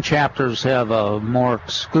chapters have a more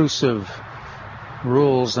exclusive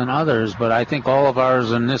rules than others, but I think all of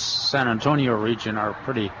ours in this San Antonio region are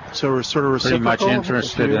pretty much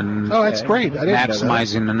interested in that's great. I didn't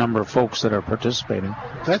maximizing the number of folks that are participating.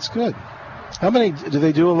 That's good. How many do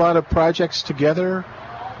they do? A lot of projects together?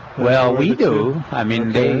 Well, we do. I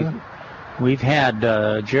mean, we've had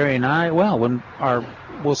Jerry and I. Well, when our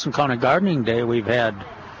Wilson County Gardening Day, we've had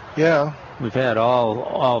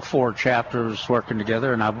all 4 chapters working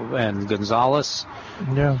together, and Gonzales,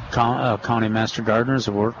 County Master Gardeners,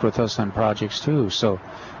 have worked with us on projects too. So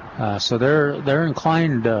they're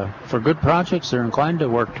inclined for good projects. They're inclined to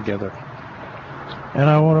work together. And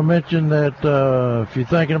I want to mention that if you're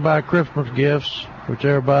thinking about Christmas gifts, which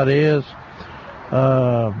everybody is,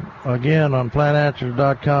 again on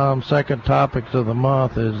plantanswers.com, second topics of the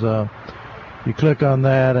month is you click on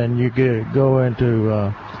that and you go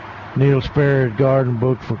into Neil Sperry's Garden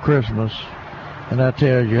Book for Christmas, and that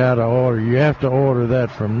tells you how to order. You have to order that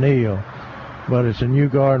from Neil, but it's a new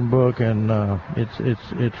garden book, and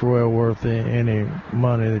it's well worth any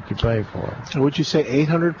money that you pay for it. Would you say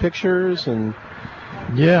 800 pictures and?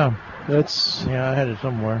 Yeah, I had it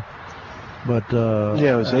somewhere, but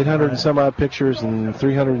it was 800 and some odd pictures and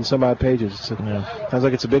 300 and some odd pages. Sounds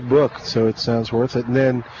like it's a big book, so it sounds worth it. And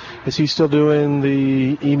then, is he still doing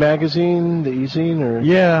the e-magazine, the e-zine, or?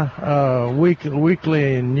 Yeah,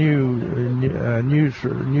 weekly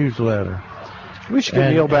newsletter. We should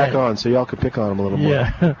get Neil back on so y'all could pick on him a little more.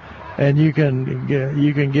 Yeah, And you can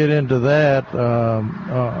get into that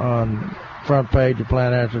on front page of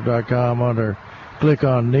plantanswer.com under click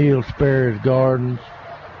on Neil Sperry's Gardens.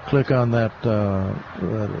 Click on that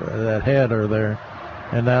header there,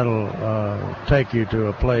 and that'll take you to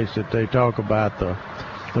a place that they talk about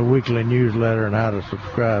the weekly newsletter and how to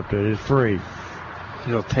subscribe to it. It's free.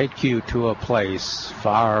 It'll take you to a place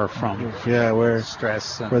far from where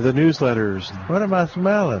stress. Where the newsletters. What am I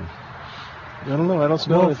smelling? I don't know. I don't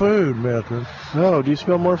smell more food, Milton. No, do you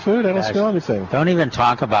smell more food? I don't smell anything. Don't even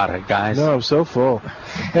talk about it, guys. No, I'm so full.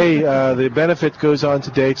 Hey, the benefit goes on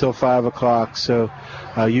today till 5 o'clock, so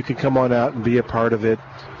you can come on out and be a part of it.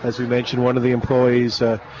 As we mentioned, one of the employees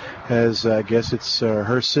has, I guess it's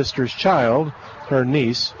her sister's child, her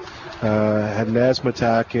niece, had an asthma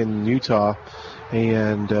attack in Utah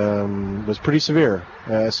and was pretty severe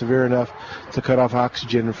enough to cut off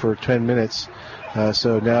oxygen for 10 minutes.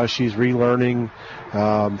 So now she's relearning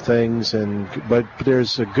things, but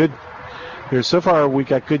so far we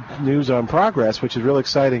got good news on progress, which is really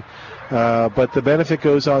exciting. But the benefit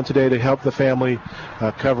goes on today to help the family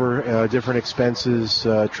cover different expenses,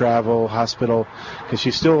 travel, hospital, because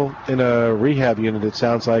she's still in a rehab unit, it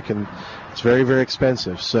sounds like, and it's very, very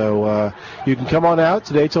expensive. So you can come on out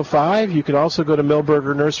today till 5. You can also go to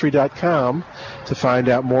millburgernursery.com to find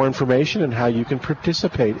out more information and how you can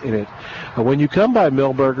participate in it. When you come by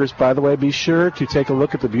Millburgers, by the way, be sure to take a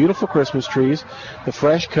look at the beautiful Christmas trees, the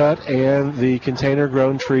fresh cut and the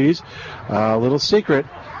container-grown trees. Little secret,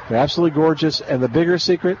 they're absolutely gorgeous, and the bigger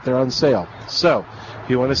secret, they're on sale. So if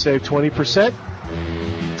you want to save 20%,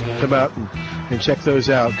 come out and check those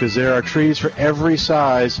out, because there are trees for every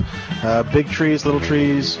size, big trees, little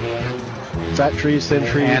trees, fat trees, thin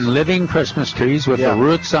trees. And living Christmas trees with the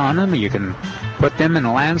roots on them. You can put them in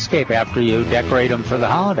the landscape after you decorate them for the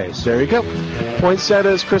holidays. There you go.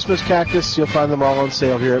 Poinsettias, Christmas cactus, you'll find them all on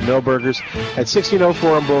sale here at Millburgers at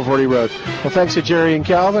 1604 on Boulevardy Road. Well, thanks to Jerry and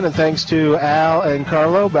Calvin, and thanks to Al and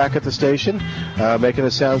Carlo back at the station, making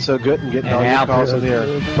us sound so good and getting all your calls in the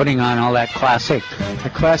air. Putting on all that classic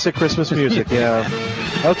Christmas music, yeah.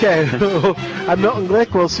 Okay, I'm Milton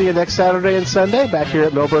Glick. We'll see you next Saturday and Sunday back here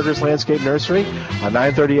at Millburgers Landscape Nursery on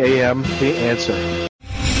 9:30 a.m. The Answer.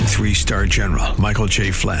 3-star General Michael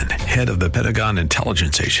J. Flynn, head of the Pentagon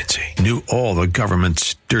Intelligence Agency, knew all the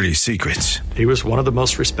government's dirty secrets. He was one of the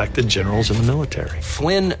most respected generals in the military.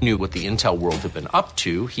 Flynn knew what the intel world had been up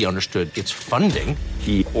to. He understood its funding.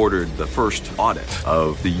 He ordered the first audit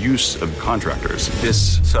of the use of contractors.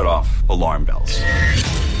 This set off alarm bells.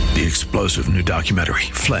 The explosive new documentary,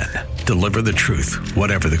 Flynn, Deliver the Truth,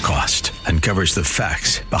 Whatever the Cost, uncovers the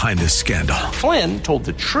facts behind this scandal. Flynn told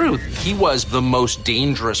the truth. He was the most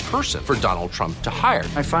dangerous person for Donald Trump to hire.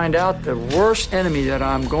 I find out the worst enemy that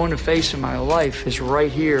I'm going to face in my life is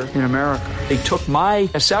right here in America. They took my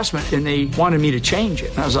assessment and they wanted me to change it.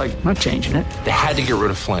 And I was like, I'm not changing it. They had to get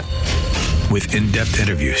rid of Flynn. With in-depth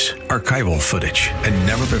interviews, archival footage, and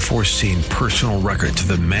never-before-seen personal records of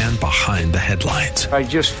the man behind the headlines. I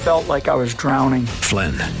just felt like I was drowning.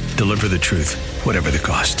 Flynn, Deliver the Truth, Whatever the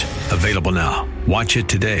Cost. Available now. Watch it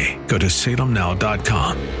today. Go to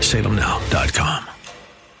salemnow.com. salemnow.com.